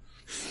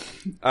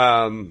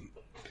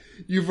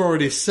 you've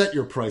already set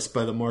your price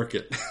by the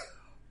market.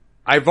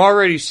 I've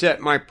already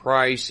set my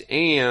price,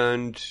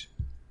 and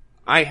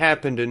I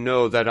happen to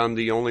know that I'm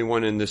the only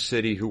one in the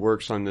city who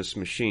works on this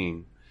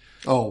machine.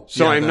 Oh,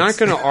 so I'm not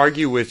going to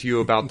argue with you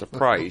about the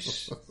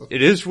price.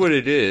 It is what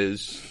it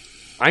is.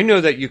 I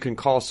know that you can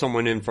call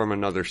someone in from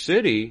another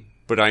city,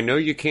 but I know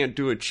you can't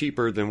do it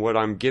cheaper than what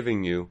I'm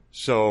giving you.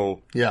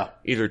 So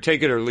either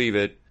take it or leave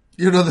it.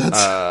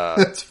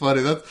 That's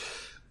funny.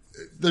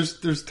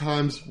 There's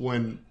times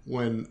when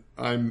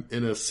I'm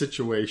in a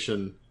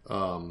situation,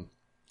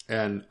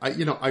 and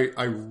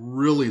I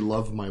really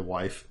love my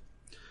wife,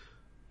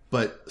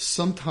 but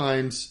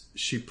sometimes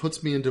she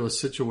puts me into a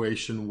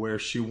situation where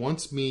she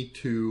wants me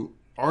to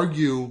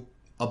argue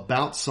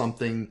about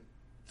something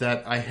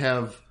that I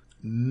have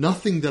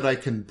nothing that I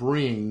can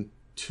bring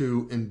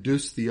to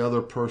induce the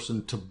other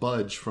person to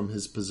budge from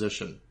his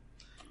position.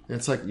 And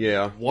it's like,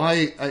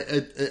 why?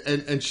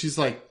 And she's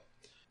like,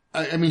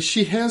 I mean,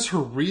 she has her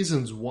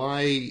reasons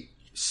why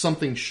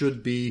something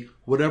should be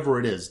whatever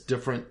it is,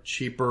 different,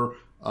 cheaper.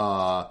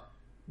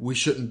 We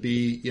shouldn't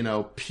be,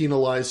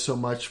 penalized so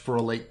much for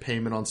a late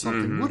payment on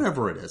something,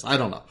 whatever it is. I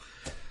don't know.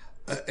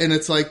 And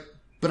it's like,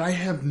 but I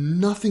have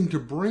nothing to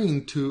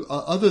bring to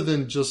other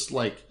than just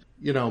like,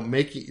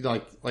 making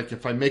like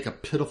if I make a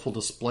pitiful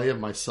display of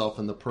myself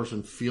and the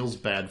person feels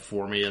bad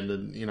for me, and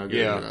then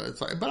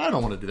it's like, but I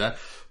don't want to do that.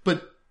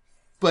 But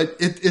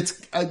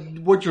it's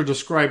what you're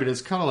describing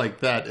is kind of like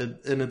that,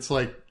 and it's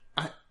like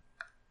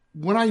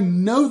when I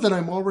know that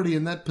I'm already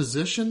in that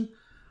position,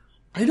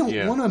 I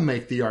don't want to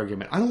make the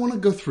argument. I don't want to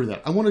go through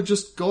that. I want to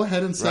just go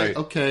ahead and say,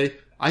 okay,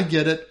 I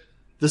get it.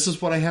 This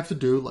is what I have to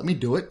do. Let me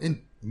do it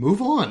and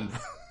move on.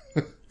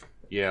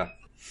 Yeah.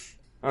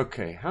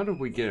 Okay, how did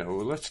we get?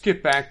 Well, let's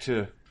get back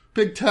to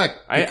big tech.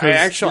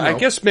 Because, I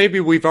guess maybe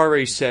we've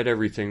already said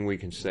everything we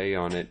can say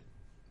on it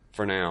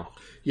for now.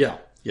 Yeah.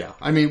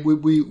 I mean,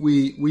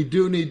 we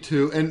do need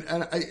to, and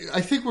I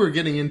think we're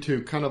getting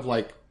into kind of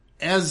like,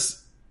 as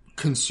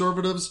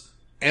conservatives,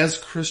 as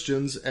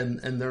Christians,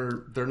 and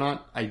they're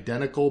not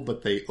identical,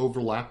 but they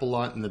overlap a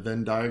lot in the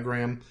Venn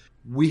diagram.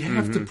 We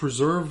have to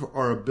preserve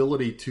our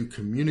ability to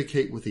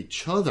communicate with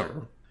each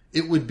other.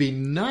 It would be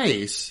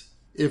nice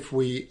if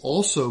we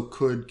also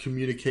could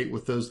communicate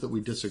with those that we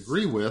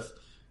disagree with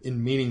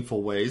in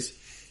meaningful ways.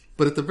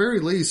 But at the very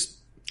least,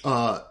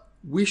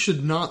 we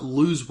should not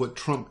lose what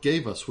Trump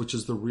gave us, which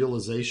is the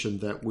realization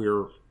that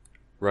we're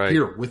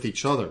here with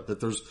each other,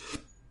 that there's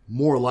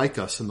more like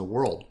us in the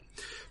world.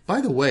 By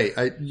the way,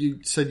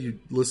 you said you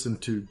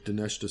listened to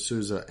Dinesh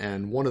D'Souza,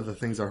 and one of the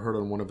things I heard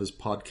on one of his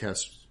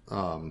podcasts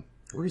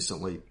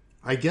recently,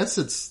 I guess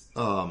it's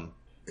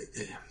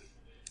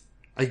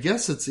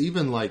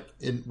even like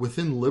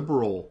within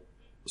liberal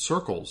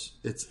circles,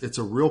 it's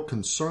a real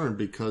concern,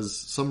 because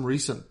some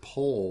recent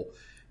poll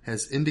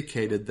has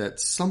indicated that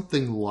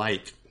something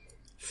like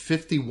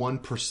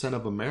 51%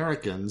 of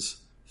Americans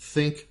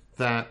think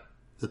that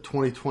the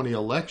 2020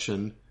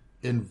 election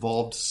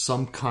involved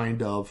some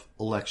kind of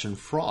election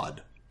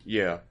fraud.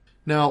 Yeah.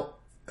 Now,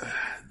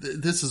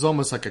 this is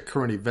almost like a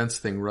current events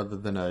thing rather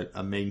than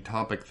a main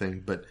topic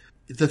thing, but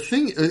the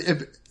thing,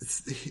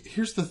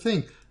 here's the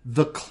thing.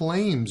 The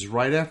claims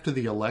right after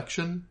the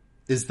election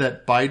is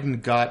that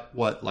Biden got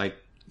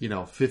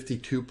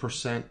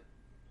 52%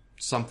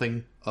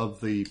 something of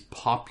the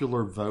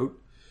popular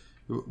vote.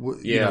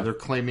 They're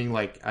claiming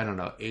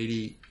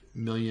 80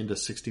 million to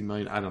 60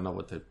 million. I don't know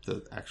what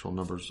the actual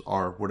numbers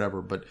are,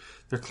 whatever, but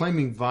they're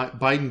claiming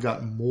Biden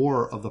got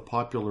more of the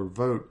popular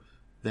vote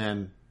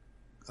than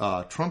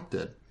Trump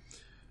did.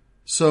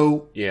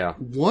 So Yeah.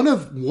 one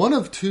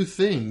of two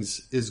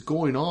things is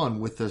going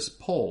on with this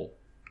poll.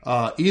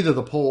 Either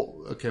the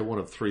poll, one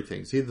of three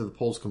things. Either the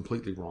poll's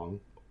completely wrong,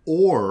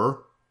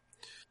 or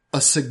a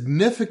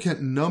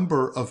significant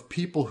number of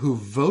people who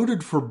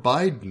voted for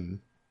Biden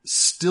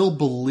still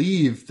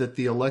believe that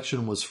the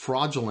election was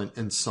fraudulent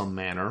in some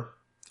manner,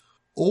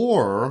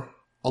 or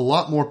a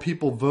lot more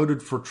people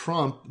voted for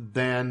Trump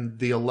than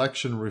the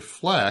election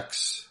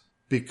reflects,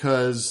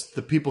 because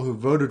the people who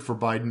voted for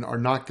Biden are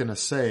not going to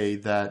say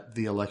that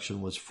the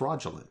election was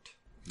fraudulent.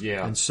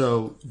 Yeah. And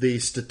so the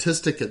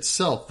statistic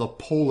itself, the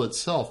poll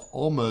itself,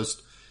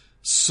 almost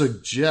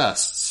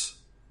suggests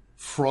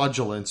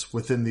fraudulence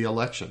within the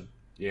election.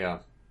 Yeah.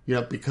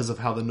 Because of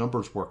how the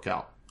numbers work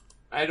out.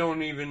 I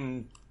don't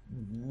even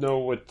know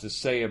what to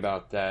say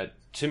about that.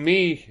 To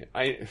me,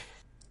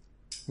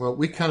 Well,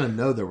 we kind of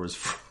know there was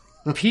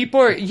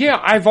people are,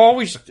 I've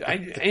always,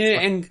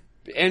 and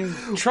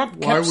Trump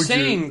kept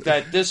saying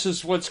that this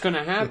is what's going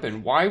to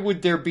happen. Why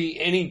would there be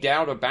any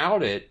doubt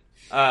about it?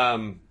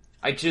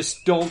 I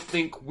just don't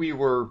think we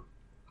were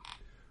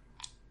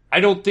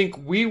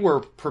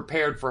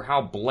prepared for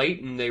how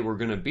blatant they were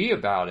going to be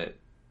about it.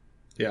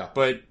 Yeah.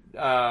 But,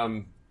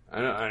 but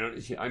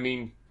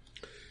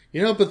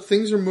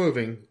things are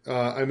moving.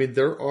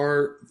 There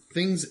are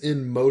things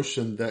in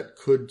motion that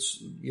could,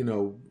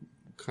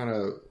 kind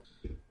of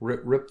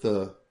rip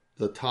the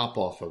top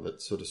off of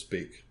it, so to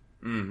speak.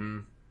 Mm-hmm.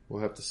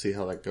 We'll have to see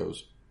how that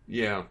goes.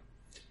 Yeah.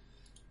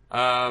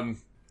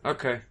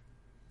 Okay.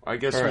 I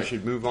guess we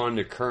should move on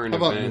to current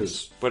events.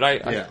 News?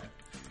 But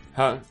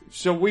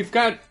so we've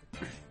got.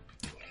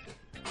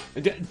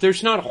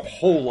 There's not a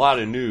whole lot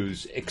of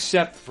news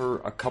except for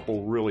a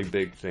couple really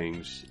big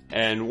things,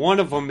 and one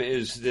of them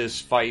is this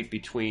fight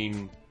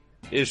between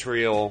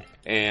Israel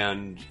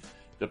and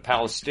the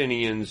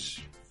Palestinians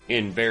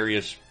in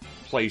various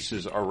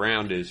places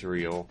around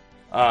Israel.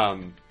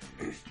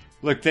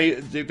 Look,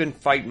 they've been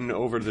fighting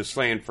over this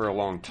land for a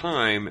long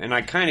time, and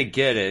I kind of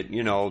get it.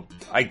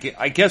 I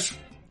guess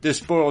this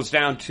boils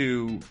down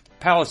to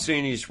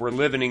Palestinians were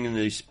living in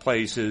these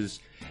places,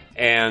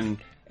 and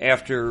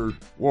after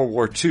World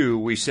War II,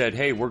 we said,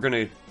 hey, we're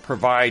going to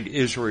provide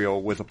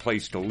Israel with a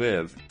place to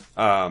live.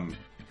 And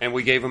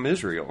we gave them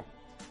Israel.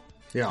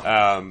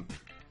 Yeah.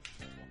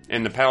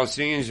 And the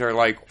Palestinians are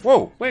like,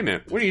 whoa, wait a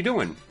minute, what are you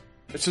doing?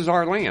 This is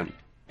our land.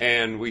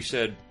 And we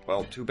said,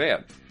 well, too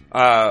bad.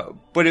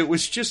 But it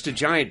was just a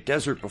giant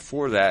desert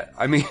before that.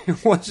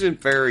 It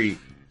wasn't very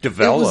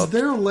developed. It was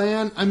their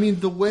land.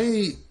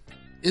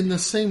 In the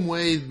same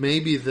way,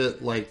 maybe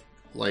that like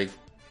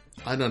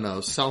I don't know,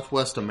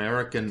 Southwest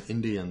American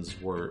Indians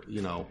were,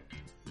 you know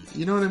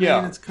what I mean?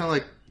 Yeah. It's kind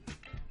of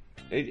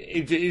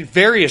like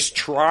various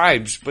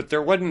tribes, but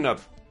there wasn't a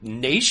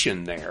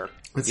nation there.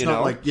 It's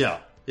not like, yeah,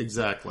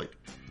 exactly.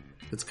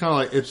 It's kind of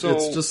like it's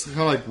just kind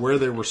of like where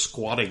they were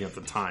squatting at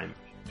the time.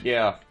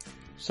 Yeah.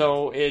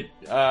 So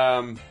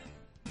I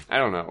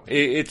don't know.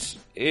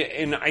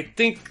 And I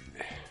think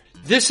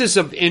this is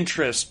of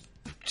interest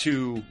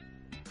to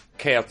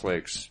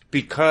Catholics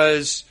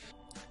because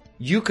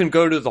you can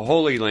go to the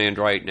Holy Land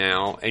right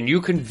now and you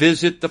can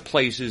visit the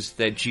places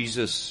that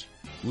Jesus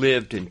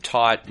lived and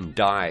taught and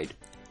died.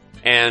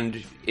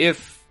 And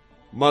if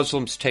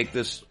Muslims take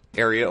this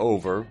area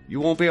over,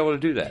 you won't be able to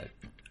do that.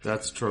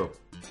 That's true.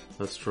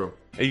 That's true.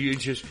 You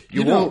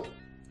won't.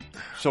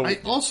 So I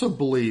also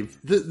believe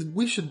that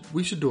we should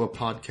do a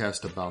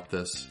podcast about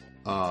this,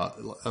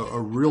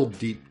 a real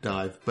deep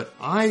dive. But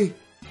I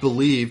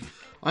believe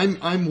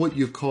I'm what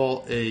you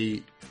call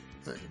I'm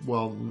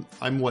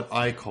what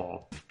I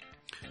call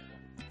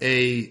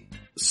a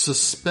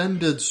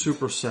suspended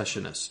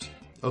supersessionist.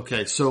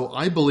 Okay, so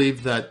I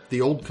believe that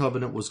the old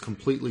covenant was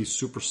completely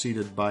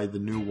superseded by the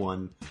new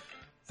one,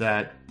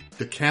 that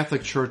the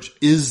Catholic Church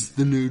is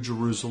the new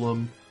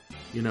Jerusalem.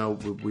 You know,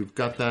 we've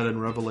got that in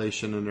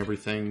Revelation and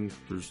everything.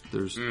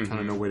 There's kind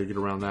of no way to get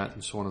around that,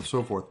 and so on and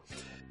so forth.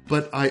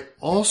 But I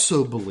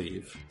also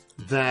believe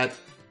that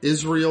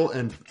Israel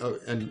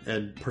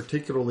and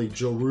particularly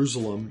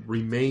Jerusalem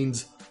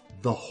remains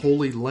the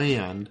Holy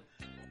Land,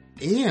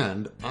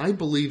 and I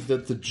believe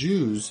that the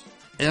Jews,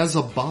 as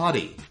a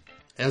body,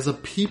 as a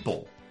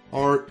people,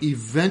 are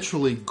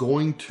eventually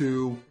going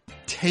to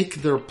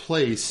take their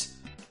place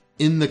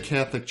in the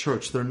Catholic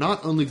Church. They're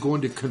not only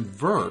going to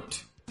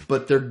convert,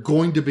 but they're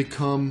going to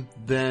become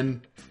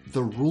then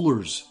the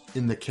rulers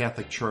in the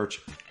Catholic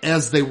Church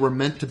as they were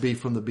meant to be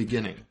from the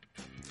beginning.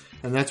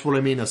 And that's what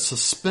I mean, a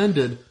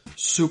suspended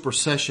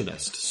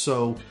supersessionist.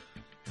 So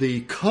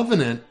the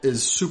covenant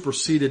is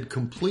superseded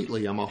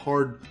completely. I'm a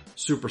hard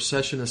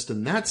supersessionist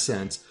in that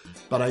sense,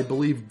 but I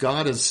believe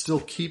God is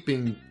still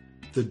keeping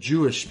the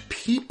Jewish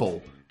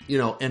people,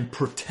 and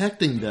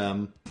protecting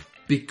them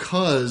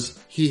because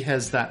he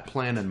has that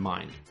plan in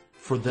mind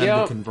for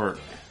them to convert.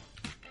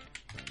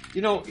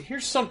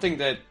 Here's something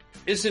that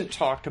isn't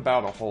talked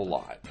about a whole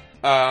lot.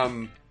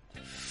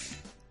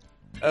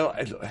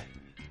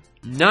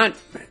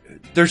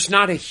 There's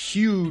not a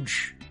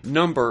huge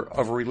number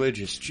of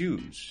religious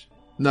Jews.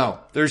 No.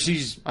 There's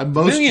these most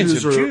millions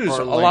Jews of Jews.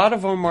 are a like, lot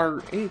of them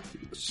are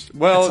atheists.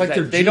 Well, like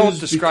they don't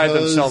describe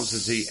because- themselves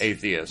as the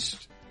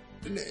atheist.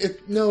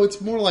 No,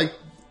 it's more like...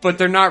 But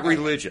they're not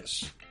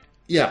religious.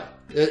 Yeah.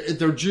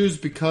 They're Jews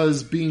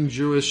because being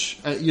Jewish,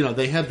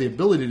 they have the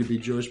ability to be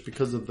Jewish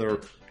because of their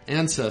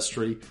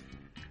ancestry,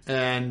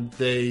 and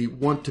they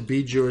want to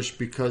be Jewish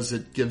because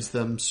it gives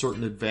them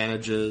certain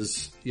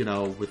advantages,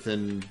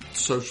 within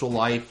social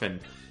life and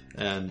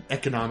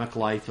economic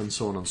life and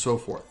so on and so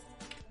forth.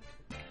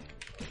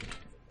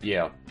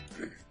 Yeah.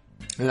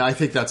 And I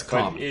think that's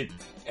common.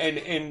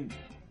 And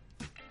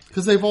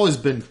because they've always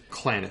been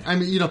clannish. I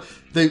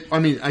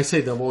mean, I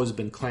say they've always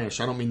been clannish.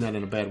 I don't mean that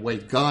in a bad way.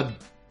 God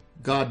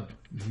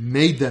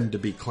made them to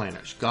be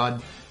clannish.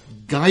 God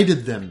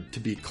guided them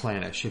to be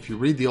clannish. If you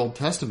read the Old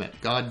Testament,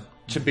 God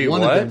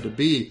wanted them to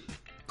be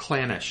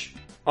clannish.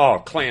 Oh,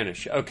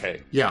 clannish.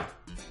 Okay. Yeah.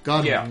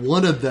 God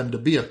wanted them to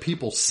be a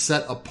people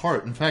set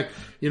apart. In fact,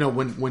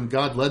 when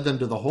God led them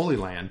to the Holy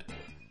Land,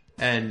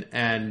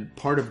 and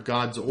part of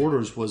God's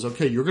orders was,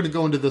 okay, you're going to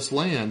go into this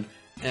land,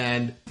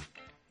 and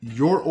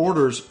your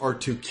orders are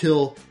to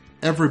kill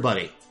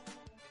everybody.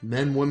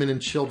 Men, women,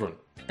 and children.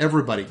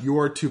 Everybody. You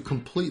are to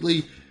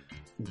completely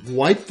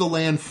wipe the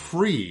land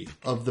free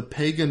of the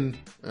pagan,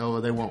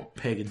 they weren't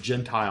pagan,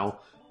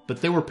 Gentile,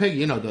 but they were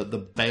pagan,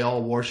 the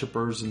Baal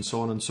worshippers and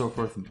so on and so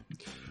forth.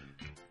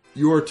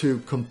 You are to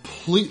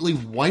completely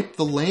wipe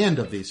the land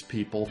of these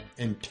people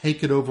and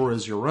take it over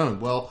as your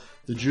own. Well,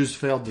 the Jews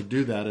failed to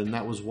do that, and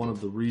that was one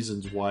of the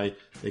reasons why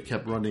they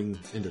kept running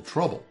into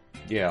trouble.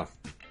 Yeah.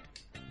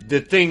 The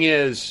thing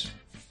is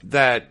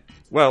that,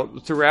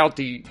 throughout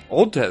the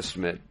Old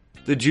Testament,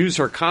 the Jews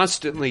are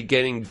constantly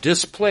getting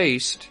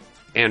displaced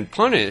and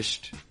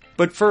punished,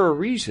 but for a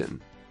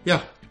reason.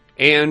 Yeah.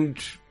 And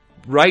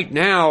right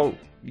now,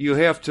 you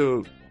have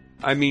to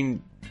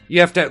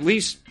at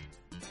least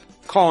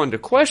call into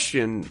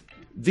question,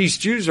 these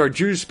Jews are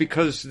Jews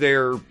because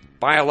they're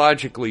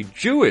biologically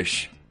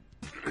Jewish.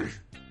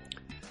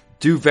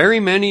 Do very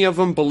many of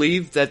them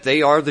believe that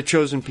they are the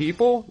chosen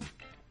people?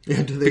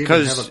 Yeah, do they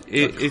even have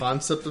a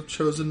concept of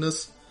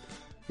chosenness?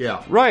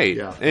 Yeah. Right.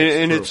 Yeah,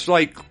 and it's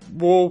like,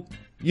 well,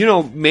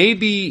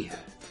 maybe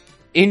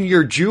in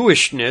your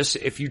Jewishness,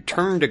 if you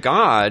turn to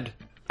God,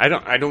 I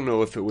don't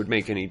know if it would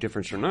make any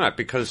difference or not,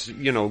 because,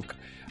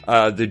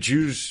 the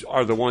Jews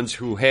are the ones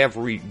who have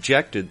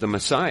rejected the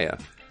Messiah.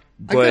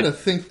 But I gotta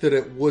think that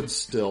it would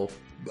still.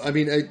 I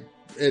mean,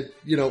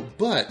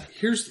 but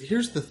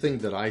here's the thing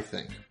that I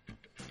think.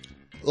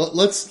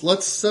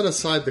 Let's set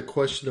aside the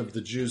question of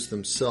the Jews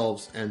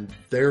themselves and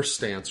their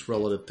stance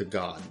relative to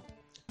God.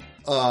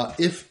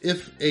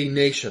 If a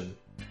nation,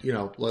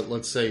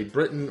 let's say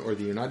Britain or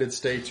the United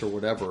States or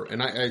whatever,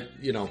 and I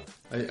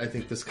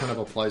think this kind of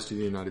applies to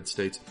the United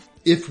States.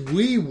 If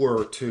we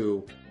were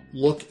to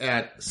look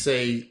at,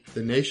 say,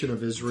 the nation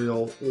of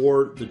Israel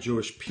or the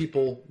Jewish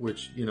people,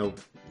 which,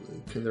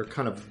 they're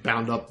kind of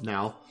bound up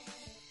now,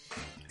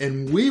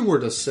 and we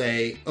were to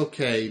say,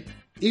 okay,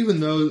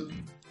 even though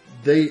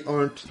they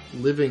aren't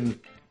living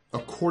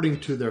according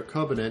to their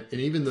covenant,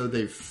 and even though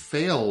they've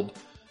failed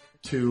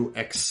to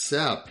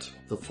accept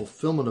the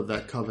fulfillment of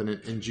that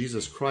covenant in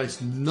Jesus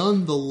Christ,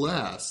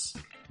 nonetheless,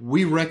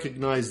 we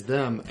recognize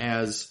them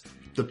as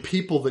the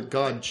people that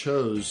God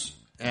chose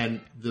and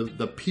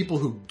the people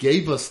who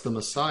gave us the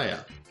Messiah.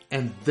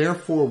 And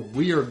therefore,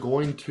 we are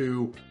going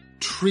to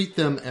treat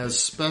them as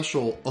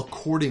special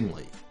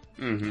accordingly.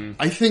 Mm-hmm.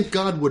 I think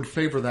God would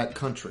favor that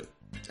country.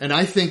 And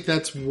I think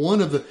that's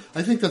one of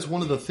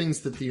the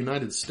things that the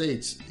United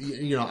States,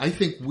 I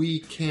think we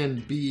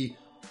can be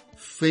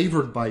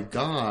favored by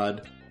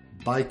God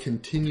by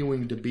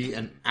continuing to be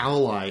an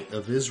ally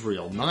of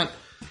Israel.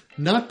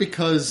 Not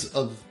because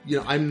of,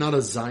 I'm not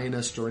a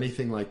Zionist or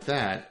anything like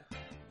that,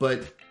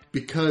 but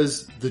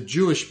because the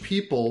Jewish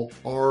people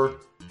are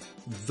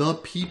the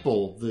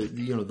people, the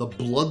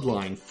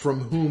bloodline from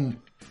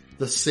whom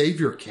the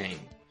Savior came.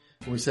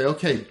 And we say,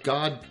 okay,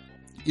 God,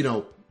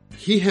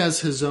 He has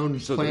His own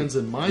plans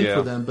in mind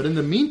for them, but in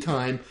the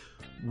meantime,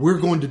 we're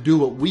going to do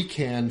what we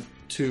can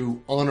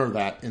to honor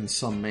that in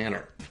some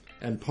manner.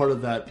 And part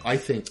of that, I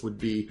think, would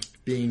be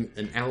being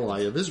an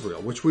ally of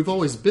Israel, which we've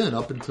always been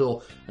up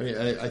until,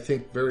 I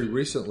think very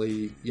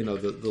recently,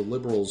 the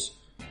liberals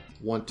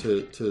want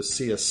to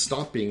see us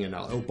stop being an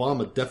ally.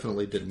 Obama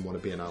definitely didn't want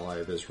to be an ally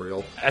of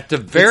Israel. At the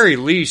very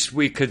least,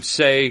 we could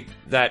say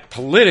that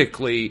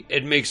politically,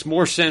 it makes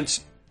more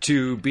sense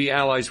to be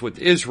allies with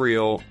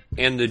Israel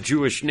and the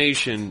Jewish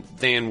nation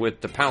than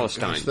with the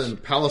Palestinians. Then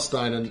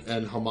Palestine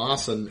and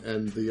Hamas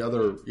and the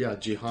other,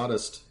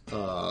 jihadist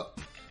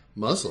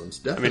Muslims,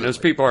 definitely. Those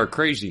people are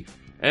crazy.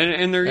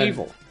 And they're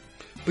evil.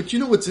 But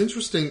what's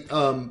interesting?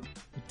 I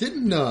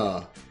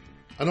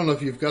don't know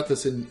if you've got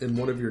this in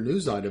one of your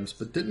news items,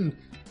 but didn't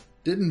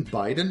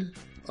Biden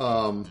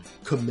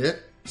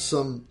commit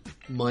some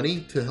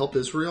money to help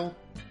Israel,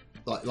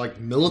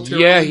 like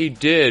military? Yeah, he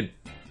did.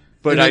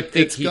 But I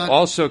think he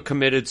also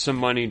committed some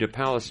money to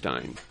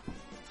Palestine,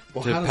 to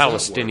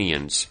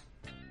Palestinians.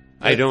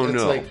 I don't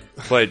know,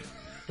 but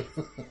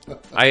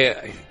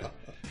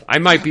I I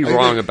might be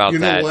wrong about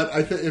that. You know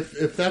what?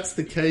 If that's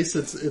the case,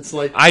 it's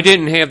like I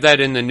didn't have that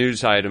in the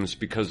news items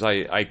because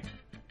I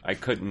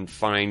couldn't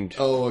find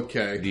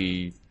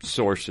the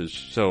sources.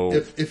 So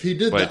if he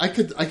did that, I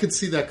could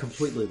see that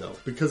completely though,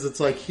 because it's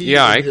like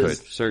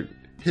could.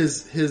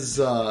 His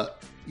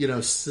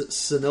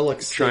senile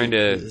state, trying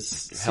to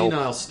senile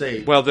help.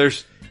 state. Well,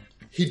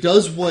 he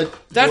does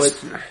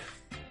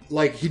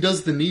he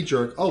does the knee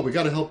jerk. Oh, we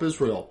got to help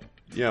Israel.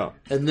 Yeah,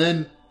 and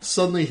then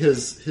suddenly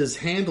his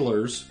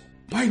handlers.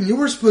 Biden, you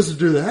were supposed to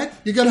do that.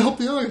 You got to help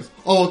the others.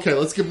 Oh, okay.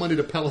 Let's give money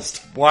to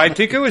Palestine. Well, I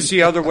think it was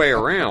the other way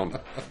around.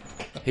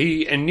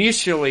 He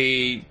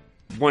initially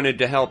wanted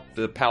to help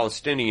the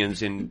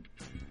Palestinians and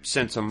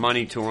sent some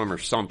money to them or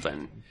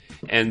something,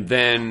 and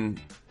then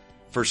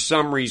for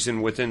some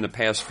reason within the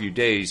past few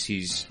days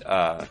he's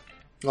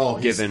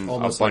given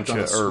a bunch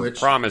or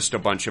promised a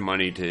bunch of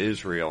money to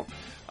Israel.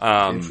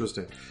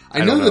 Interesting.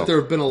 I know that there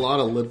have been a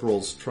lot of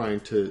liberals trying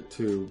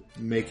to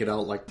make it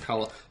out like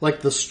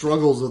the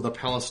struggles of the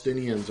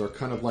Palestinians are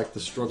kind of like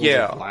the struggles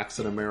of blacks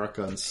in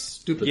America and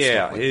stupid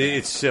stuff like that.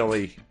 It's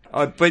silly.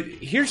 But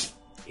here's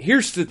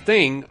the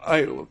thing.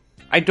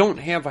 I don't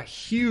have a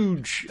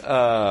huge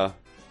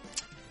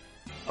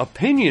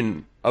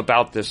opinion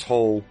about this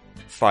whole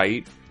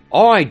fight.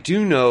 All I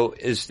do know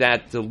is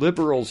that the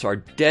liberals are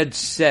dead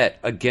set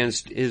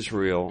against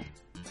Israel,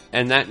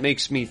 and that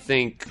makes me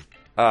think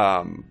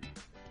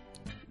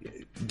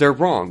they're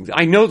wrong.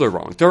 I know they're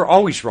wrong. They're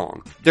always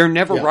wrong. They're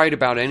never right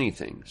about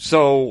anything.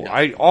 So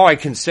all I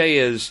can say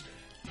is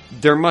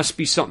there must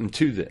be something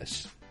to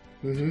this.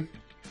 Mm-hmm.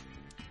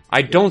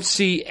 I don't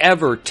see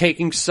ever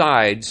taking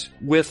sides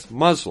with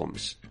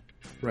Muslims.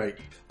 Right.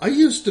 I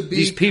used to be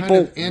these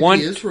people kind of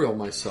anti-Israel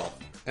myself,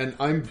 and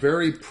I'm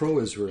very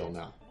pro-Israel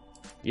now.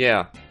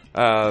 Yeah.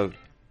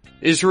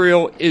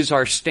 Israel is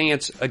our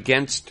stance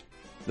against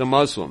the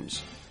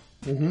Muslims.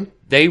 Mm-hmm.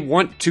 They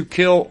want to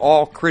kill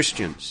all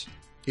Christians.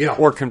 Yeah.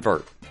 Or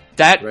convert.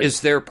 That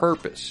is their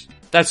purpose.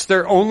 That's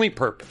their only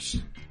purpose.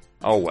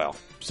 Oh well.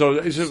 So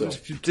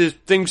there's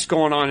things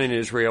going on in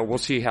Israel. We'll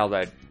see how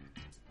that.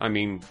 I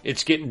mean,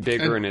 it's getting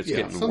bigger and it's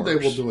getting worse. Someday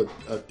we'll do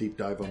a deep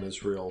dive on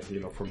Israel.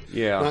 From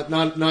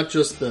not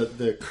just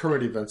the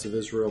current events of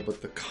Israel,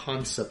 but the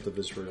concept of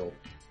Israel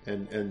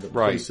and the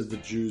place of the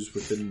Jews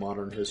within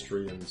modern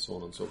history and so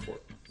on and so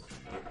forth.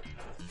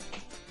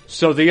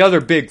 So the other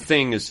big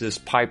thing is this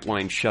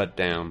pipeline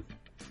shutdown.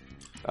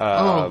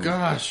 Oh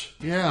gosh,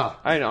 yeah.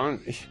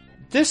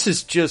 This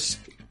is just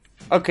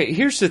okay.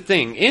 Here's the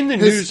thing: in the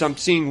news, I'm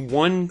seeing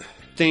one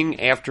thing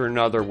after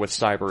another with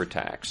cyber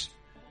attacks.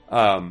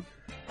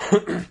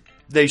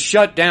 They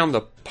shut down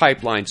the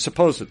pipeline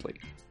supposedly,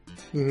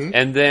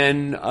 and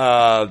then,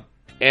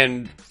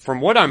 and from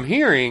what I'm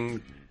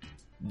hearing,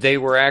 they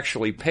were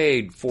actually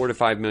paid $4 to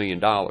 $5 million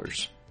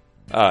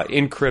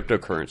in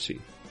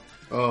cryptocurrency.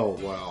 Oh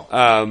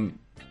wow.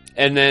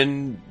 And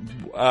then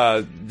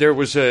there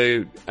was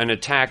an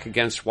attack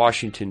against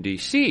Washington,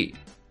 D.C.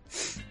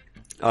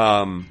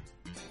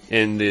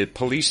 In the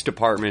police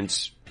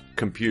department's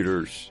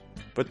computers.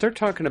 But they're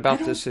talking about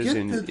this as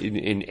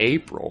in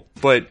April.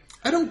 But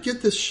I don't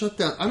get this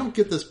shutdown. I don't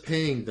get this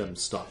paying them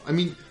stuff. I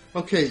mean,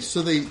 okay,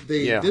 so they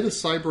did a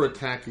cyber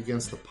attack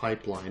against the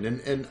pipeline.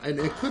 And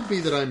it could be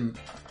that I'm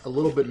a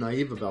little bit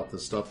naive about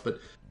this stuff, but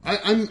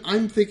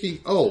I'm thinking,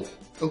 oh,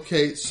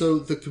 okay, so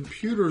the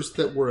computers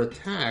that were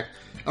attacked,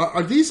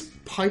 are these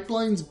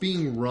pipelines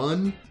being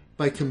run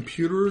by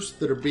computers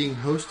that are being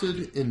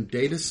hosted in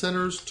data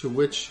centers to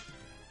which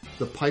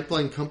the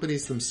pipeline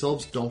companies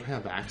themselves don't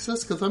have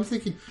access? Because I'm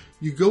thinking,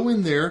 you go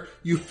in there,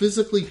 you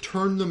physically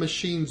turn the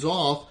machines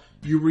off,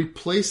 you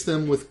replace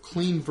them with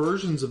clean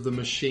versions of the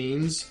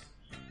machines,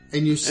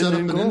 and you set up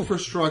an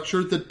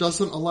infrastructure that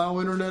doesn't allow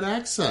internet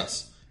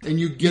access. And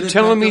you get it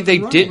telling me they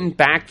didn't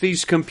back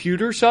these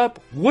computers up?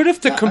 What if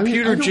the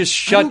computer just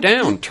shut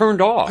down,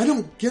 turned off? I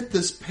don't get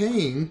this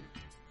paying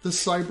the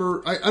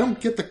cyber. I don't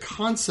get the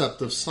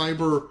concept of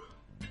cyber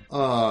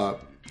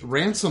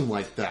ransom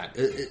like that.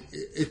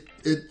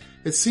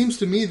 It seems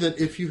to me that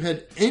if you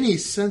had any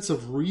sense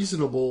of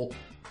reasonable,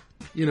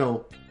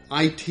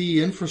 IT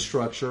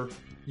infrastructure,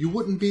 you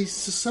wouldn't be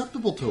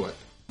susceptible to it.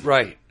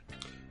 Right.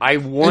 I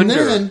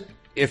wonder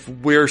if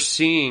we're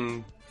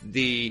seeing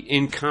the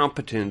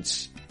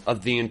incompetence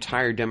of the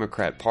entire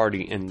Democrat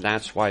Party, and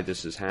that's why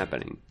this is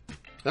happening.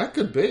 That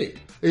could be.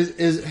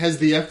 Has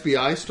the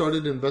FBI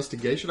started an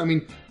investigation? I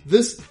mean,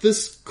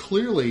 this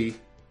clearly,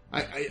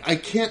 I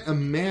can't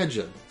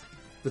imagine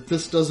that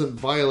this doesn't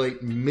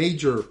violate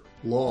major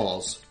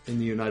laws in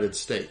the United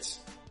States.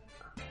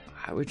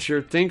 I would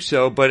sure think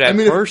so, but at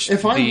first,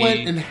 if I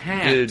went and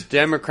hacked, the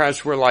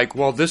Democrats were like,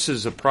 well, this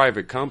is a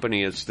private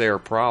company, it's their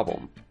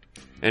problem.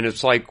 And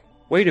it's like,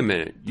 wait a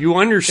minute, you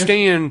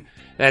understand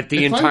that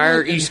the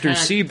entire Eastern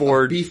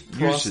Seaboard beef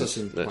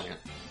processing plant.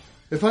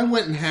 If I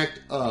went and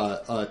hacked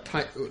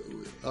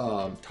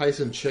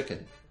Tyson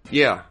Chicken,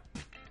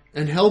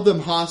 and held them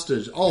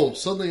hostage,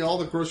 suddenly all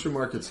the grocery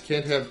markets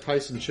can't have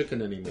Tyson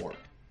Chicken anymore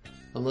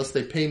unless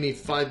they pay me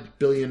 $5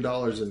 billion in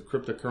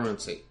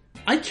cryptocurrency.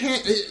 I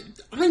can't.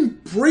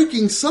 I'm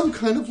breaking some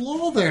kind of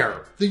law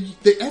there. The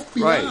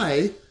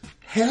FBI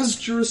has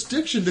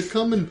jurisdiction to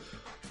come and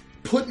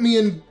put me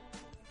in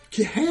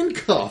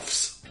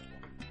handcuffs.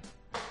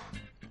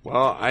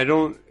 Well,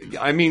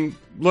 I mean,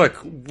 look,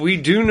 we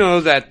do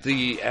know that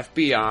the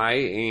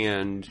FBI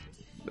and,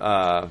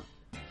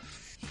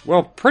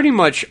 pretty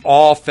much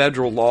all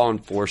federal law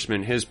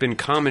enforcement has been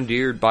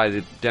commandeered by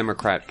the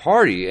Democrat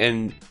Party.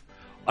 And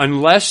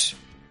unless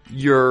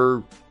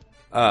you're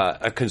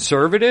a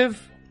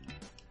conservative,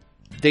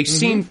 they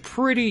seem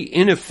pretty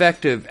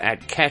ineffective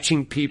at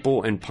catching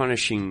people and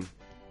punishing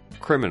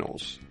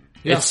criminals.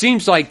 Yeah. It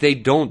seems like they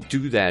don't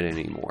do that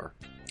anymore.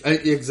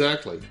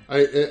 Exactly.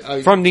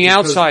 From the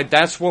outside,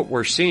 that's what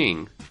we're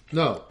seeing.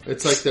 No,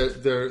 it's like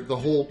the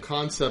whole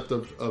concept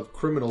of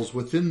criminals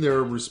within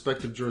their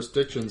respective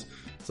jurisdictions.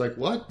 It's like,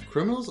 what?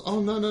 Criminals?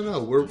 Oh,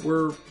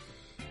 no.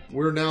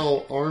 We're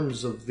now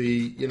arms of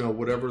the,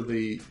 whatever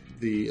the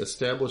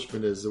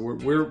establishment is.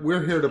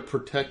 We're here to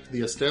protect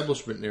the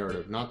establishment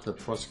narrative, not to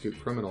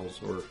prosecute criminals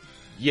or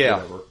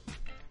whatever.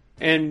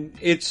 And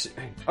it's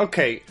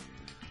okay.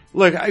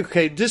 Look,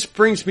 this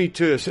brings me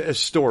to a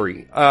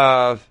story.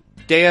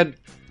 Dad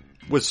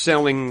was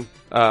selling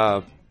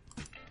office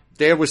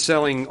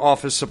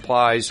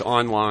supplies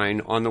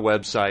online on the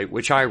website,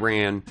 which I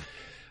ran.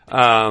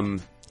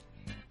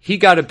 He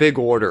got a big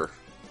order.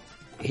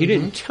 He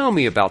didn't tell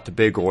me about the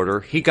big order.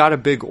 He got a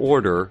big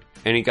order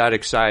and he got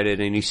excited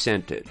and he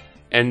sent it.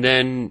 And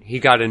then he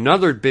got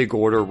another big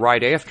order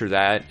right after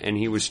that and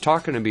he was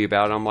talking to me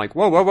about it. I'm like,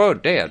 whoa,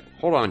 Dad,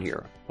 hold on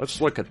here.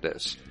 Let's look at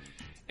this.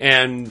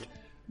 And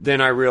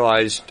then I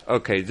realized,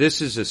 okay,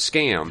 this is a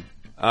scam.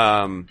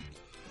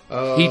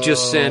 He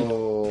just sent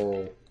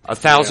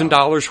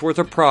 $1,000 worth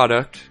of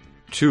product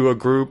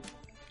to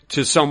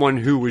someone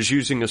who was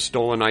using a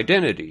stolen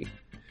identity.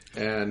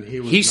 And he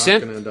was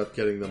not going to end up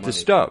getting the money. The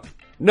stuff.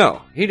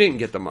 No, he didn't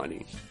get the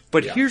money.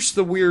 But here's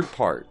the weird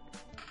part.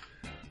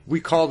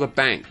 We call the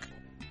bank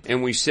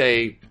and we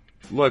say,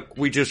 look,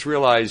 we just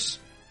realized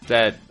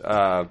that,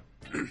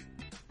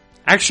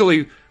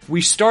 actually,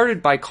 we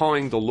started by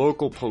calling the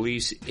local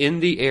police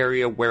in the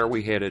area where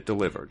we had it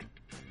delivered.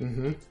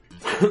 And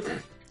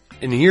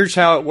here's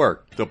how it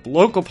worked. The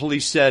local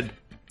police said,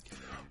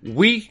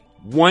 we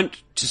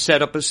want to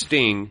set up a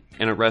sting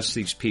and arrest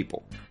these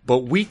people, but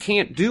we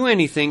can't do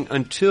anything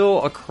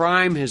until a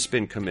crime has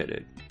been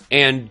committed.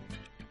 And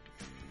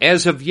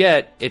as of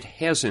yet, it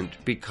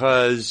hasn't,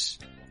 because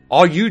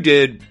all you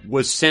did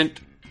was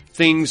sent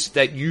things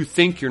that you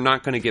think you're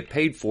not going to get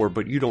paid for,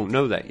 but you don't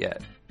know that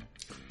yet.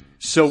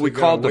 So we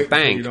called the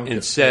bank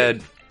and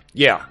said,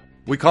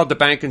 we called the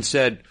bank and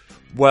said,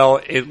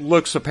 well, it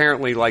looks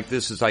apparently like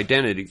this is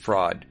identity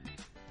fraud.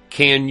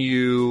 Can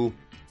you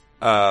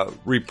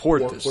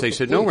report this? They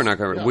said, no, we're not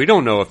going to. We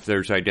don't know if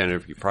there's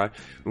identity fraud.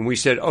 And we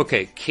said,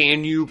 okay,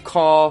 can you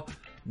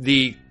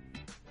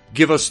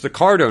give us the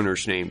card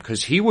owner's name?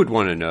 Because he would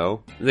want to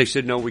know. And they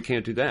said, no, we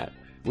can't do that.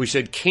 We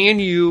said, can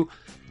you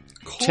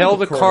tell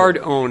the card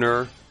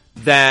owner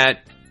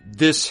that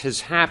this has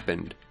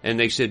happened? And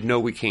they said, no,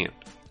 we can't.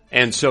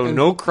 And so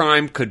no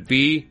crime could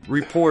be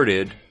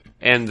reported.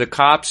 And the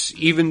cops,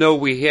 even though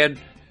we had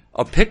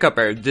a pickup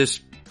area,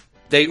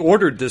 they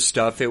ordered this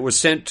stuff. It was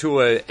sent to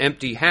an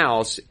empty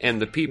house,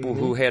 and the people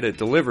who had it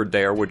delivered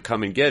there would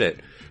come and get it.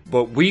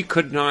 But we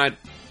could not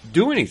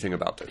do anything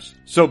about this.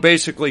 So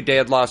basically,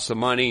 Dad lost the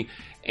money,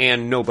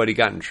 and nobody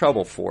got in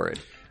trouble for it.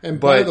 And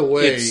by the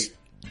way,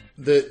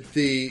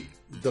 the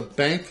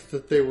bank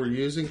that they were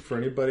using, for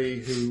anybody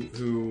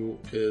who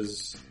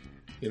is,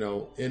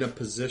 in a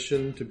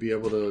position to be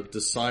able to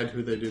decide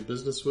who they do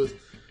business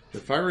with,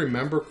 if I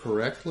remember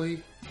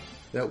correctly,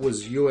 that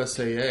was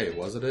USAA,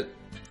 wasn't it?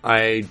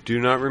 I do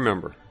not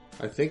remember.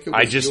 I think it was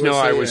I just USAA, know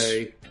I was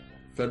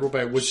Federal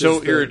Bank, which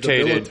so is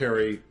irritated. The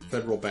military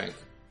federal bank.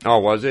 Oh,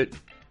 was it?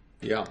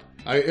 Yeah.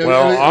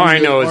 All I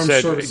know is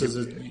that services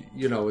is,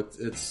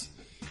 it's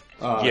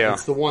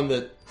the one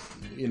that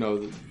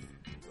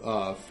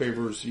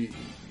favors you.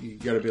 You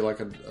got to be like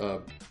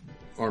a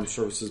armed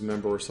services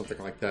member or something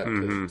like that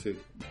to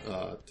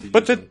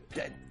but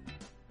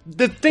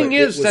the thing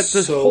is that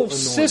the whole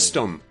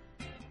system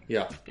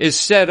is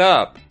set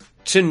up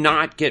to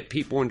not get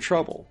people in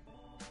trouble.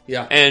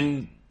 Yeah.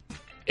 And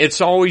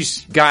it's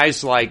always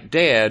guys like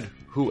Dad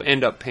who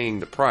end up paying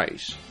the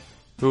price.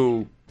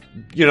 Who,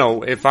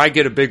 if I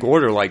get a big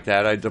order like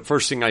that, the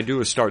first thing I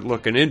do is start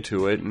looking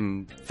into it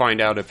and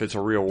find out if it's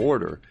a real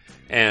order.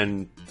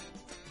 And,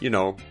 he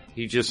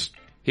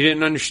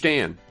didn't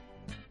understand.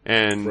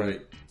 And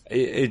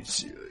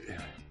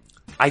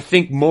I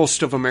think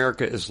most of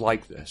America is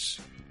like this.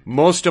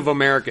 Most of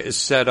America is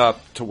set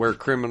up to where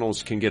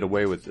criminals can get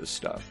away with this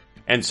stuff.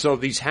 And so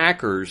these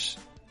hackers,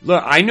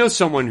 look, I know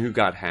someone who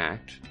got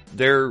hacked.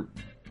 Their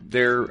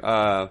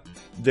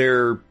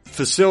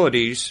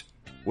facilities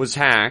was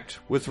hacked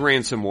with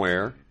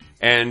ransomware,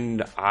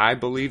 and I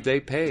believe they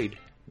paid.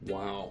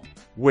 Wow.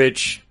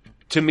 Which,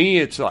 to me,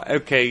 it's like,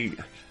 okay,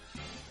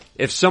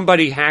 if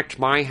somebody hacked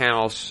my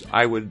house,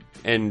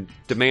 and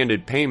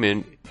demanded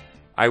payment,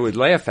 I would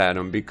laugh at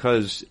them,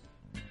 because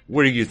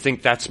what do you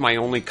think? That's my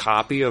only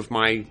copy of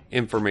my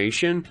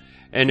information?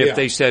 And if Yeah.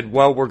 they said,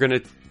 well, we're going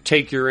to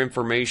take your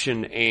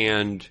information,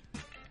 and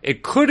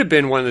it could have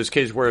been one of those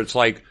cases where it's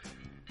like,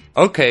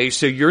 okay,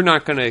 so you're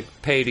not going to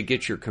pay to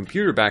get your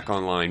computer back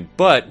online,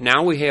 but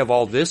now we have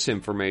all this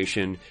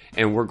information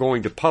and we're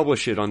going to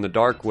publish it on the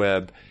dark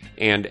web,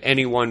 and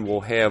anyone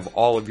will have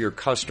all of your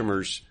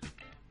customers'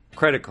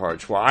 credit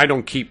cards. Well, I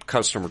don't keep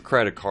customer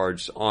credit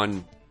cards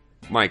on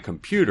my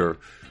computer.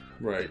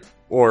 Right.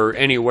 Or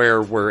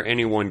anywhere where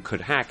anyone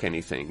could hack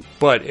anything.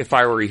 But if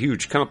I were a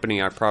huge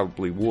company, I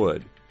probably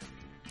would.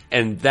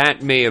 And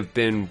that may have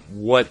been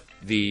what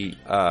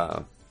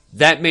that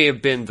may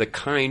have been the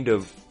kind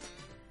of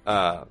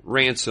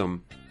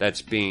ransom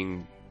that's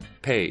being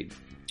paid.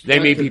 They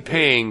may be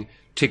paying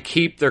to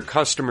keep their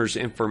customers'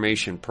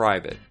 information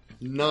private.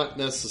 Not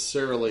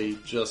necessarily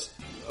just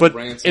a But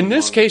ransom in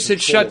this on case, it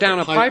control shut down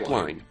a of the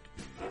pipeline.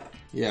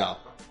 Yeah.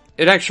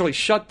 It actually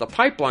shut the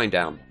pipeline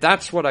down.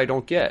 That's what I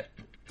don't get.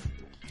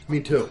 Me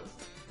too.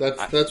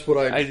 That's what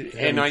I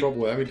have trouble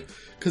with. I mean,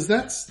 because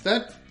that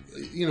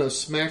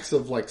smacks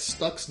of like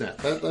Stuxnet.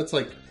 That's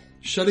like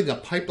shutting a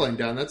pipeline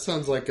down. That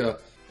sounds like a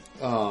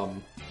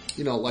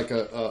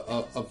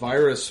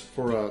virus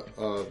for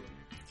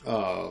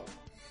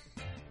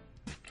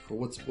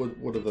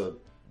what are the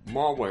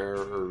Malware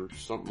or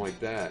something like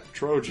that.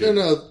 Trojan.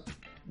 No.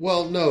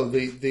 Well, no.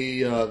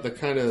 The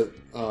kind of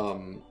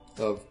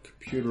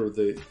computer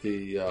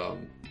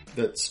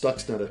that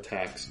Stuxnet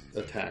attacked.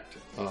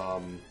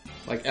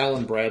 Like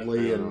Alan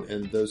Bradley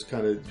and those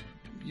kind of.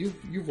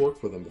 You've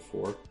worked with them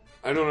before.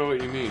 I don't know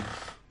what you mean.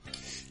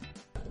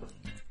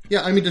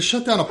 Yeah, I mean, to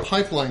shut down a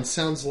pipeline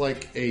sounds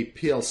like a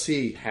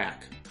PLC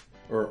hack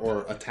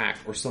or attack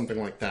or something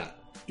like that.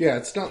 Yeah,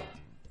 it's not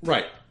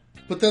right,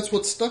 but that's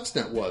what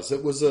Stuxnet was.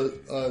 It was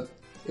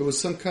it was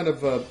some kind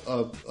of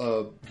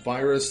a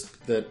virus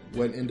that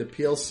went into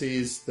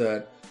PLCs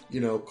that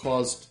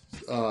caused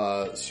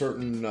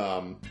certain.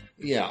 The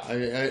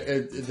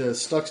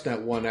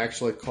Stuxnet one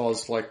actually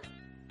caused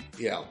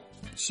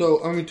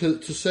So, I mean,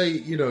 to say,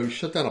 you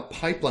shut down a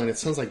pipeline, it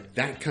sounds like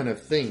that kind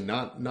of thing,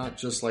 not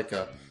just like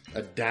a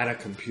data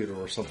computer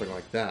or something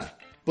like that.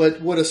 But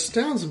what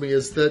astounds me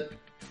is that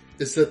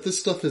this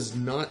stuff is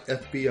not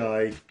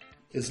FBI,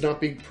 is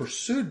not being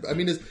pursued. I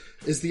mean,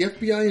 is the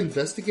FBI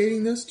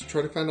investigating this to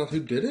try to find out who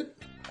did it?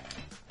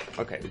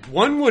 Okay,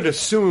 one would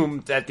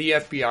assume that the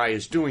FBI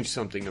is doing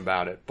something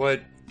about it,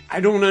 but I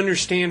don't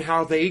understand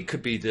how they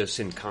could be this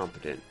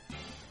incompetent.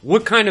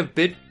 What kind of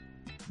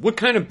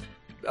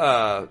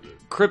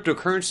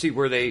cryptocurrency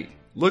were they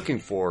looking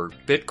for?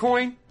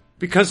 Bitcoin?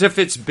 Because if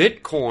it's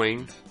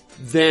Bitcoin,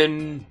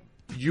 then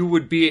you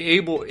would be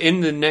able,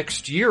 in the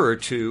next year or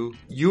two,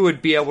 you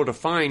would be able to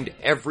find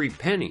every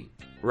penny,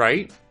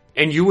 right?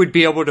 And you would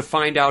be able to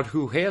find out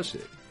who has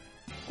it,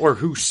 or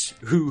who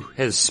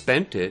has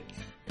spent it.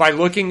 By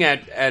looking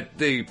at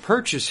the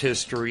purchase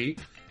history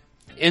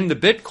in the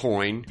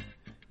Bitcoin,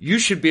 you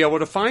should be able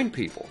to find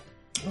people.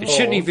 It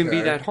shouldn't even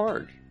be that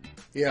hard.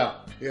 Yeah.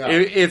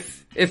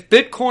 If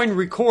Bitcoin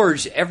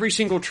records every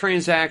single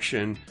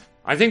transaction,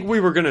 I think we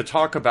were going to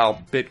talk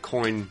about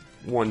Bitcoin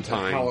one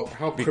time. How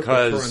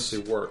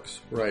cryptocurrency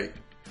works, right?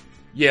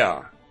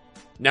 Yeah.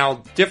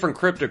 Now, different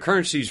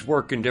cryptocurrencies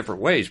work in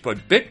different ways,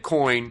 but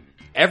Bitcoin,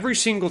 every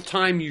single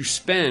time you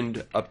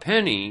spend a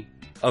penny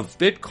of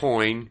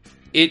Bitcoin,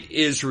 it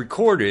is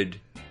recorded,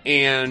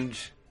 and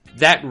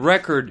that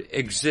record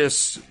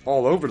exists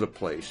all over the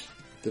place.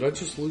 Did I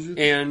just lose you?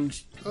 And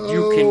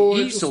you can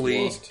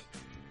easily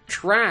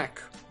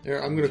track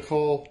I'm going to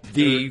call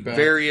the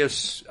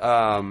various.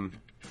 Hold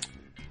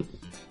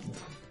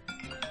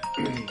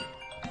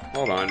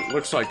on. It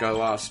looks like I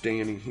lost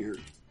Danny here.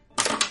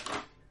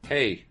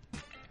 Hey.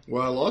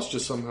 Well, I lost you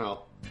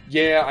somehow.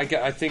 Yeah,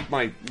 I think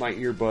my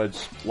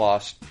earbuds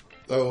lost.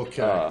 Oh,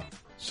 okay.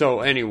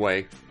 So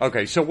anyway,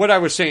 okay. So what I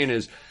was saying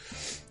is,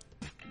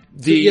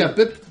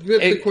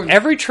 Bitcoin,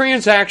 every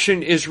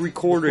transaction is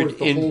recorded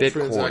in whole Bitcoin.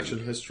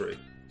 Transaction history.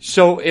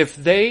 So if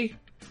they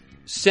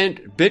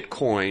sent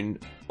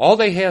Bitcoin, all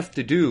they have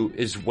to do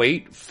is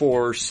wait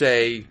for,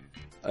 say,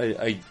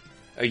 a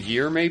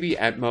year maybe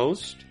at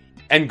most,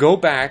 and go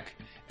back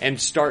and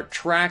start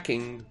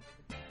tracking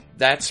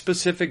that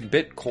specific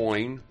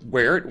Bitcoin,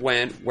 where it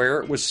went, where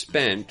it was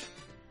spent,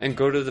 and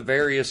go to the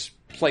various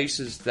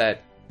places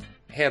that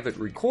have it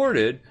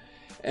recorded,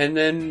 and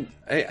then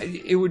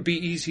it would be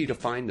easy to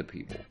find the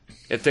people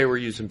if they were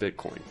using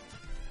Bitcoin.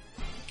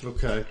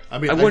 Okay. I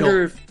mean, I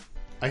wonder if...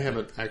 I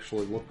haven't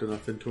actually looked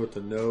enough into it to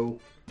know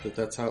that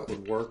that's how it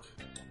would work.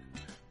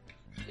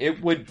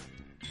 It would...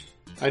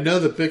 I know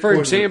that Bitcoin, for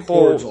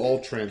example, records all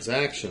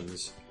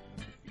transactions.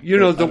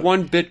 The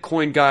one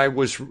Bitcoin guy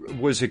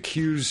was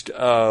accused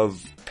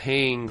of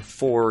paying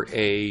for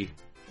a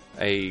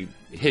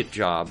hit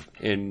job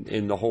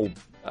in the whole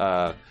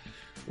what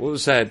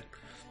was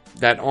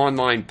that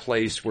online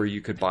place where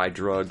you could buy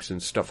drugs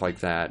and stuff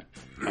like that.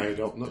 I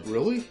don't know.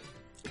 Really?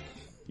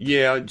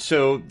 Yeah,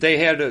 so they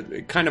had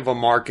a kind of a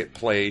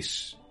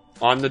marketplace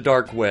on the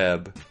dark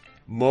web,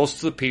 most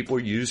of the people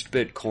used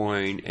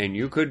Bitcoin, and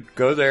you could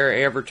go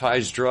there,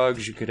 advertise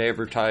drugs, you could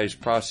advertise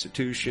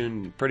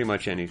prostitution, pretty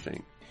much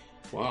anything.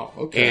 Wow.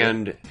 Okay.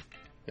 And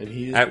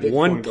he at Bitcoin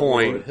one got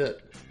point,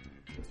 hit.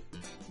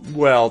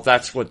 well,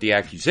 that's what the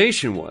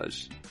accusation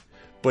was.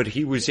 But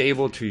he was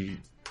able to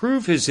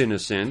prove his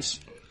innocence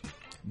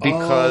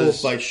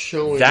because by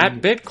showing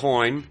that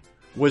Bitcoin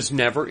was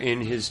never in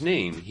his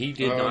name. He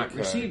did not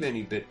receive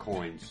any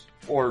Bitcoins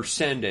or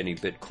send any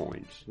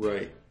Bitcoins.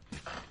 Right.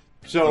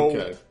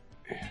 So,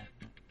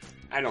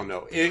 I don't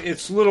know.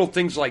 It's little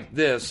things like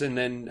this, and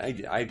then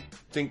I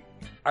think,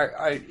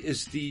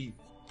 is the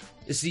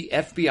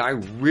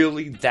FBI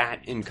really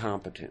that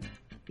incompetent?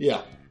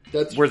 Yeah,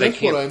 that's where they that's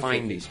can't what I'm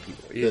find thinking. these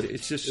people.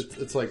 It's just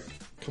it's like,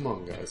 come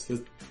on, guys.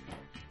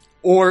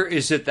 Or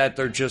is it that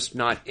they're just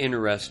not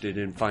interested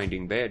in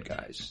finding bad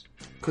guys?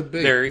 Could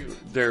be.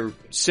 They're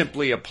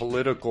simply a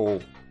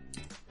political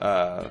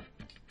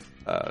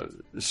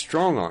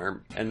strong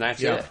arm, and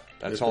that's it.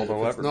 That's all they'll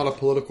ever. It's not a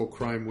political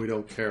crime. We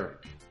don't care.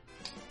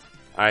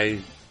 I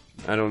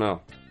don't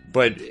know,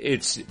 but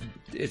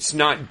it's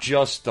not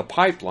just the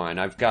pipeline.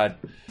 I've got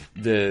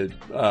the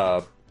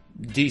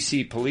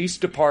DC Police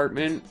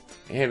Department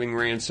having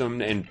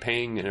ransomed and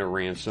paying a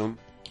ransom.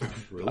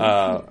 Really?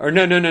 Or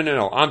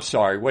no. I'm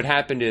sorry. What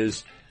happened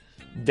is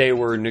they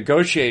were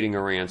negotiating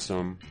a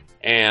ransom,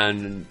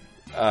 and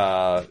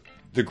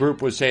the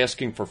group was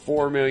asking for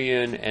 $4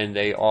 million, and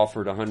they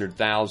offered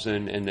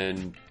 $100,000, and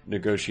then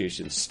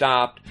negotiations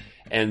stopped,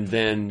 and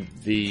then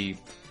the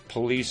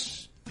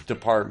police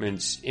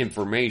department's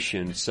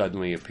information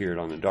suddenly appeared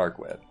on the dark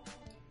web.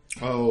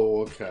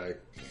 Oh, okay.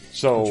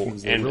 So,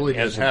 and really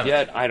as of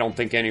yet, I don't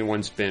think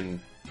anyone's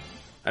been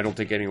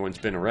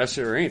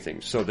arrested or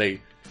anything. So they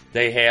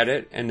had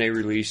it and they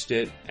released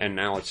it, and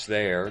now it's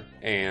there.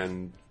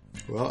 And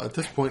well, at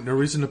this point, no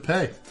reason to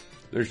pay.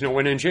 There's no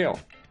one in jail.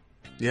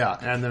 Yeah,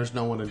 and there's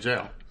no one in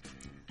jail.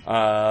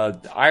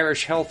 The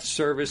Irish Health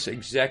Service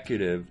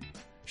executive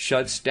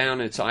shuts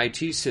down its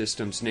IT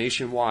systems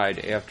nationwide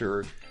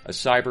after a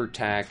cyber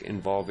attack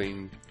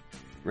involving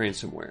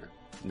ransomware.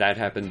 That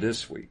happened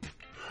this week.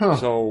 Huh.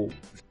 So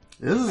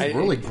this is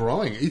really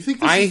growing. You think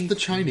this is the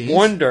Chinese? I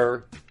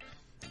wonder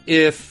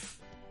if,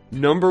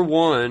 number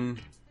one,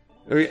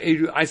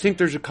 I think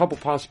there's a couple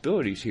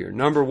possibilities here.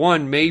 Number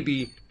one,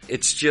 maybe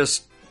it's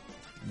just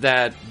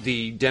that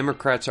the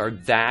Democrats are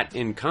that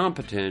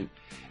incompetent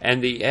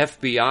and the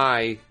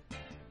FBI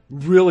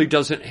really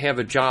doesn't have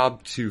a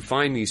job to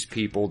find these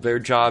people. Their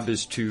job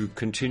is to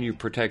continue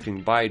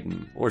protecting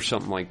Biden or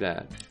something like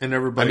that. And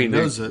everybody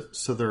knows it,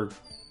 so they're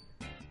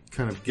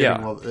kind of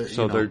getting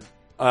they're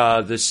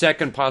the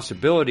second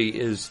possibility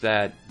is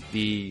that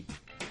the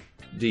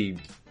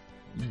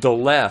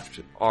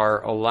left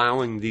are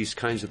allowing these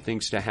kinds of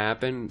things to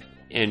happen,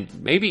 and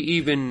maybe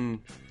even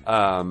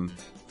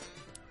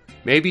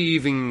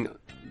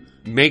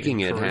making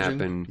it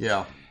happen.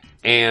 Yeah.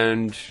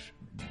 And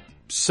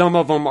some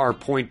of them are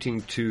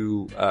pointing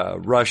to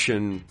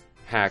Russian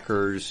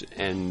hackers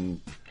and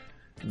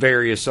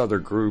various other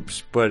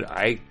groups, but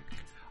I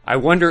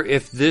wonder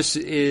if this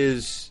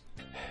is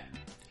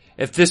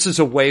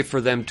a way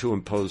for them to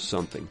impose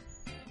something.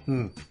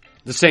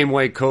 The same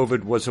way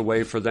COVID was a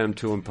way for them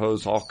to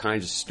impose all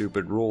kinds of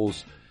stupid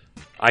rules.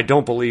 I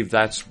don't believe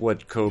that's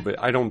what COVID...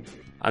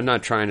 I'm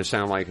not trying to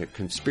sound like a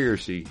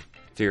conspiracy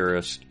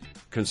theorist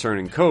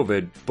concerning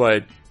COVID,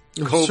 but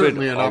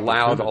COVID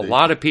allowed a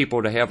lot of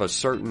people to have a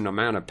certain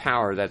amount of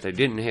power that they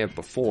didn't have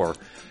before.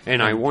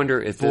 And I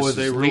wonder if this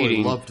is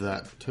leading loved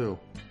that too.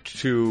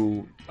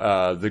 To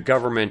the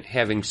government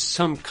having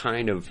some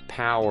kind of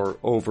power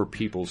over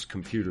people's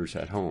computers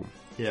at home.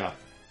 Yeah.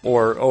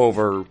 Or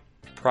over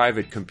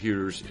private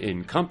computers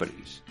in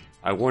companies.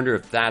 I wonder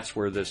if that's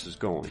where this is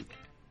going.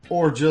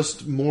 Or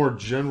just more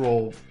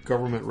general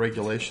government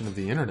regulation of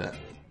the internet.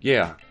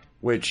 Yeah,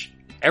 which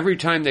every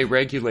time they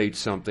regulate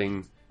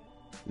something,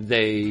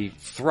 they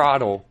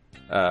throttle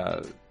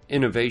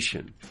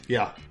innovation.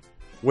 Yeah.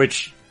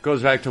 Which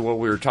goes back to what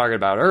we were talking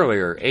about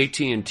earlier.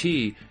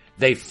 AT&T,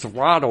 they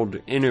throttled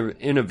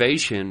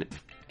innovation,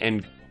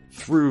 and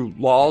through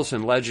laws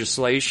and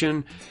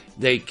legislation,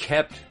 they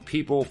kept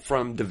people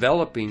from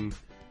developing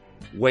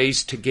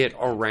ways to get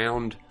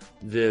around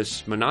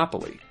this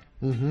monopoly.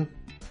 Mm-hmm.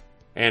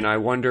 And I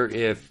wonder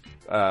if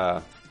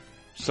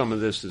some of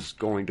this is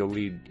going to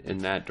lead in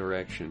that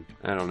direction.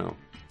 I don't know.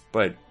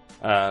 But,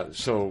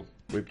 so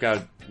we've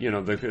got, you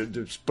know,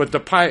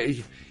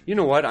 you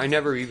know what? I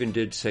never even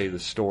did say the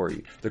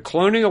story. The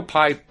Colonial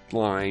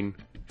Pipeline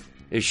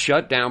is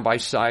shut down by a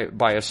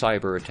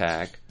cyber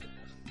attack,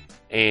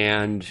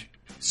 and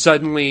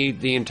suddenly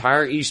the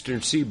entire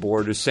eastern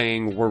seaboard is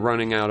saying we're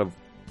running out of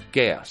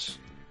gas.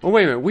 Oh,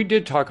 wait a minute. We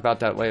did talk about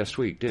that last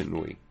week, didn't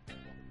we?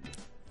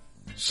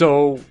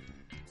 So,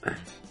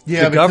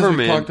 yeah, the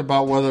government we talked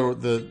about whether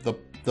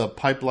the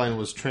pipeline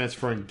was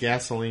transferring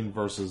gasoline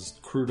versus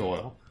crude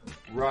oil.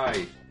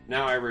 Right.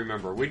 Now I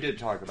remember. We did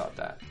talk about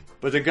that.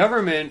 But the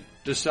government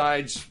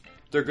decides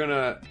they're going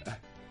to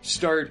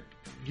start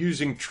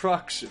using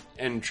trucks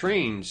and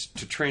trains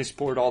to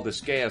transport all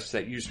this gas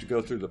that used to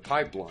go through the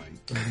pipeline.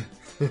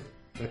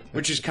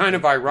 Which is kind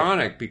of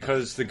ironic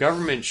because the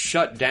government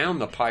shut down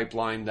the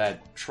pipeline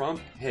that Trump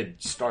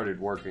had started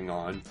working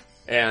on.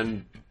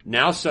 And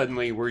now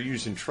suddenly we're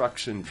using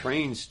trucks and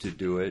trains to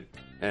do it.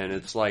 And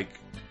it's like,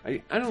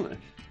 I don't know.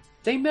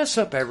 They mess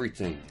up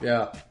everything.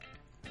 Yeah.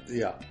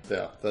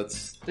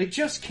 They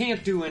just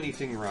can't do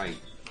anything right.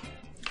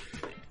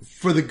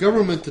 For the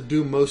government to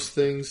do most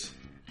things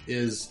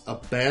is a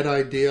bad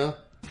idea,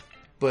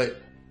 but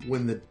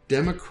when the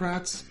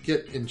Democrats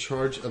get in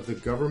charge of the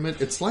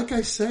government, it's like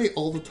I say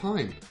all the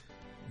time.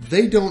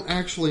 They don't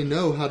actually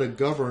know how to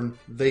govern.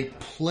 They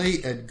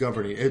play at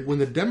governing. And when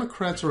the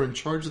Democrats are in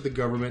charge of the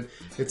government,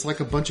 it's like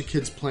a bunch of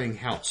kids playing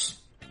house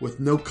with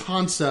no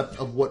concept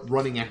of what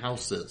running a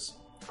house is.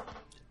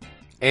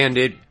 And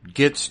it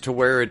gets to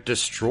where it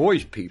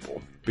destroys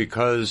people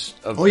because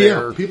of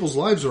their people's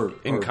lives are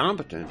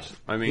incompetence.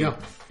 I mean,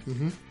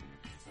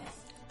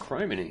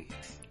 criminy.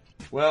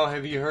 Well,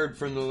 have you heard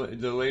from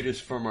the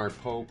latest from our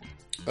Pope?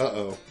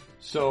 Uh-oh.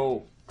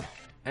 So,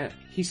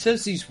 he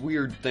says these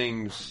weird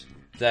things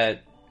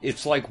that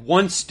it's like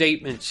one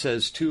statement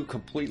says two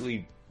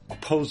completely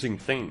opposing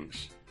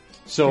things.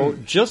 So,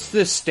 just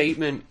this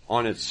statement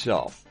on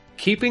itself.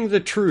 Keeping the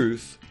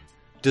truth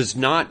does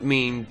not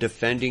mean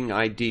defending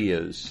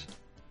ideas,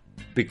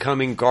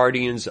 becoming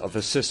guardians of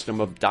a system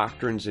of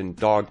doctrines and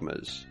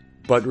dogmas,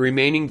 but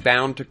remaining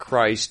bound to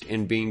Christ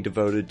and being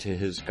devoted to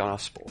his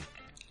gospel.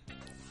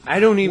 I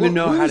don't even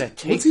know how to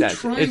take that.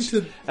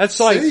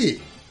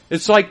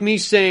 It's like me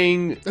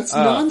saying that's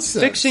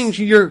nonsense.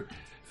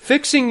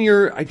 Fixing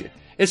your.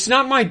 It's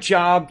not my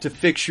job to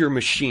fix your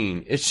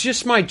machine. It's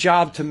just my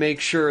job to make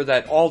sure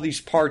that all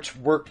these parts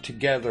work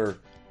together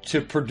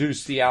to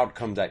produce the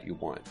outcome that you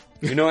want.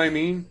 You know what I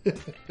mean?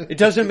 It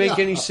doesn't make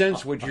any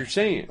sense what you're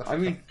saying. I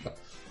mean,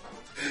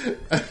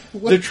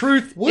 the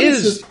truth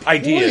is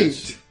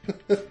ideas.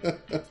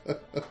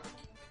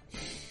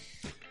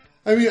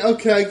 I mean,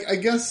 okay, I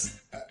guess.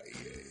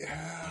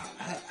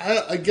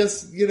 I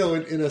guess, you know,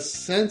 in a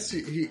sense,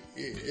 is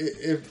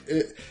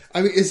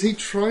he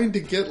trying to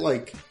get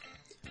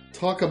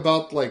talk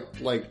about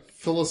like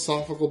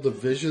philosophical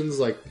divisions,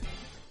 like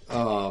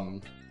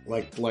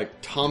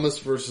Thomas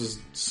versus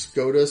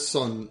Scotus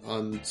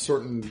on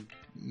certain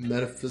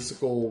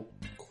metaphysical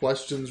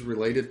questions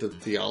related to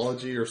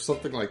theology or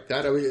something like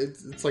that? I mean,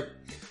 it's like,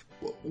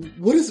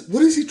 what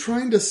is he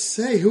trying to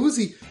say? Who is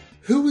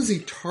he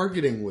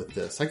targeting with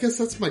this? I guess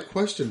that's my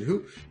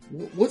question.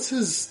 What's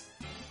his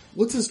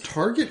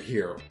target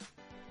here?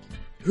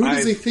 Who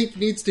does he think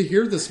needs to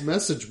hear this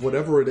message,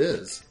 whatever it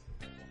is?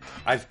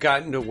 I've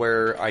gotten to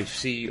where I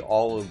see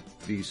all of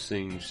these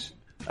things.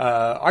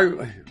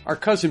 Our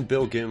cousin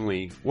Bill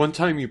Ginley, one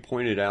time you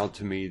pointed out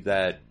to me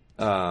that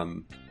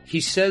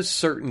he says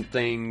certain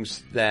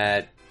things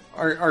that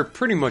are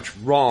pretty much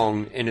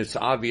wrong, and it's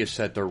obvious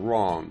that they're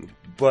wrong,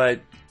 but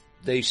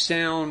they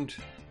sound...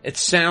 It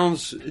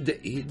sounds,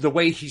 the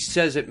way he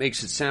says it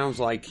makes it sound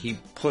like he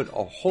put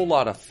a whole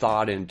lot of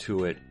thought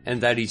into it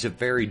and that he's a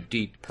very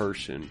deep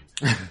person.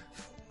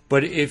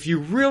 But if you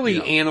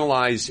really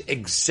analyze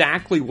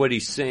exactly what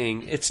he's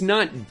saying, it's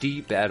not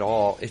deep at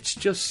all. It's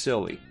just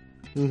silly.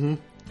 Mm-hmm.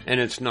 And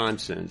it's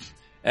nonsense.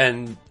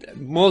 And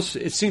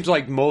it seems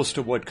like most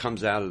of what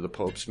comes out of the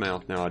Pope's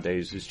mouth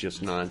nowadays is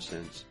just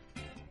nonsense.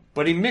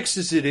 But he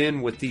mixes it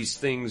in with these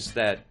things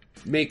that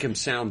make him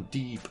sound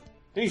deep.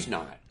 He's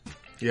not.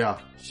 Yeah.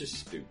 It's just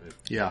stupid.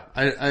 Yeah.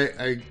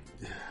 I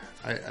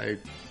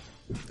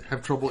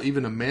have trouble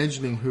even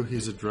imagining who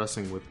he's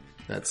addressing with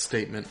that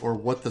statement or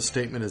what the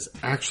statement is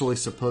actually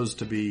supposed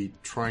to be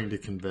trying to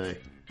convey.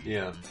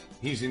 Yeah.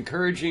 He's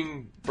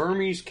encouraging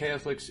Burmese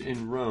Catholics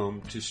in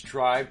Rome to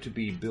strive to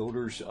be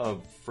builders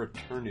of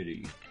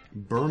fraternity.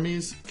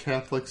 Burmese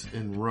Catholics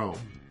in Rome.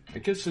 I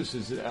guess this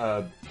is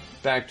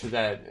back to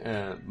that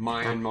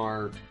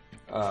Myanmar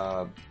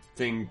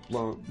thing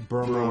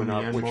blowing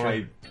up, which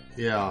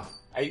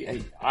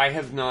I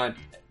have not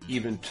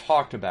even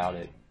talked about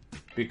it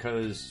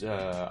because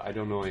I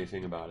don't know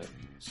anything about it.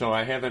 So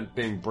I haven't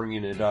been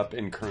bringing it up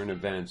in current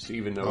events,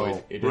 even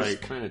though it is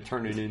kind of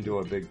turning into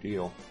a big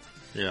deal.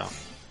 Yeah.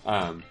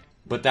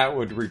 But that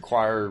would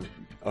require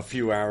a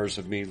few hours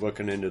of me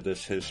looking into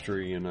this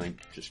history, and I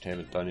just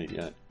haven't done it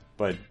yet.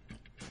 But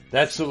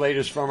that's the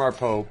latest from our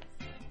Pope.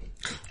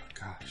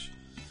 Gosh.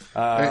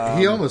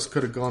 He almost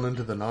could have gone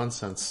into the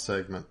nonsense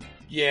segment.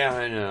 Yeah,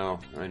 I know.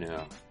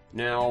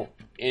 Now,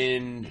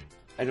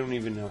 I don't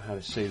even know how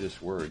to say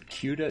this word.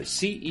 Ceuta,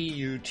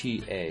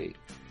 C-E-U-T-A.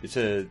 It's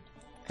a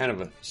kind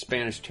of a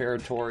Spanish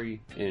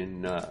territory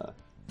in,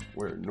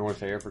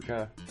 North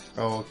Africa.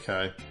 Oh,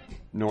 okay.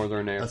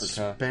 Northern Africa.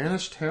 A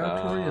Spanish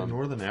territory in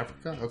Northern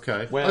Africa?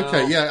 Okay. Well,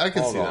 okay, yeah, I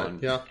can see on.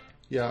 that.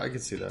 Yeah, I can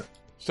see that.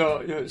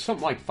 So,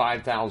 something like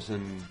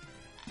 5,000,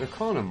 they're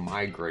calling them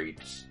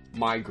migrants.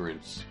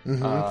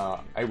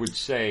 Mm-hmm. I would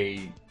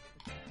say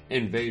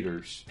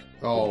invaders.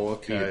 Oh,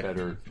 okay. Be a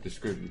better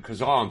description,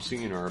 because all I'm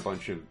seeing are a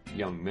bunch of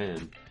young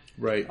men.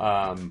 Right.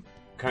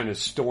 Kind of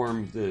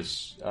stormed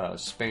this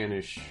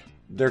Spanish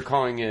they're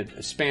calling it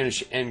a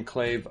Spanish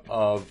enclave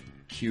of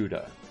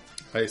Ceuta.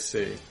 I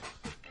see.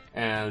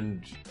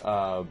 And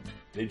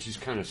they just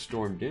kind of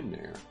stormed in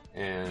there.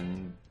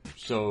 And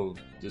so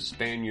the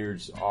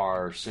Spaniards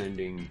are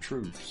sending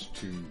troops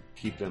to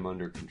keep them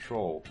under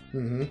control.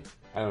 Mm-hmm.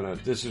 I don't know.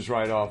 This is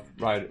right on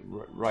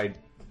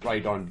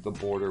the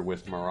border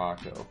with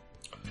Morocco.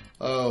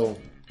 Oh.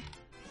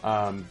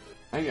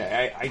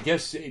 I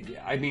guess,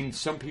 I mean,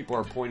 some people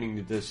are pointing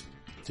to this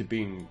to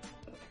being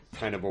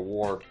kind of a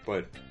war,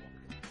 but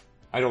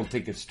I don't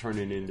think it's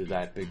turning into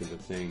that big of a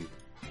thing.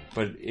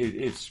 But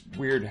it's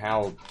weird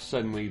how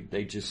suddenly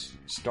they just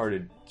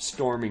started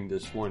storming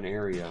this one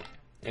area.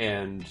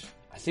 And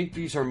I think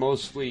these are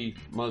mostly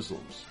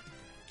Muslims.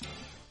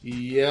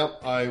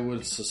 Yep, I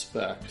would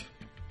suspect.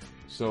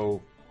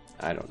 So,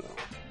 I don't know.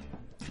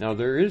 Now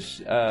there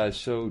is,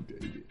 so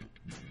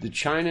the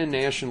China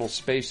National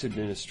Space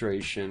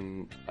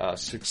Administration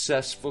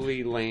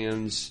successfully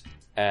lands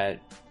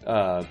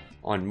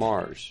on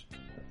Mars.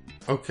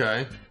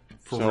 Okay.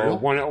 For so real?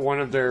 One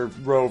of their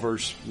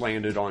rovers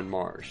landed on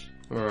Mars.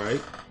 All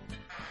right.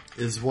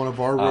 Is one of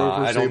our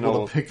rovers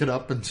able to pick it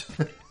up and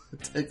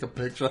take a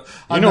picture?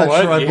 I'm not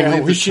sure I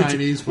believe the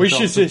Chinese. We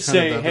should just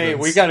say, hey,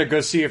 we got to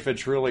go see if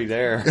it's really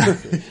there.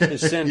 And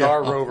send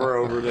our rover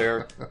over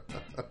there.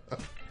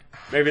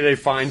 Maybe they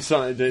find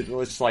something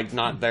that's like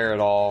not there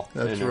at all.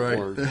 That's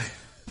right.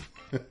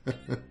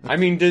 I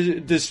mean,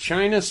 does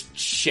China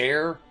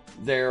share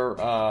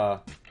their?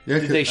 Do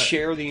they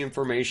share the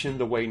information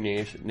the way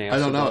NASA I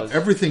don't know. does?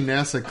 Everything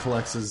NASA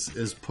collects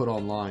is put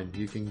online.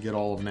 You can get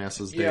all of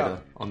NASA's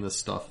data on this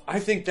stuff. I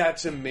think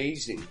that's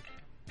amazing.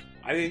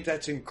 I think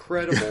that's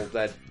incredible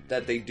that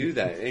they do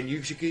that. And you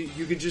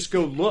can just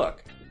go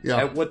look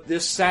at what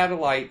this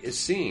satellite is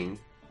seeing.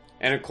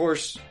 And of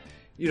course,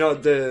 you know,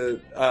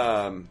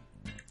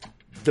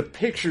 the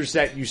pictures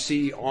that you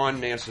see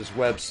on NASA's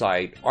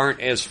website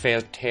aren't as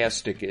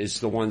fantastic as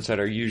the ones that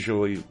are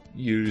usually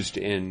used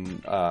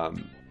in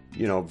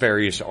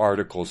various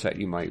articles that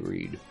you might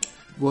read.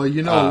 Well,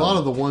 you know, a lot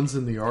of the ones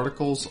in the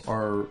articles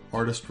are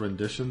artist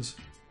renditions.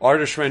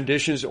 Artist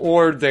renditions,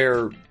 or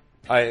they're...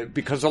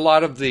 because a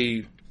lot of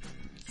the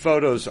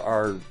photos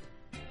are...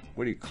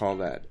 What do you call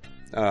that?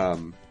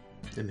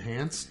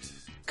 Enhanced?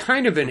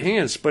 Kind of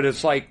enhanced, but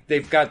it's like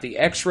they've got the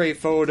X-ray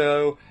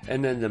photo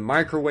and then the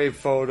microwave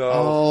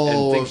photo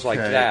and things like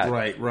that.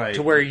 Right.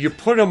 To where you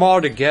put them all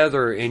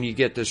together and you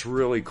get this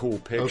really cool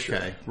picture.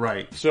 Okay,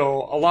 right.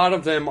 So a lot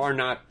of them are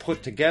not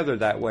put together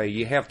that way.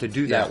 You have to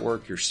do that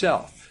work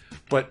yourself.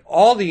 But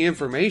all the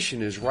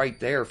information is right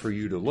there for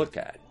you to look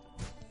at.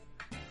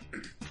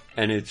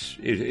 And it's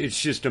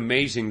just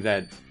amazing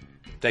that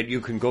you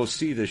can go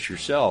see this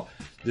yourself.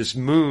 This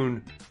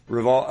moon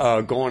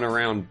going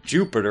around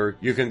Jupiter,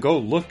 you can go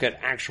look at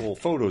actual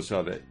photos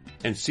of it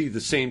and see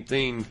the same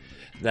thing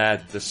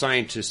that the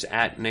scientists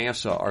at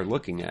NASA are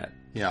looking at.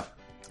 Yeah.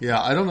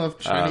 I don't know if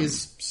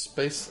Chinese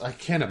space. I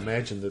can't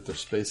imagine that their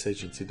space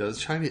agency does.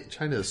 China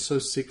is so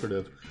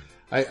secretive.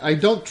 I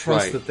don't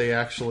trust that they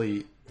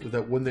actually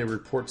that when they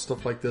report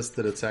stuff like this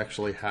that it's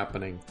actually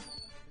happening.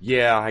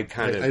 Yeah, I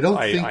don't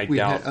think I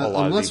doubt a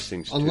lot of these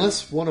things too.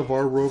 Unless one of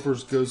our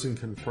rovers goes and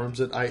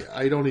confirms it,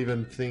 I don't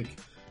even think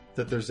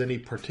that there's any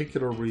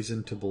particular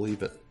reason to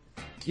believe it.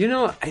 You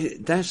know,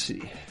 that's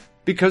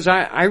because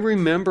I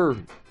remember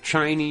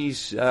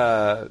Chinese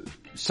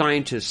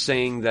scientists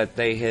saying that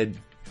they had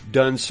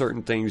done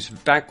certain things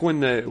back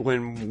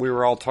when we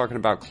were all talking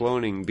about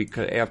cloning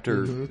because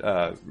after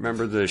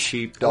remember the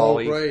sheep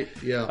dolly? Oh, right,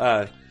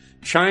 yeah.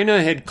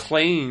 China had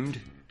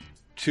claimed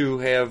to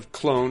have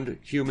cloned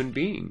human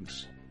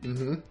beings.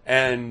 Mm-hmm.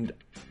 And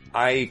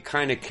I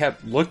kind of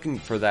kept looking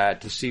for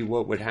that to see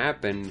what would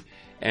happen.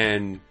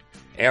 And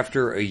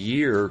after a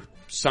year,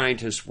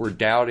 scientists were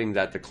doubting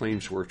that the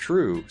claims were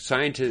true.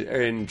 Scientists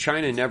in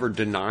China never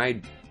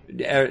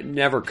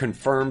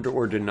confirmed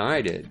or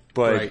denied it.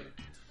 But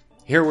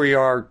here we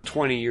are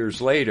 20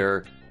 years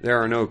later,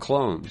 there are no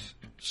clones.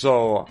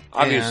 So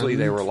obviously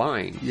they were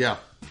lying. Yeah.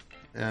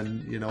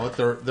 And you know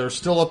what? They're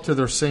still up to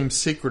their same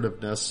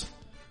secretiveness.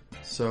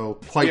 So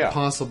quite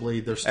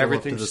possibly they're still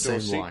up to the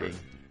same lying.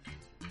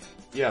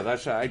 Yeah,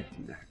 that's I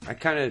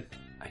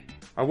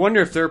wonder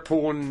if they're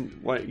pulling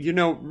what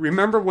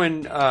remember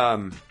when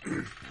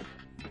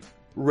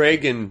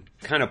Reagan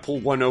kind of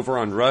pulled one over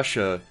on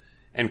Russia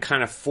and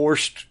kind of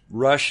forced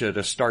Russia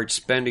to start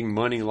spending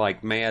money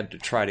like mad to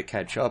try to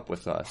catch up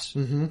with us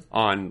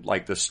on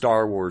like the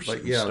Star Wars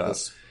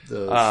stuff.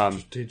 The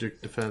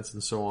strategic defense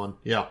and so on.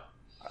 Yeah.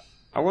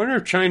 I wonder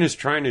if China's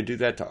trying to do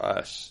that to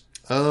us.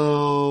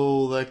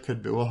 Oh, that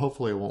could be. Well,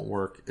 hopefully it won't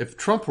work. If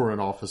Trump were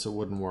in office, it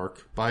wouldn't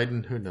work.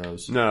 Biden, who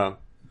knows? No.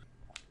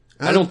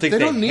 I don't think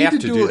they have to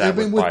do that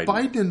with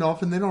Biden in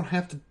office. They don't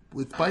have to.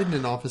 With Biden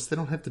in office, they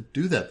don't have to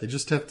do that. They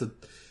just have to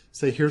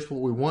say, "Here's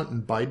what we want,"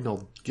 and Biden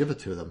will give it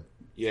to them.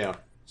 Yeah.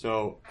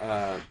 So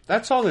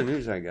that's all the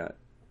news I got.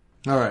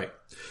 All right.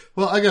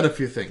 Well, I got a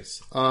few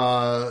things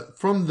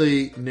from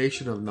the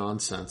Nation of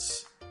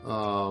Nonsense.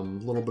 A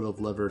little bit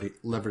of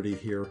levity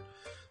here.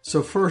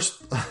 So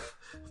first,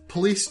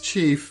 police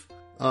chief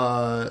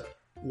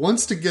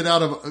wants to get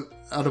out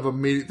of a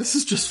meeting. This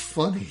is just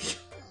funny.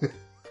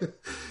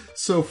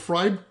 So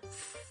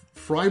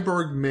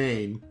Freiburg,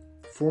 Maine,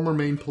 former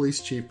Maine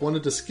police chief,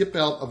 wanted to skip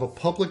out of a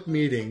public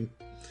meeting,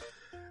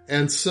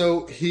 and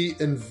so he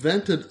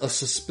invented a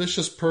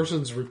suspicious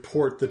persons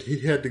report that he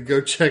had to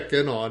go check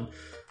in on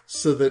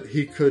so that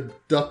he could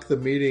duck the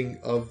meeting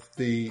of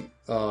the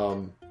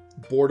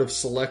Board of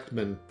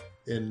Selectmen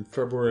in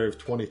February of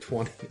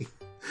 2020.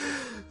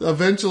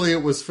 Eventually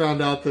it was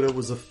found out that it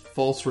was a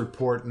false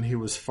report and he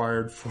was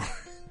fired for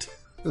it.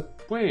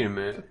 Wait a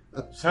minute.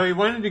 So he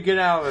wanted to get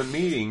out of a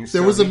meeting.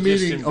 There was a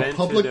meeting, a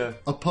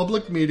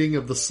public meeting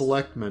of the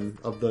selectmen,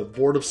 of the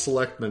Board of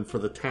Selectmen for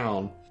the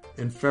town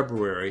in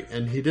February,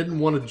 and he didn't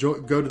want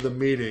to go to the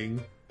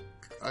meeting.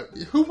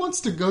 Who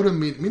wants to go to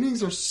meetings?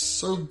 Meetings are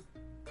so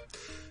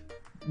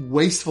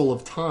wasteful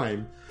of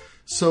time.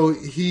 So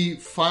he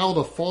filed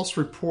a false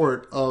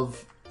report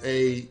of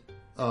he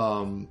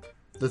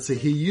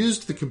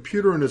used the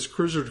computer in his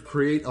cruiser to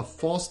create a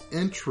false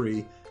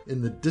entry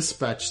in the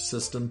dispatch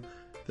system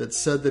that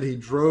said that he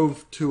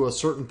drove to a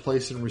certain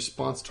place in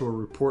response to a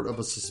report of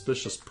a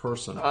suspicious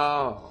person.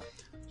 Oh.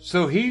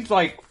 So he,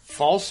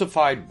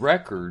 falsified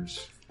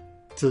records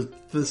to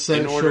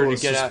say show a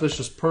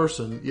suspicious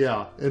person,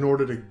 yeah, in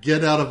order to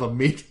get out of a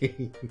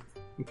meeting.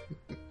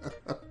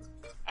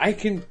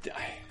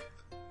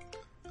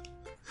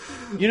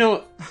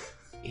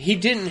 He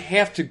didn't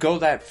have to go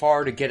that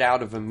far to get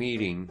out of a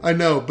meeting. I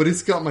know, but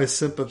he's got my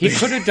sympathy. He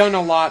could have done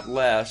a lot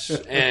less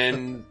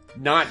and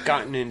not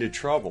gotten into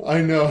trouble.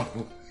 I know.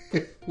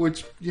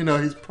 Which,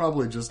 he's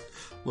probably just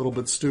a little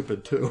bit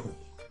stupid, too.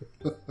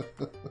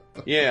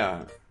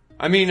 Yeah.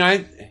 I mean,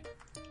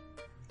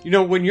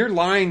 when you're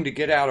lying to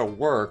get out of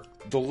work,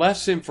 the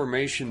less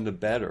information, the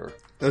better.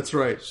 That's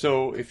right.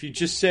 So if you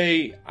just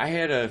say, I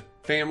had a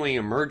family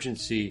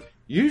emergency,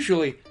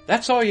 usually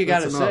that's all you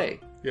got to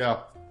say. Yeah.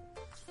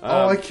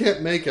 I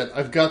can't make it.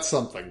 I've got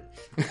something.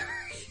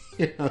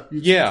 You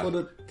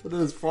put it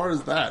as far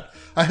as that.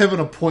 I have an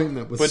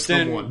appointment with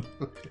someone.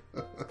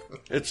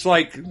 It's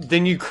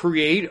then you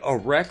create a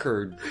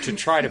record to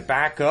try to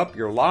back up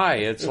your lie.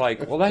 It's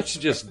well, that's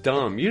just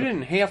dumb. You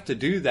didn't have to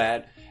do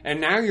that,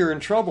 and now you're in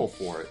trouble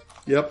for it.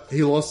 Yep,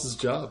 he lost his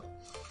job.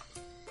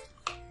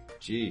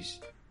 Jeez.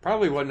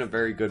 Probably wasn't a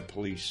very good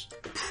police.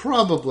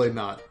 Probably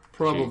not.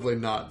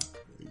 Not.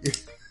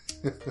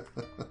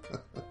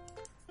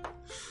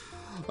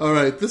 All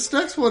right, this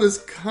next one is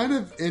kind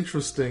of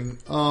interesting.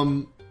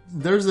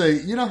 There's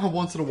how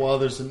once in a while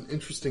there's an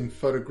interesting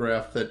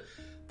photograph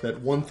that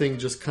one thing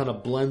just kind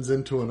of blends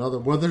into another.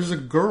 Well, there's a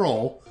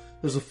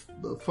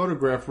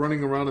photograph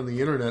running around on the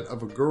internet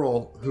of a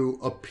girl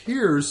who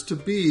appears to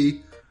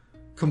be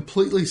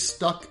completely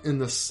stuck in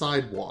the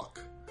sidewalk.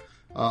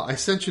 I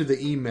sent you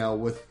the email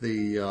with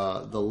the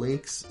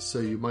links, so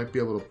you might be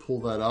able to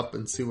pull that up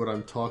and see what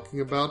I'm talking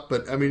about.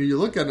 But, I mean, you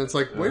look at it and it's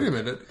wait a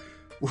minute.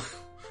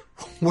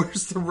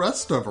 Where's the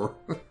rest of her?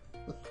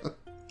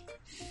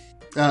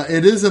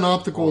 It is an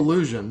optical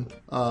illusion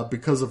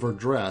because of her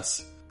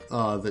dress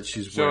that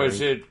she's wearing. So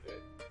is it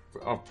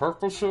a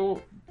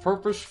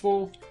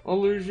purposeful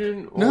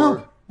illusion?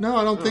 Or? No,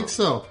 I don't think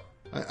so.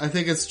 I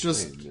think it's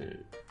just...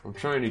 I'm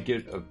trying to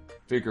get a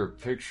bigger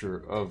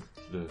picture of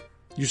the...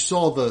 You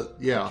saw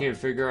I can't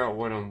figure out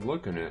what I'm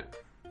looking at.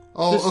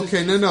 Oh,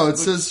 okay. No. It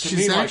says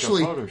she's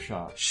actually...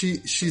 Photoshop.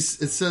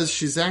 It says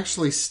she's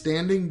actually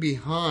standing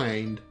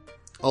behind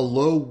a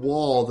low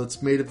wall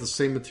that's made of the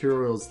same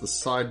material as the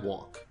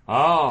sidewalk.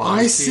 Oh,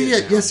 I see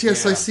it. Yes, yeah.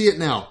 I see it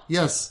now.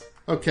 Yes.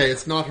 Okay,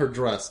 it's not her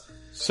dress.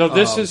 So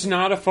this is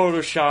not a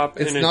Photoshop,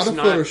 it's and not it's a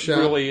Photoshop. Not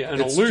really an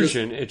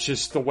illusion. It's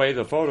just the way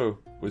the photo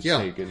was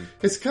taken.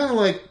 It's kind of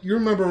like, you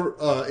remember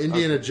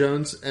Indiana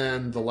Jones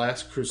and The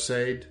Last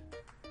Crusade?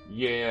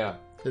 Yeah.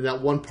 And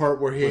that one part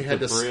where he had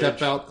to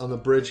step out on the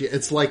bridge.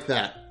 It's like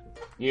that.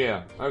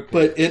 Yeah, okay.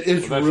 But it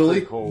is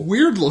really cool.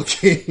 Weird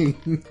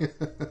looking.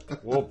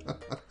 We'll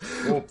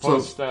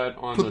post that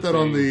on the Put that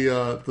on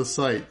the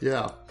site,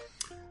 yeah.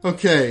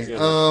 Okay,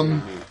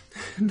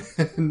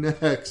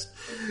 next.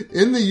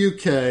 In the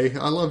UK,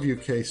 I love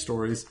UK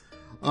stories,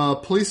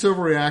 police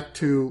overreact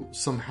to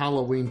some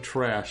Halloween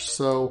trash.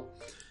 So,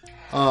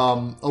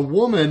 a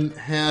woman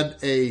had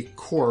a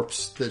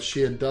corpse that she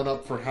had done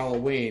up for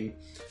Halloween,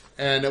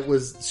 and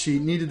she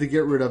needed to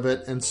get rid of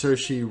it, and so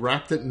she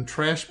wrapped it in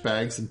trash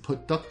bags and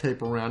put duct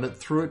tape around it,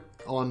 threw it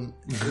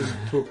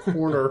into a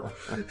corner,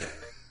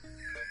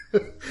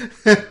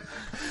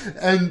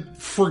 and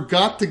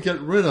forgot to get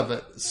rid of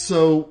it.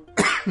 So,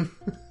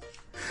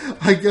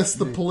 I guess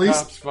the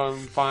police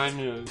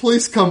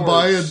come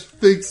by and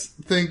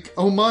think,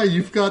 oh my,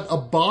 you've got a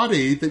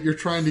body that you're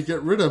trying to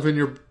get rid of in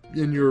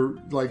your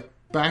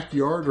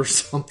backyard or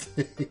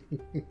something.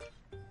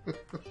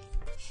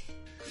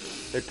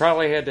 They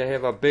probably had to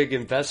have a big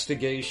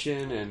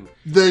investigation, and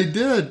they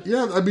did.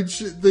 Yeah, I mean,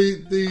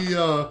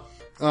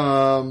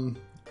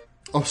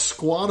 a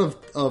squad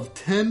of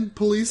 10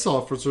 police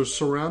officers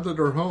surrounded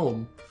her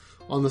home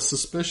on the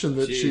suspicion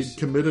that Jeez. she'd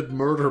committed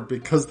murder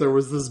because there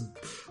was this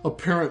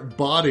apparent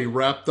body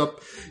wrapped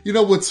up. You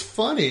know, what's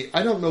funny,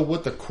 I don't know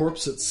what the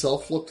corpse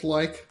itself looked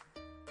like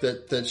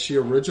that she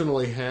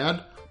originally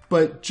had,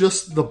 but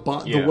just the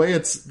way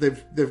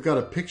they've got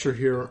a picture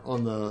here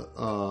on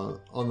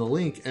the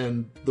link,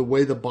 and the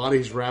way the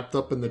body's wrapped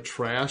up in the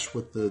trash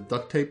with the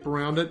duct tape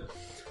around it.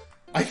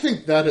 I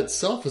think that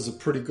itself is a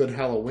pretty good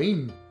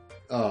Halloween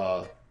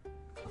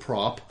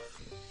prop.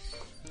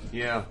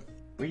 Yeah.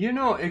 Well, you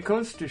know, it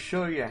goes to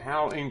show you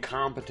how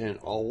incompetent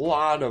a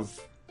lot of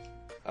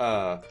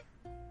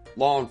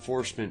law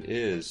enforcement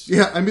is.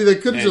 Yeah, I mean, they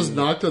could have just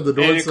knocked on the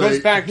door and it say, goes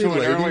back to "Hey, an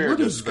lady, earlier what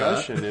is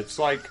discussion. that?" It's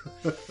like,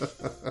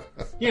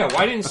 yeah,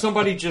 why didn't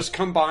somebody just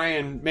come by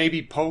and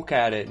maybe poke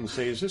at it and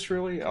say, is this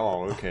really?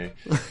 Oh, okay.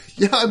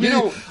 Yeah, I mean, you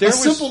know,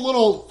 simple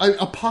little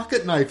a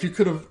pocket knife. You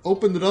could have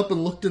opened it up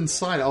and looked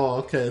inside. Oh,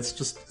 okay, it's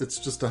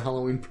just a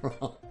Halloween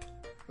prop.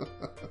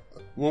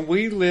 When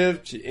we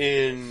lived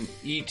in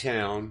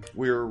E-Town,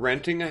 we were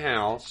renting a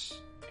house,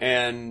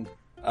 and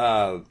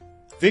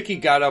Vicky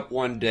got up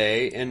one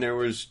day, and there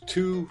was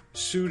two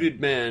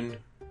suited men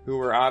who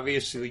were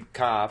obviously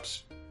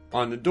cops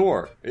at the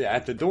door.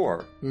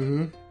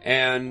 Mm-hmm.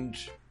 And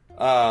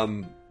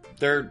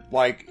they're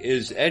like,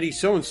 is Eddie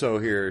so-and-so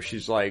here?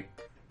 She's like,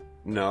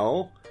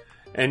 no.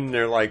 And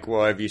they're like,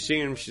 well, have you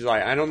seen him? She's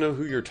like, I don't know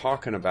who you're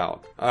talking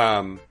about.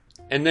 And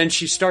then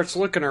she starts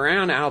looking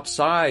around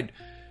outside.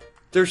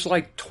 There's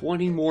like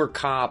 20 more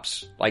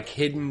cops, like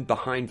hidden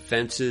behind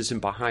fences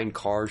and behind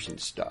cars and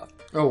stuff.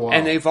 Oh, wow.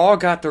 And they've all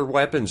got their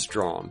weapons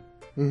drawn.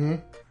 Mm-hmm.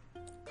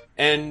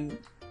 And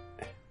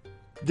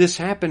this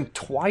happened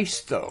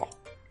twice, though.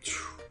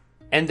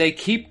 And they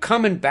keep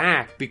coming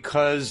back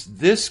because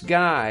this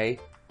guy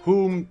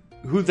who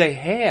they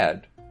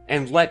had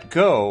and let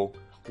go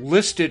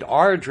listed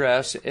our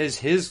address as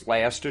his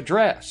last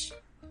address.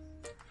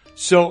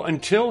 So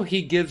until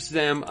he gives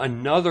them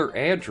another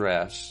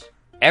address,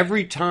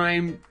 every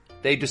time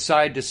they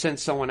decide to send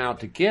someone out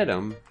to get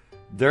him,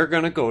 they're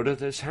going to go to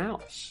this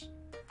house.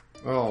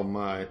 Oh,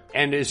 my.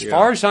 And as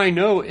far as I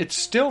know, it's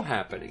still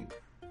happening.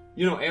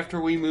 You know,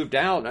 after we moved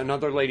out,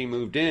 another lady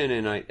moved in,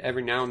 and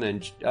every now and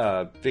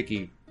then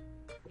Vicky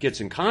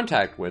gets in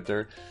contact with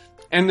her,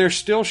 and they're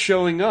still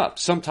showing up.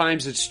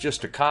 Sometimes it's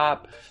just a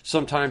cop.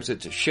 Sometimes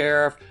it's a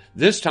sheriff.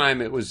 This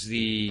time it was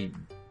the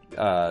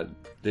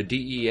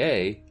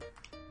DEA,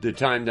 the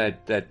time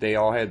that they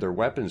all had their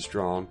weapons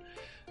drawn.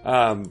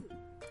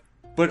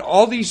 But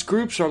all these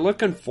groups are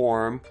looking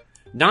for him.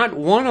 Not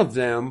one of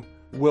them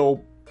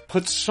will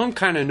put some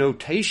kind of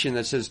notation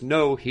that says,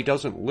 no, he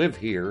doesn't live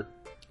here.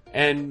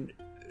 And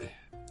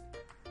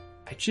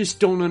I just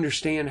don't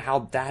understand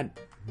how that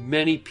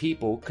many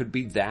people could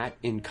be that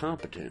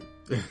incompetent.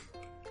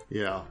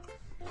 Yeah.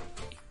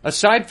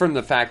 Aside from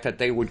the fact that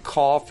they would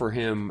call for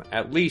him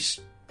at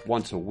least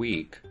once a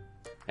week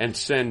and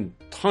send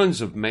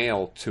tons of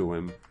mail to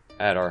him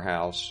at our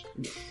house.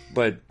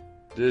 But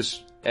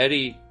this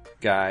Eddie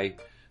guy,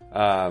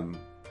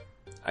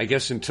 I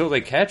guess until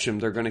they catch him,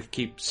 they're going to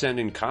keep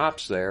sending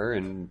cops there,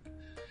 and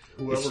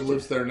whoever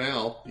lives there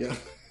now. Yeah.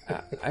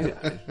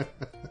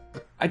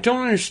 I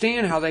don't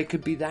understand how they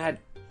could be that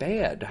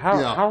bad.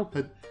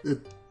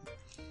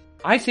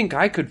 I think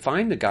I could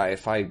find the guy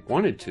if I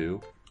wanted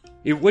to.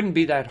 It wouldn't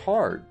be that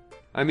hard.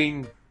 I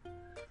mean,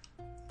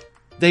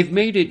 they've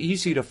made it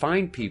easy to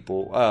find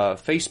people.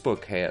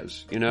 Facebook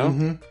has, you know?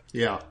 Mm-hmm.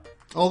 Yeah.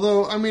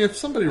 Although, I mean, if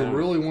somebody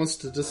really wants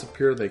to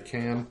disappear, they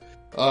can.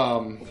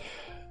 You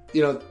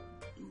know,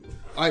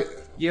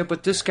 Yeah,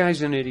 but this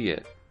guy's an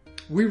idiot.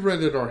 We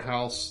rented our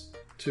house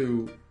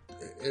to...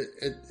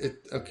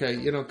 okay,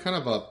 you know, kind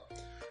of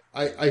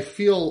I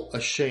feel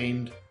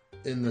ashamed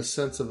in the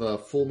sense of a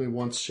fool me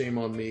once, shame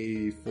on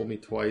me, fool me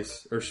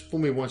twice, or fool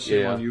me once,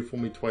 shame on you, fool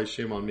me twice,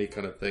 shame on me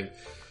kind of thing.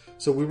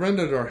 So we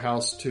rented our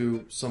house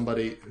to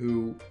somebody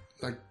who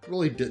like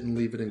really didn't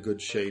leave it in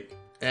good shape.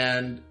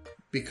 And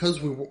because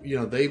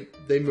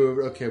they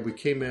moved, okay, we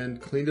came in,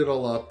 cleaned it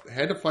all up,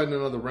 had to find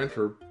another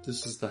renter.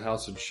 This is the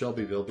house in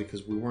Shelbyville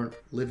because we weren't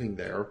living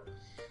there.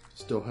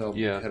 Still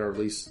had our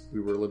lease.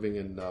 We were living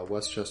in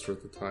Westchester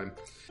at the time.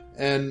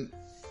 And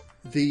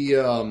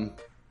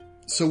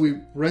so we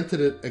rented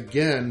it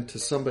again to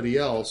somebody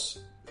else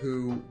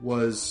who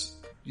was,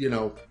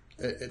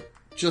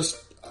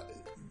 just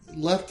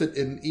left it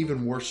in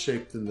even worse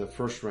shape than the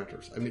first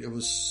renters. I mean, it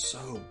was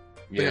so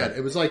bad.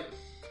 It was like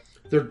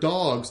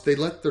they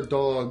let their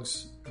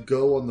dogs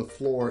go on the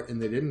floor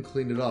and they didn't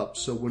clean it up.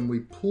 So when we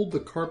pulled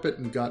the carpet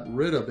and got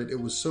rid of it, it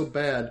was so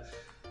bad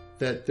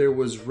that there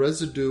was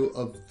residue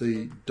of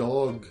the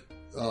dog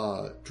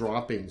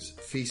droppings,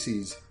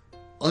 feces,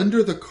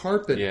 under the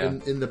carpet,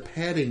 in the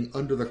padding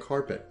under the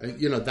carpet.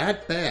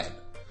 That bad.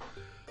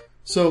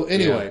 So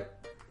anyway,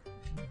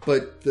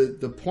 but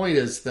the point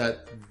is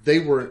that they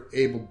were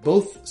able,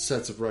 both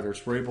sets of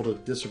renters were able to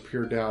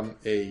disappear down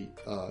a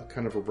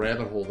kind of a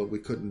rabbit hole that we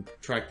couldn't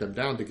track them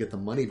down to get the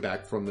money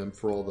back from them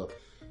for all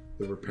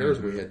the repairs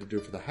we had to do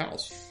for the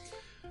house.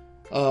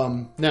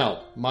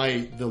 Now,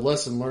 the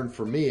lesson learned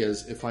for me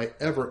is if I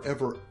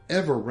ever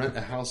rent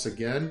a house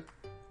again,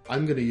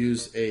 I'm going to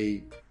use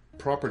a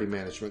property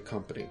management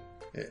company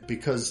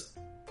because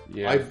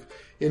Yeah.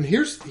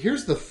 here's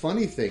the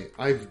funny thing.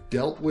 I've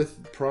dealt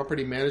with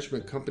property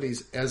management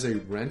companies as a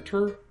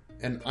renter,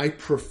 and I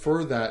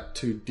prefer that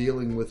to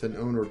dealing with an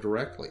owner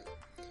directly.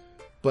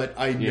 But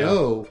I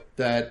know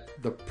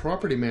that the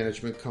property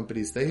management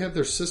companies, they have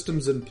their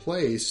systems in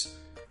place.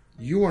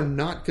 You are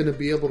not going to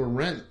be able to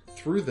rent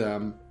through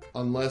them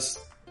unless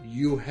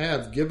you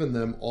have given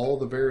them all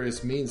the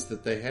various means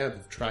that they have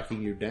of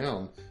tracking you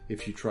down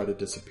if you try to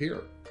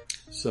disappear.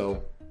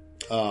 So,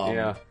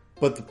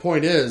 but the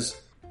point is,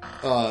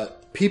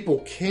 people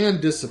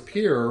can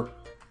disappear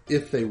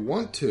if they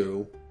want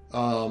to,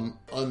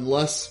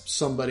 unless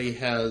somebody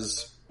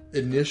has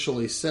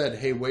initially said,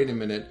 hey, wait a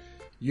minute,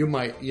 you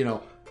might,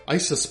 I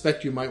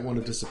suspect you might want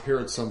to disappear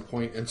at some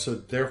point, and so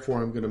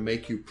therefore I'm going to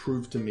make you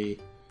prove to me,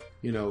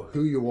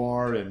 who you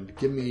are and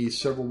give me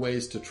several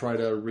ways to try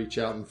to reach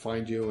out and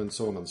find you and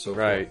so on and so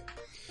Right. forth.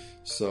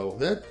 So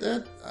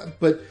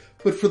but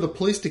for the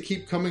police to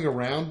keep coming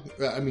around,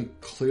 I mean,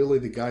 clearly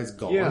the guy's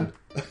gone. Yeah.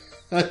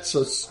 That's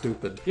so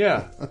stupid.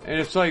 Yeah. And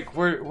it's like,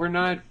 we're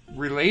not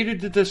related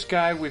to this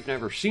guy. We've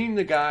never seen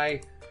the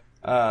guy.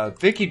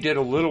 Vicky did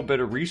a little bit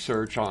of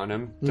research on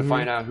him to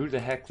find out who the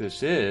heck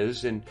this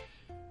is, and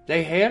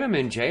they had him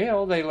in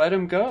jail. They let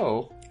him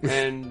go.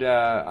 And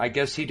I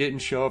guess he didn't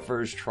show up for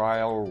his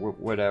trial or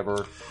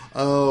whatever.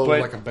 Oh,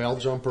 like a bail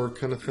jumper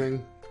kind of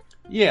thing?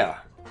 Yeah.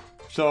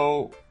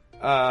 So,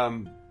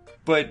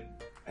 but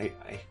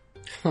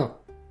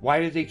why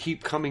do they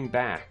keep coming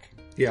back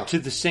to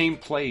the same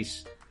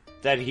place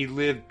that he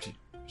lived,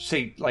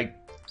 say, like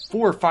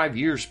 4 or 5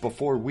 years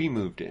before we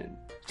moved in?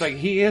 It's like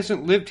he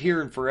hasn't lived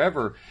here in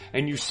forever,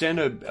 and you send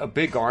a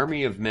big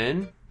army of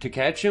men to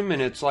catch him,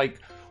 and it's like,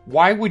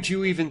 why would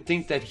you even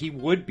think that he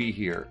would be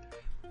here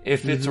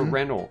if it's a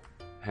rental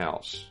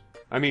house?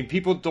 I mean,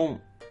 people don't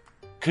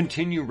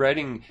continue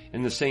renting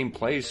in the same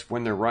place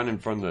when they're running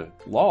from the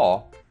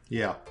law.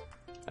 Yeah.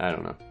 I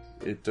don't know.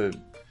 It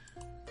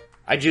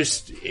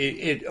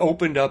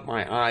opened up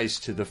my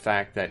eyes to the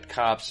fact that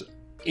cops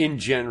in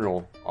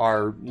general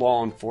are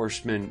law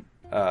enforcement,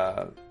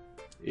 kind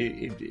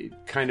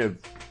of,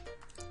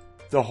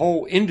 the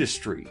whole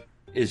industry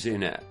is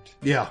inept.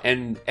 Yeah.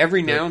 And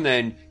every now and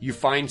then you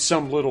find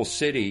some little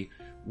city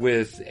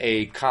with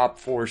a cop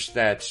force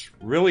that's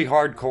really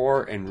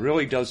hardcore and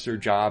really does their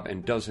job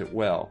and does it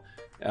well.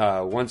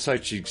 One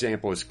such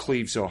example is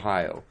Cleves,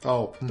 Ohio.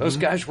 Oh. Those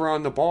guys were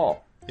on the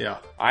ball. Yeah.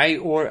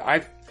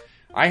 I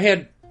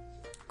had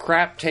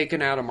crap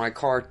taken out of my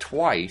car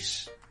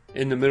twice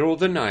in the middle of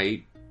the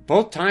night.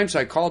 Both times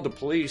I called the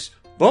police.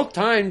 Both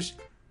times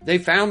they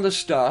found the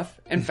stuff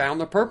and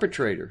found the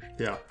perpetrator.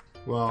 Yeah.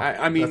 Well,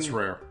 I mean, that's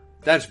rare.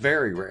 That's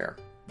very rare.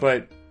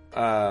 But,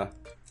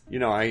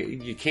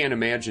 you can't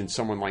imagine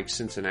someone like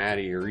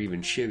Cincinnati or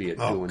even Cheviot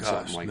doing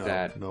something like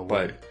that. No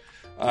but, way.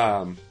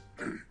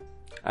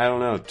 I don't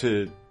know,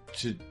 to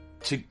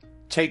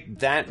take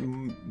that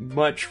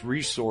much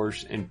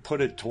resource and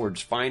put it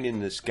towards finding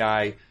this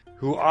guy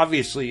who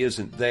obviously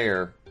isn't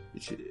there.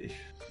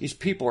 These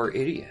people are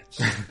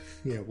idiots.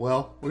 Yeah,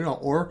 well,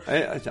 or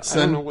I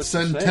don't know what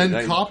send to say.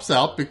 10 cops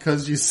out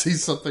because you see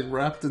something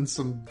wrapped in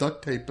some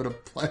duct tape in a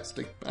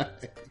plastic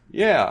bag.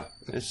 Yeah,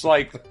 it's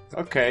like,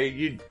 okay,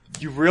 you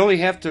really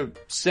have to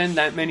send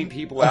that many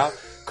people out?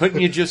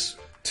 Couldn't you just...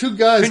 Two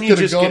guys could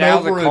have gone get out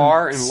of over the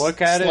car and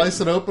look at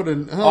slice it open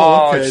and,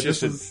 okay, it's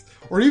just this is...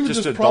 Or even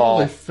just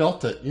probably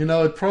felt it.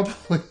 It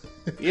probably...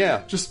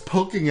 Yeah. Just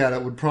poking at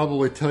it would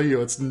probably tell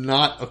you it's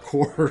not a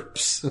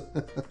corpse.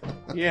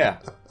 Yeah.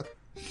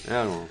 I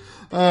don't know.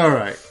 All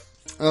right.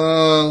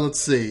 Let's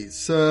see.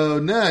 So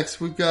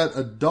next we've got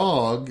a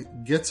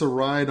dog gets a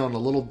ride on a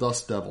little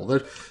dust devil.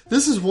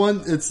 This is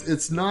one.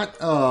 It's not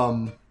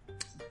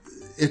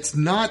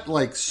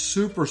like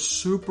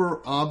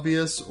super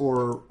obvious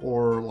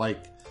or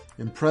like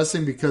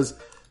impressing because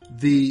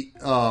the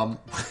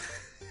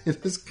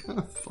it is kind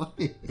of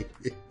funny.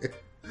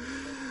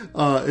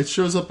 It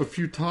shows up a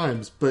few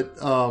times, but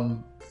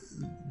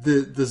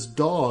this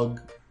dog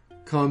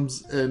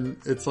comes and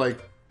it's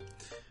like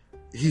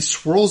he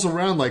swirls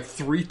around like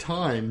 3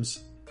 times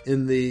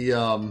in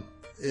the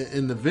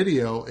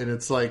video, and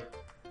it's like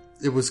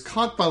it was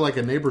caught by like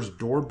a neighbor's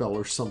doorbell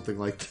or something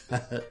like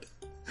that.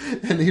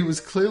 And he was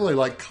clearly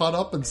like caught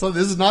up in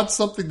something. This is not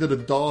something that a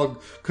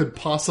dog could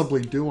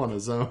possibly do on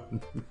his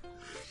own.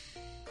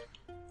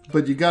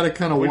 But you got to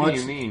kind of watch. What do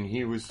you mean?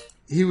 He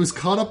was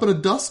caught up in a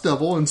dust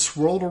devil and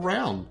swirled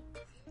around.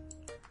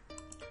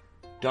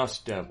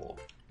 Dust devil?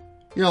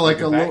 Yeah, like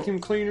a vacuum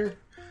cleaner?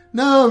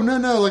 No,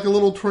 like a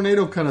little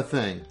tornado kind of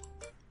thing.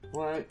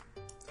 What?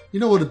 You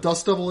know what a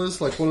dust devil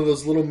is? Like one of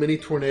those little mini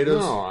tornadoes?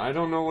 No, I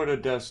don't know what a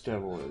dust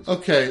devil is.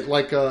 Okay,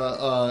 like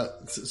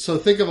so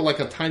think of it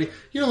like a tiny,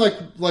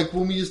 like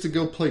when we used to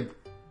go play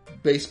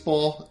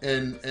baseball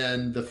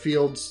and the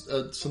fields,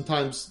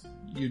 sometimes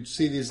you'd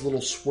see these little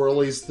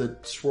swirlies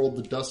that swirled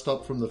the dust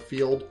up from the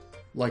field,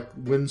 like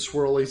wind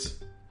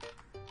swirlies.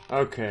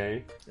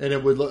 Okay. And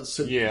it would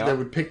they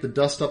would pick the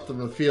dust up from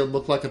the field,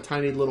 look like a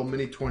tiny little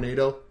mini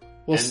tornado.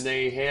 and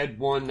they had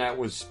one that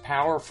was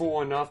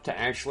powerful enough to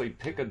actually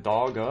pick a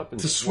dog up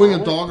and to swing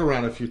a it. dog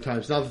around a few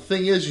times. Now the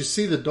thing is, you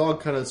see the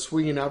dog kind of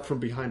swinging out from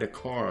behind a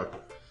car,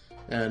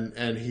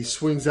 and he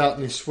swings out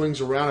and he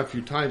swings around a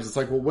few times. It's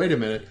like, well, wait a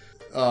minute,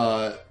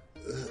 and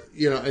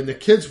the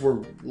kids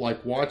were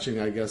like watching,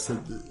 I guess.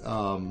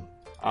 Oh,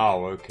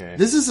 okay.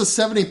 This is a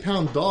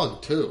 70-pound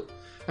dog too.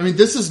 I mean,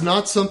 this is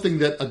not something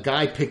that a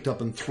guy picked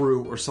up and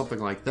threw or something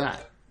like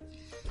that.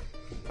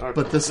 Okay.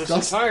 But this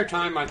entire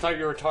time, I thought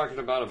you were talking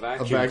about a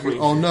vacuum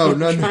cleaner. Oh, no.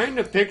 I'm trying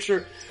to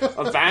picture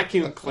a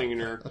vacuum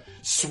cleaner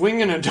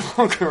swinging a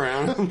dog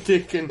around. I'm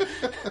thinking...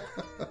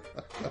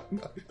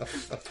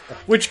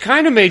 Which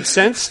kind of made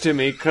sense to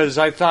me, because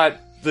I thought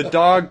the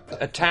dog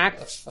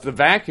attacked the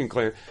vacuum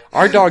cleaner.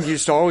 Our dog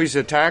used to always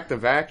attack the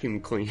vacuum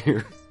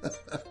cleaner.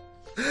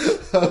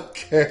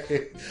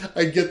 Okay.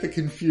 I get the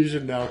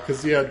confusion now,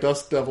 because,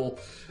 Dust Devil...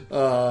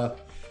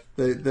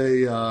 and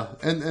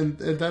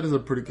that is a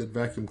pretty good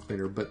vacuum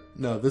cleaner, but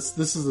no, this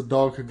is a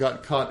dog who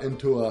got caught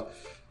into a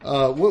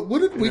what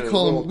did we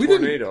call them?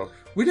 Tornado.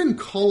 We didn't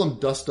call them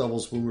dust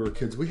devils when we were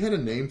kids. We had a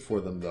name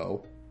for them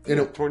though.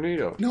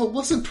 Tornado. No, it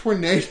wasn't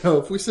tornado.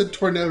 If we said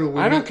tornado,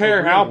 I don't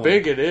care how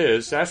big it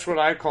is. That's what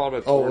I called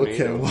a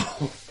tornado.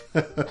 Oh,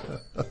 okay.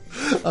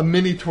 Well, a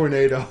mini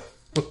tornado.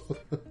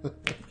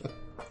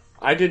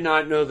 I did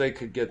not know they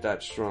could get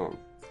that strong.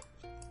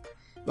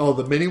 Oh,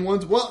 the mini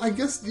ones? Well, I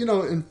guess,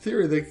 in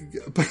theory they could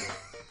get...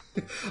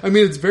 I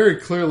mean, it's very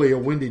clearly a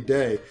windy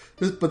day.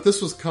 But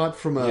this was caught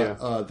from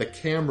the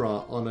camera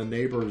on a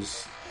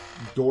neighbor's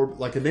door,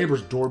 like a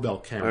neighbor's doorbell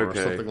camera or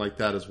something like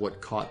that is what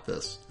caught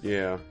this.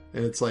 Yeah.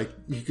 And it's like,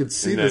 you could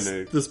see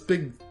this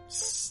big,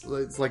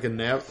 it's like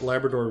a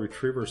Labrador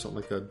Retriever or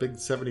something like that, big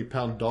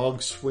 70-pound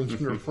dog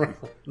swinging around.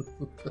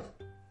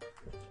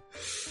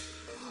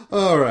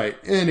 All right.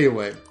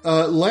 Anyway,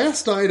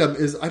 last item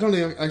is, I don't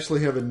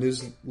actually have a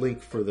news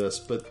link for this,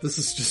 but this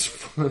is just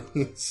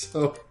funny.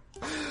 So,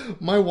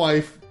 my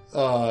wife,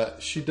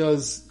 she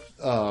does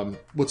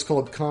what's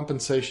called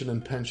compensation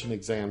and pension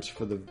exams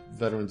for the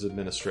Veterans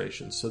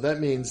Administration. So that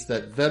means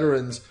that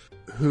veterans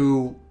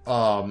who,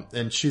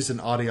 and she's an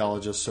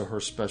audiologist, so her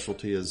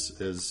specialty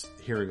is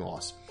hearing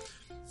loss.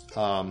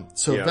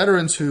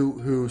 Veterans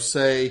who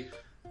say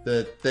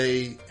that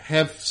they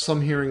have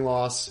some hearing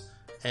loss,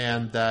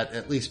 and that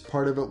at least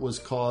part of it was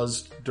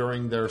caused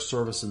during their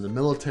service in the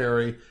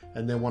military,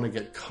 and they want to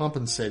get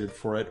compensated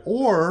for it,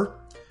 or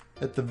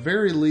at the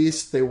very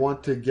least they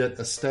want to get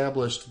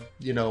established,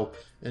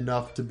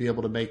 enough to be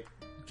able to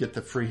get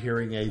the free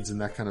hearing aids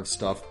and that kind of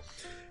stuff.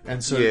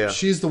 And so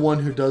she's the one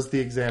who does the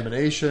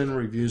examination,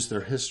 reviews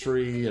their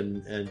history,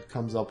 and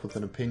comes up with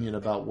an opinion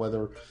about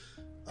whether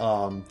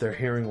their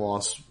hearing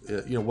loss,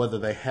 whether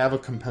they have a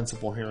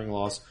compensable hearing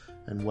loss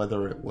and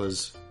whether it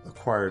was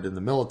acquired in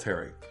the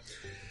military.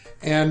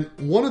 And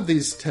one of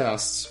these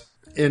tests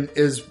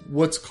is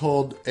what's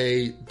called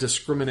a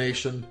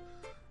discrimination,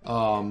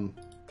 and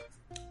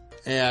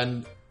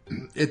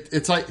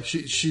it's like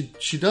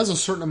she does a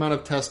certain amount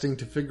of testing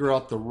to figure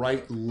out the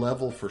right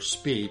level for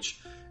speech,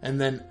 and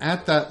then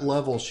at that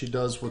level she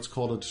does what's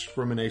called a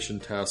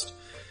discrimination test,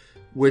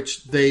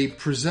 which they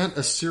present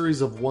a series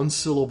of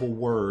one-syllable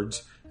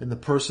words, and the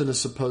person is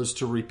supposed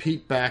to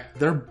repeat back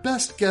their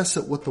best guess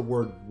at what the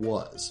word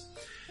was.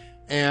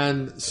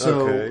 And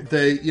so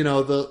they,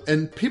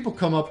 and people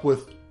come up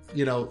with,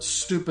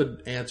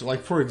 stupid answers.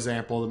 Like, for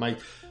example, they might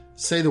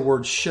say the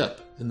word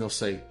ship and they'll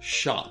say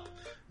shop.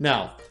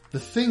 Now, the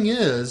thing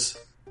is,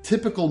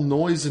 typical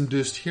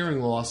noise-induced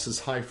hearing loss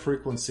is high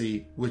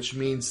frequency, which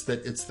means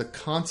that it's the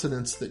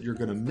consonants that you're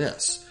going to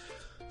miss.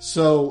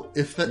 So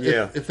if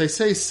they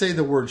say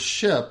the word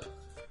ship,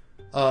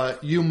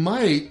 you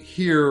might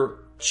hear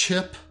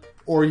chip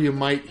or you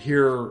might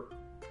hear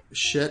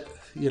shit,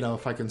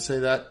 if I can say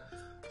that.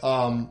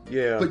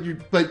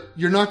 But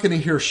you're not going to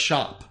hear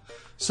shop.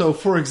 So,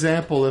 for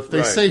example, if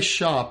they say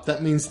shop,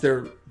 that means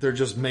they're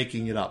just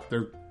making it up.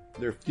 They're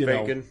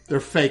faking. They're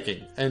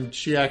faking. And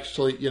she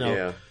actually,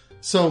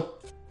 So,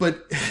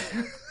 but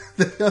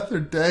the other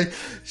day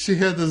she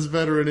had this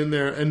veteran in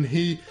there, and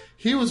he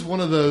was one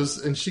of those,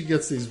 and she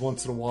gets these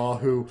once in a while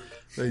who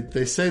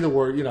they say the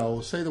word,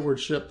 say the word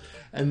ship,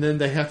 and then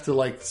they have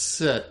to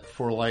sit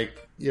for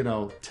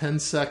 10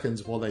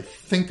 seconds while they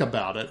think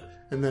about it.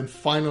 And then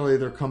finally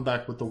they'll come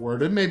back with the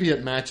word. And maybe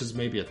it matches,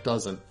 maybe it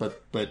doesn't.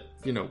 But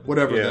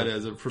whatever that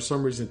is. For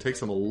some reason, it takes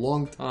them a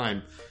long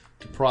time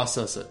to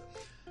process it.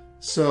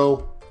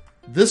 So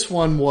this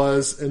one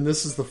was, and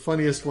this is the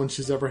funniest one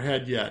she's ever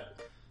had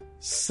yet.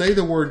 Say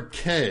the word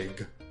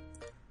keg.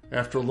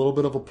 After a little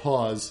bit of a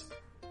pause.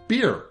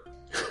 Beer.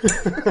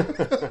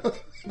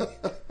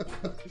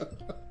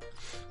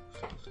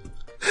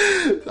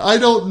 I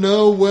don't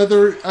know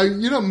whether,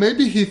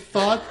 maybe he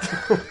thought...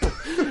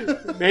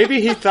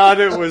 Maybe he thought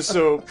it was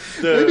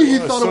maybe he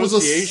thought it was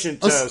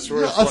test.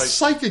 A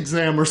psych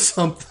exam or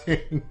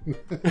something.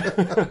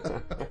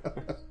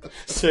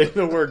 Say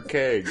the word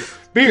keg.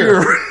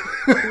 Beer.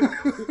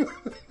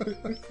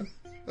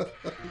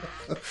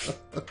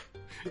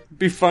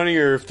 Be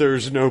funnier if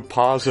there's no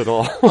pause at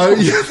all.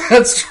 Yeah,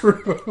 that's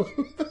true.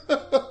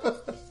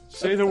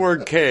 Say the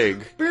word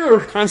keg.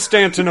 Beer.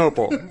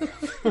 Constantinople.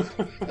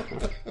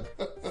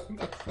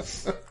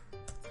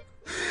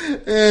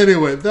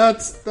 Anyway,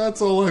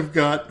 that's all I've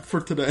got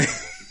for today.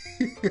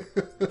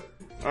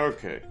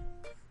 Okay.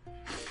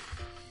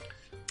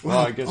 Well,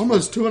 I guess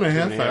almost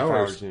 2.5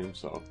 hours. In,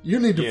 so. You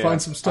need to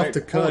find some stuff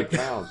to cut. Holy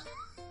cows.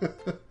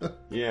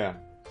 Yeah.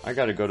 I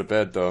got to go to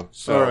bed, though.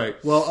 So. All right.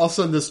 Well, I'll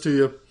send this to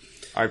you.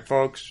 All right,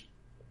 folks.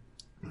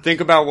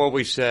 Think about what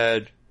we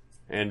said.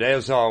 And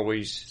as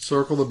always,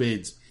 circle the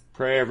beads.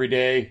 Pray every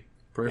day.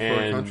 Pray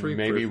for our country.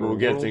 Maybe we'll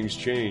get things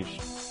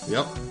changed.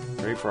 Yep.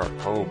 Pray for our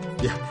Pope.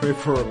 Yeah, pray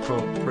for our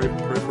Pope. Pray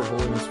for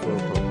holiness for our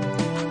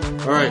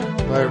Pope. All right.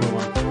 Bye,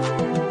 everyone.